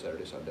 3, Friday,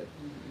 Saturday, Sunday.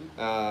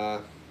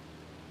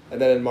 And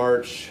then in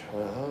March,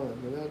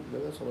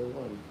 maybe that's only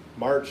one.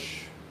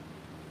 March,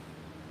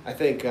 I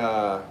think,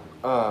 God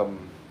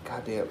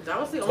goddamn. That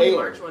was the only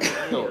March one.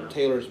 No,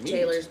 Taylor's Meat.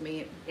 Taylor's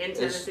Meat. In is-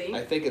 Tennessee.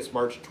 I think it's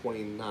March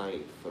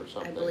 29th or I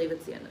something. believe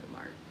it's the end of the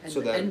March. And So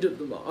the that- end of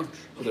the March.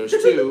 So there's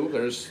two.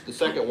 There's the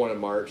second one in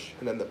March,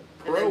 and then the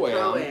and then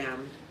Pro-Am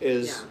Pro-Am.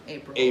 is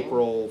April.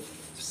 April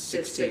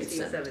 16th,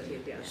 16th.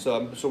 17th, yeah.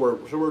 So we're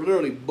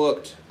literally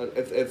booked.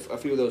 If a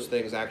few of those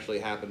things actually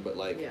happen, but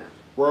like Yeah.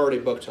 we're already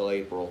booked till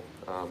April.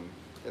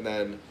 And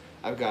then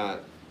I've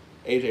got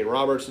AJ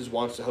Roberts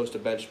wants to host a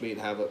bench meet,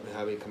 have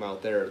me come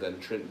out there. Then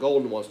Trent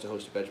Golden wants to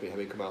host a bench meet, have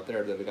me come out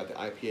there. Then we got the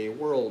IPA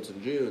Worlds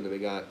in June. Then we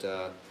got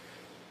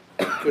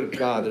good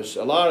God, there's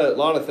a lot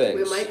of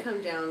things. We might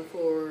come down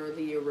for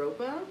the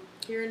Europa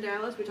here in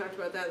Dallas. We talked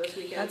about that this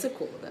weekend. That's a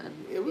cool event.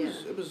 It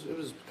was Yeah. it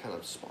was kind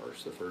of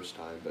sparse the first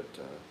time, but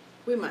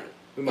We might.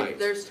 We might.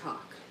 There's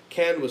talk.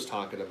 Ken was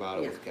talking about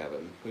it Yeah. with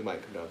Kevin. We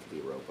might come down for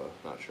the Europa.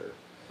 Not sure.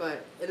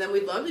 But, and then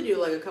we'd love to do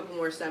like a couple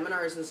more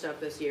seminars and stuff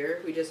this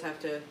year. We just have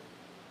to,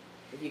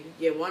 if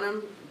you want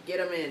them, get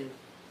them in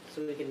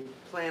so we can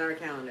plan our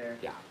calendar.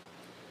 Yeah.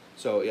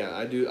 So yeah,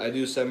 I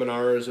do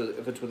seminars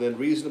if it's within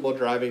reasonable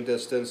driving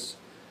distance.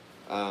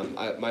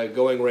 My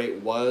going rate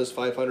was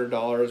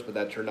 $500, but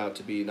that turned out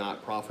to be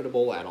not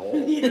profitable at all.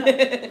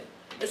 Yeah.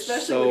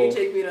 Especially when you So-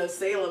 take me to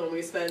Salem and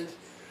we spend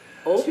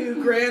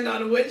 $2,000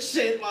 on witch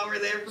shit while we're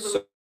there for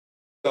the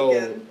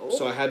weekend.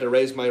 So I had to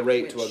raise my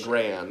rate to Which-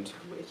 $1,000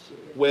 witch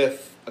shit.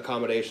 with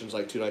accommodations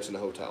like 2 nights in a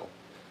hotel.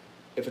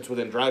 If it's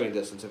within driving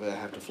distance, if I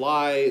have to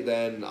fly,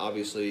 then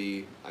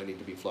obviously I need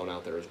to be flown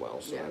out there as well.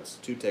 So Yeah. that's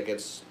 2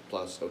 tickets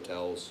plus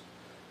hotels.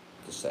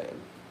 Just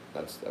saying,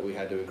 we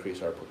had to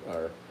increase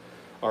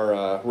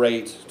our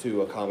rate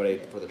to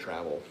accommodate for the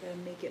travel. Gotta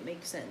make it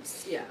make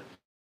sense. Yeah.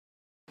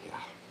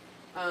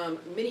 Yeah.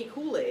 Mini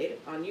Kool-Aid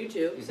on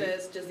YouTube Mhm.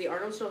 says, does the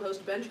Arnold still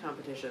host bench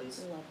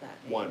competitions? I love that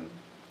name.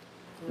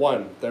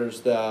 One.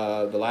 There's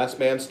the last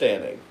man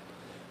standing.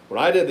 When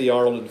I did the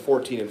Arnold in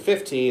 14 and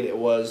 15, it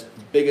was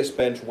biggest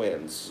bench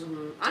wins.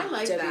 I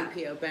like that.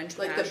 WPO bench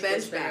Like bash the bench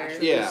was there. bash,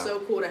 which Yeah. is so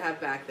cool to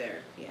have back there.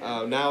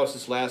 Yeah. Now it's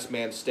this last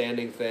man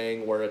standing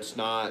thing where it's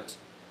not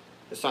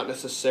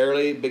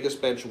necessarily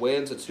biggest bench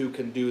wins. It's who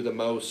can do the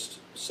most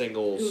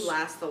singles. Who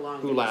lasts the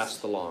longest? Who lasts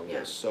the longest.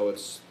 Yeah. So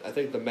it's, I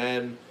think the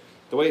men,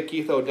 the way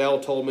Keith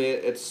Odell told me,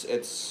 it's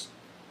It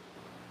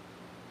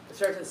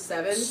starts at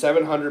 7,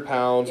 700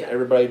 pounds. Yeah.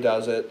 Everybody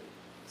does it.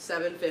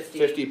 750.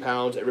 50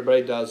 pounds.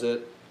 Everybody does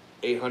it.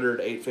 800,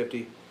 850.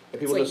 And It's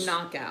people like just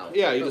knockout.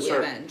 Yeah, you but just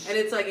with start- bench. And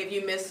it's like if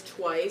you miss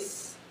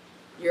twice,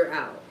 you're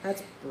out.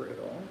 That's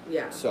brutal.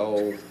 Yeah.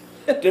 So,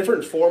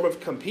 different form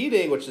of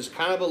competing, which is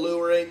kind of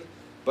alluring,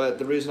 but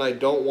the reason I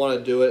don't want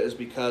to do it is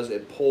because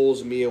it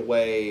pulls me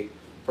away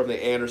from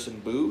the Anderson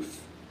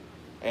booth,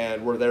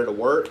 and we're there to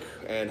work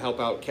and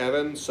help out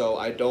Kevin, so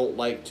I don't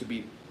like to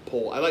be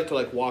pulled. I like to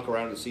like walk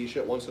around and see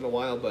shit once in a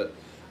while, but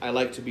I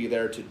like to be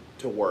there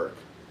to work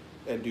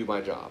and do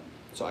my job.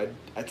 So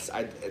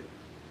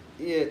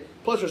yeah,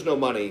 plus there's no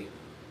money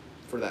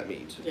for that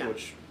meet, Yeah.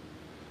 which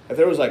if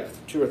there was like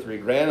 $2 or $3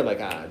 grand, I'm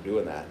like, I'm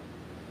doing that.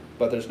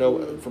 But there's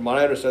no, from what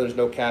I understand, there's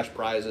no cash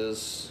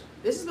prizes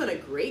This has been a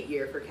great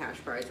year for cash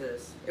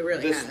prizes. It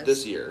really has.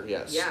 this year.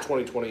 Yes, Yeah.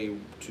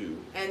 2022.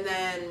 And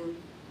then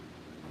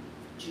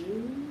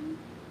June,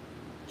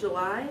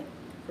 July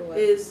For what?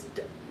 is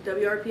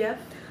WRPF.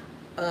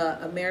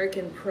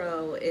 American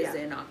Pro is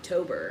Yeah. in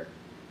October,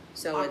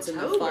 so it's in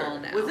the October. fall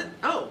now. Was it?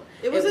 Oh,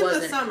 it was in the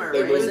wasn't- summer. It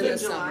It right? was was in the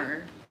July?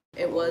 summer.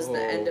 It was the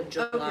end of Oh.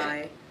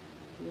 July,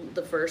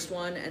 the first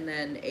one, and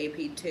then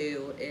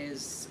AP2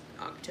 is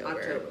October.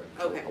 October.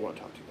 Okay. I want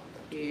to talk to you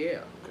about that.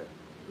 Yeah. Okay.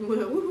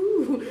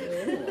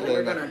 Woohoo.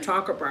 We're gonna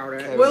talk about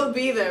it. Kevin- We'll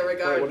be there Wait,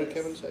 regardless. what did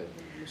Kevin say?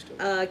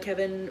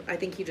 Kevin, I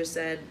think he just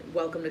said,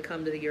 welcome to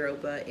come to the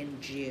Europa in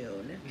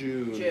June.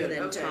 June. June. And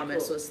then Okay,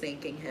 Thomas cool. was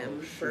thanking him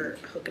Oh, for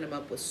shoot. hooking him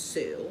up with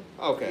Sue.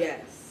 Okay.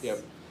 Yes.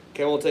 Yep.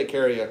 Kevin will take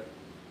care of you.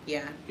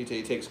 Yeah, He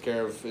takes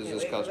care of his Can't wait for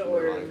the customer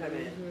order to line. come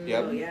in.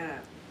 Yep. Oh yeah.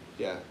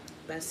 Yeah.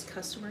 best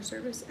customer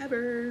service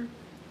ever.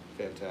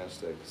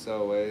 Fantastic.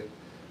 So,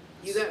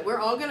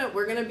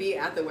 We're gonna be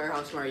at the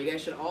warehouse tomorrow. You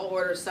guys should all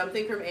order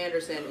something from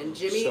Anderson, and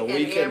Jimmy So and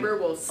we can- Amber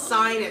will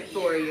sign it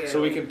for you. so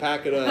we can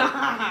pack it up.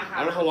 I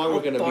don't know how long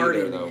we're gonna Fart be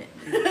there in though.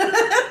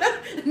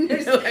 it.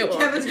 No, I won't.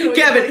 Kevin's going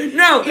Kevin,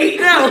 no, no.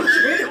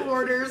 800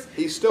 orders.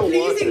 He's still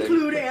Please watching.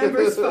 include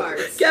Amber's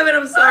farts. Kevin,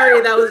 I'm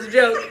sorry, that was a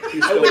joke.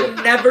 He's I still,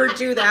 would never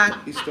do that.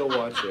 he's still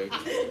watching.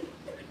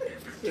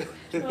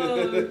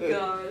 Oh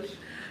gosh.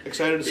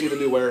 Excited to see the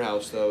new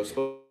warehouse though. It's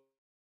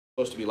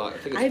supposed to be like I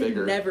think it's I've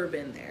bigger. never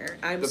been there.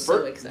 I'm the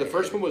so excited. The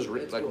first one was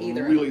It's like cool.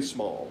 Either really of them.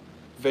 small,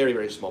 very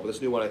very small. But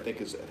this new one I think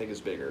is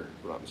bigger.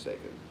 If I'm not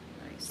mistaken.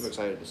 Nice. So I'm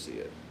excited to see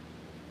it.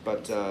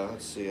 But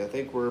let's see. I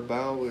think we've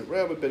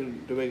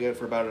been doing it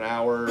for about an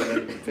hour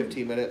and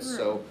 15 minutes.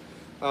 So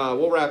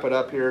we'll wrap it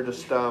up here.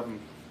 Just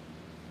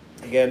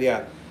again,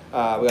 yeah.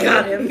 We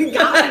Got him.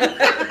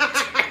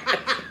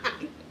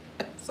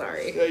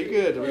 Sorry. Yeah, you're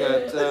good. We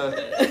got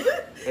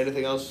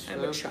anything else?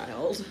 I'm a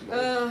child.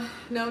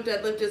 No,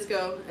 Deadlift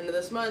Disco, end of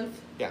this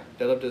month. Yeah,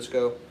 Deadlift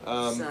Disco.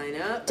 Sign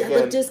up. Again,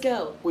 Deadlift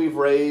Disco. We've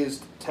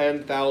raised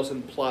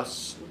 10,000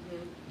 plus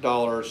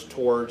towards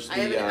the. I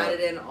haven't added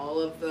in all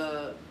of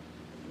the,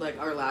 like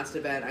our last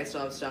event. I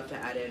still have stuff to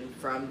add in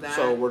from that.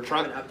 So we're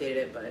trying to update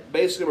it, but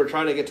basically we're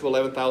trying to get to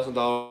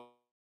 $11,000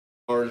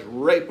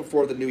 right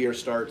before the new year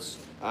starts.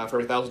 For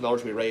every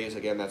 $1,000 we raise,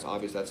 again, that's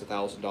obvious. That's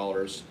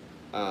 $1,000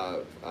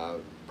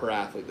 per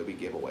athlete that we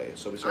give away.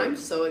 So we start. I'm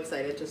so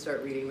excited to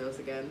start reading those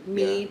again.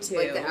 Me too.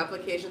 Like the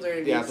applications are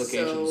going to be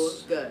so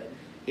good.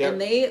 Yep.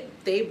 And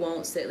they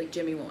won't sit, like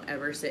Jimmy won't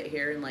ever sit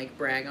here and like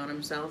brag on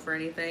himself or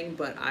anything,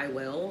 but I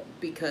will,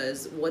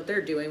 because what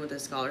they're doing with the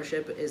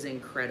scholarship is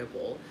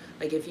incredible.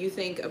 Like if you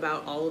think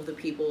about all of the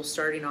people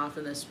starting off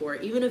in this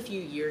sport, even a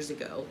few years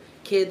ago,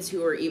 kids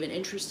who are even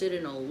interested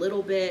in a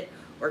little bit,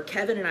 or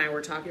Kevin and I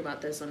were talking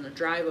about this on the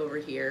drive over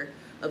here,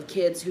 of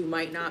kids who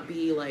might not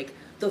be like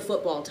the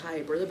football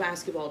type or the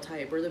basketball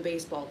type or the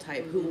baseball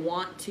type, who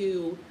want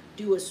to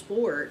do a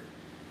sport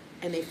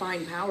and they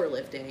find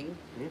powerlifting.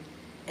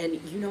 And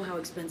you know how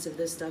expensive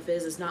this stuff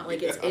is. It's not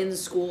like it's in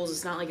schools.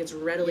 It's not like it's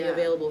readily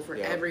available for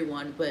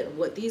everyone. But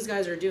what these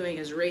guys are doing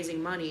is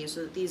raising money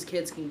so that these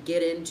kids can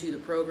get into the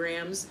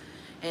programs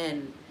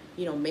and,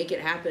 you know, make it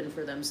happen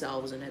for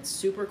themselves. And it's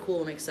super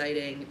cool and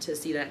exciting to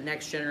see that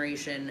next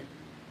generation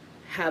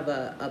have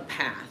a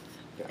path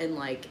and,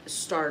 like,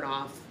 start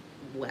off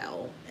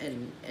well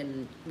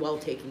and well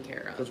taken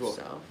care of. Well,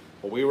 so.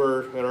 When we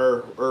were in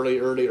our early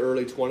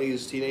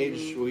 20s,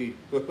 teenage, we...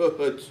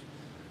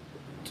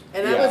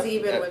 And that was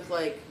even with,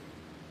 like,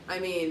 I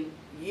mean,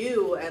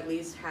 you at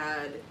least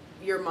had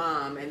your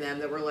mom and them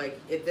that were like,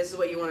 if this is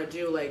what you want to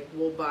do, like,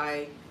 we'll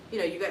buy, you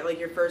know, you got, like,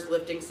 your first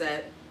lifting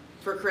set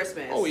for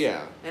Christmas. Oh,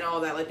 yeah. And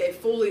all that. Like, they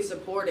fully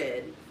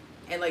supported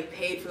and, like,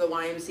 paid for the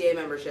YMCA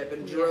membership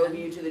and drove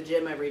you to the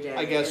gym every day.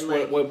 I guess and,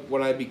 when we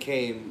like,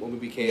 became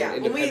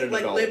independent when we,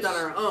 like, adults, lived on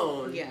our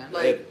own. Yeah.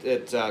 Like,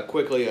 it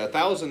quickly,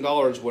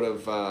 $1,000 would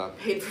have...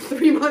 paid for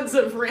 3 months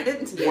of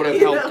rent. Would have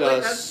helped us.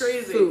 Like, that's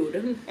crazy.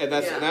 Food. And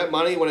that's and that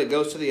money, when it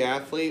goes to the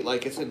athlete,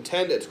 like it's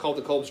intended, it's called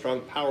the Kolb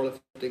Strong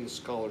Powerlifting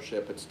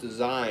Scholarship. It's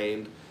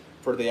designed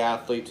for the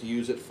athlete to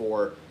use it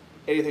for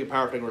anything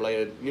powerlifting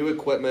related, new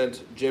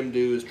equipment, gym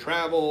dues,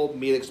 travel,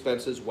 meal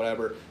expenses,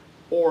 whatever,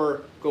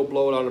 or go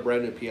blow it on a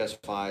brand new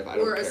PS5. I don't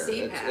or care. A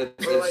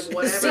CPAP, or like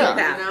whatever.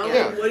 CPAP, You know?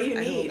 yeah. Like, what do you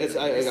need?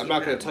 I'm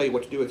not going to tell you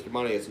what to do with your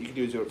money. You can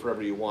do it for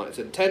whatever you want. It's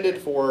intended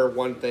for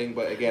one thing,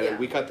 but again,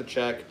 we cut the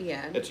check.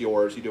 Yeah. It's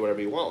yours. You do whatever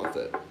you want with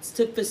it. It's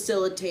to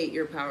facilitate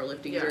your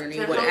powerlifting journey,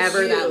 to help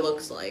whatever you. that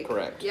looks like.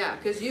 Correct. Yeah,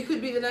 because you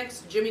could be the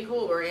next Jimmy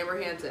Kolb or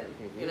Amber Hansen.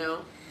 You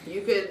know,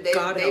 you could.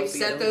 God They've help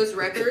set you. those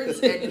records,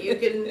 and you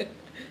can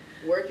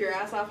work your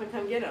ass off and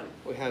come get them.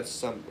 We had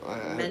some.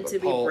 Meant to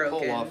be Paul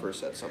broken. Lawfer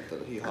said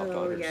something. He hopped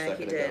Oh on here yeah,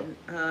 just a he second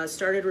did. ago.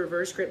 Started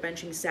reverse grip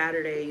benching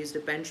Saturday. Used a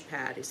bench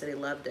pad. He said he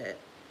loved it.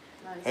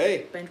 Nice.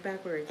 Hey, Bench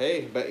backwards.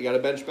 you got to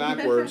bench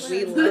backwards.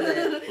 We love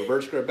it.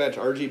 Reverse grip bench,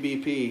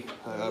 RGBP.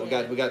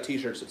 We got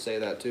T-shirts that say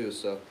that too.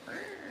 So,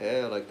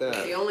 yeah, like The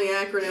that. only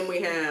acronym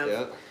we have.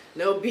 Yeah.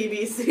 No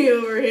BBC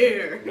over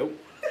here. Nope.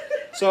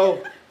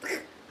 So,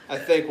 I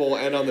think we'll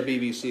end on the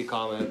BBC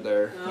comment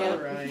there. All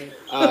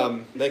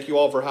right. Thank you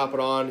all for hopping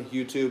on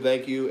YouTube.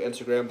 Thank you,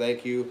 Instagram.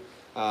 Thank you.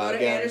 Go to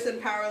Again, Anderson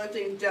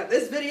Powerlifting.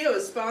 This video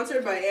is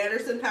sponsored by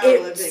Anderson It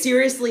Powerlifting.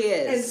 seriously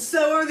And is.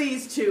 so are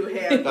these two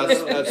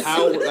handles.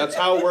 that's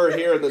how we're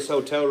here in this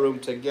hotel room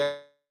together.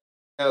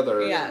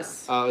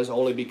 Yes. Is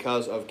only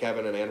because of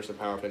Kevin and Anderson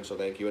Powerlifting. So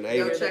thank you. And hey,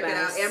 Go You're the check it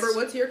out. best. Amber,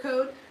 what's your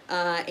code?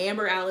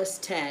 Amber Alice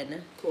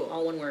 10. Cool.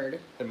 All one word.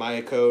 and my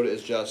code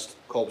is just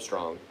Kolb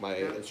Strong. My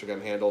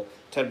Instagram handle.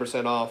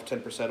 10% off.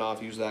 10%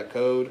 off. Use that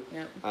code.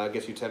 Yep.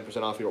 Gets you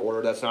 10% off your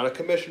order. That's not a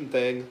commission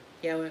thing.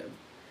 Yeah.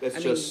 It's I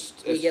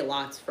just mean, we get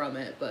lots from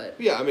it, but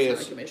yeah. I mean,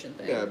 it's not a commission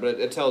thing. Yeah, but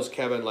it tells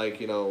Kevin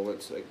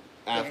it's like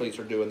athletes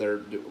are doing their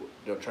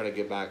trying to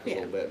give back a Yeah,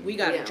 little bit. we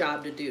got Yeah. a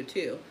job to do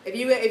too. If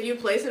you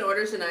place an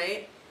order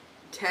tonight,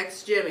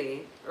 text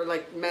Jimmy or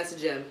like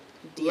message him,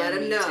 DM let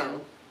him me know,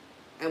 too.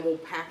 and we'll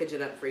package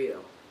it up for you.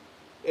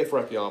 If we're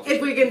at the office.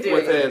 If we can do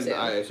it. Within, too.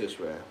 it's just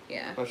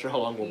Yeah. not sure how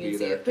long we'll You be can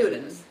see there. it. Who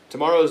knows?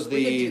 Tomorrow's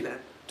We can the do that.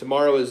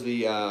 tomorrow is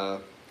the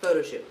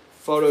Photo shoot.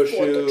 photo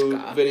shoot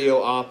Photoshop.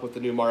 video op with the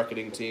new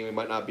marketing team. We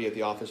might not be at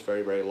the office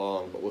very, very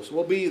long, but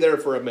we'll be there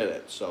for a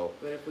minute. So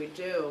But if we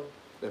do,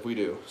 if we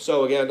do.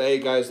 So again, hey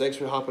guys, thanks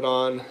for hopping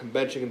on,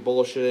 benching and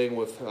bullshitting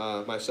with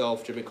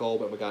myself, Jimmy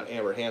Kolb, and we got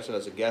Amber Hansen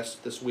as a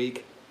guest this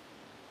week.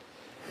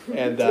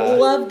 And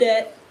Loved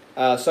it.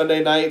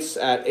 Sunday nights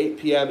at 8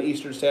 p.m.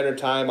 Eastern Standard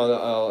Time.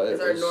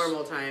 it's our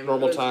normal time.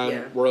 Normal It was- time.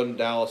 yeah. We're in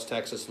Dallas,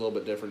 Texas. A little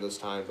bit different this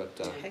time, but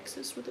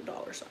Texas with a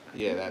dollar sign.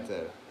 yeah, that's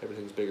it.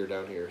 Everything's bigger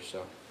down here.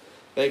 So,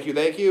 thank you.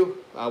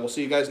 We'll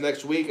see you guys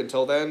next week.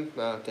 Until then,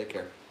 take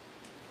care.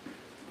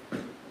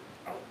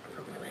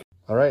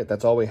 All right,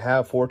 that's all we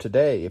have for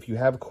today. If you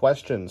have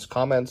questions,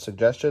 comments,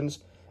 suggestions,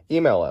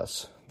 email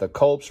us,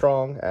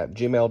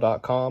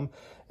 thekolbstrong@gmail.com.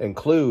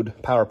 Include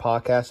Power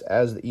Podcast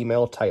as the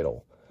email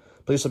title.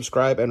 Please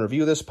subscribe and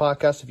review this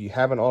podcast if you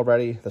haven't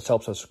already. This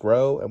helps us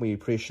grow, and we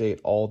appreciate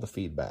all the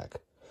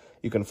feedback.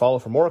 You can follow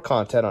for more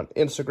content on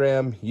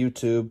Instagram,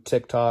 YouTube,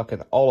 TikTok,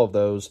 and all of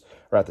those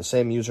are at the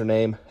same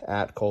username,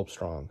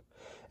 @KolbStrong.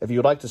 If you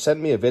would like to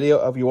send me a video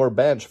of your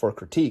bench for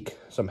critique,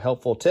 some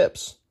helpful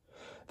tips,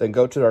 then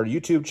go to our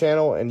YouTube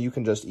channel and you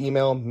can just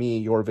email me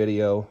your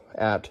video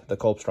at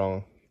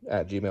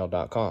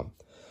thecolbstrong@gmail.com.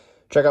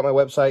 Check out my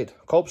website,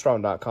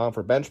 colbstrong.com,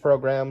 for bench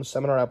programs,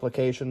 seminar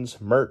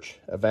applications, merch,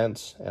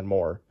 events, and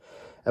more.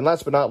 And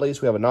last but not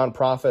least, we have a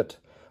nonprofit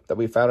that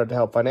we founded to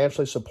help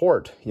financially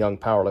support young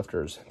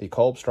powerlifters, the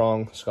Kolb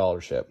Strong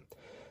Scholarship.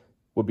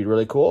 Would be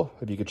really cool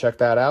if you could check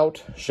that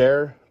out,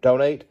 share,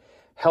 donate,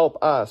 help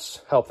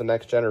us help the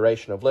next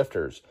generation of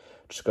lifters.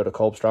 Just go to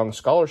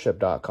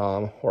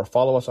colbstrongscholarship.com or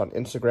follow us on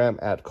Instagram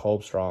at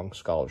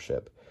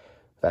colbstrongscholarship.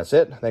 That's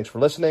it. Thanks for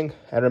listening.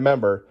 And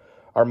remember,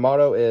 our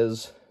motto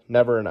is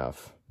never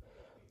enough.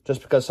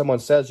 Just because someone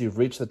says you've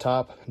reached the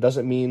top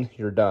doesn't mean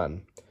you're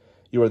done.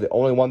 You are the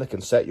only one that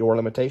can set your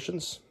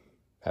limitations.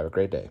 Have a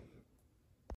great day.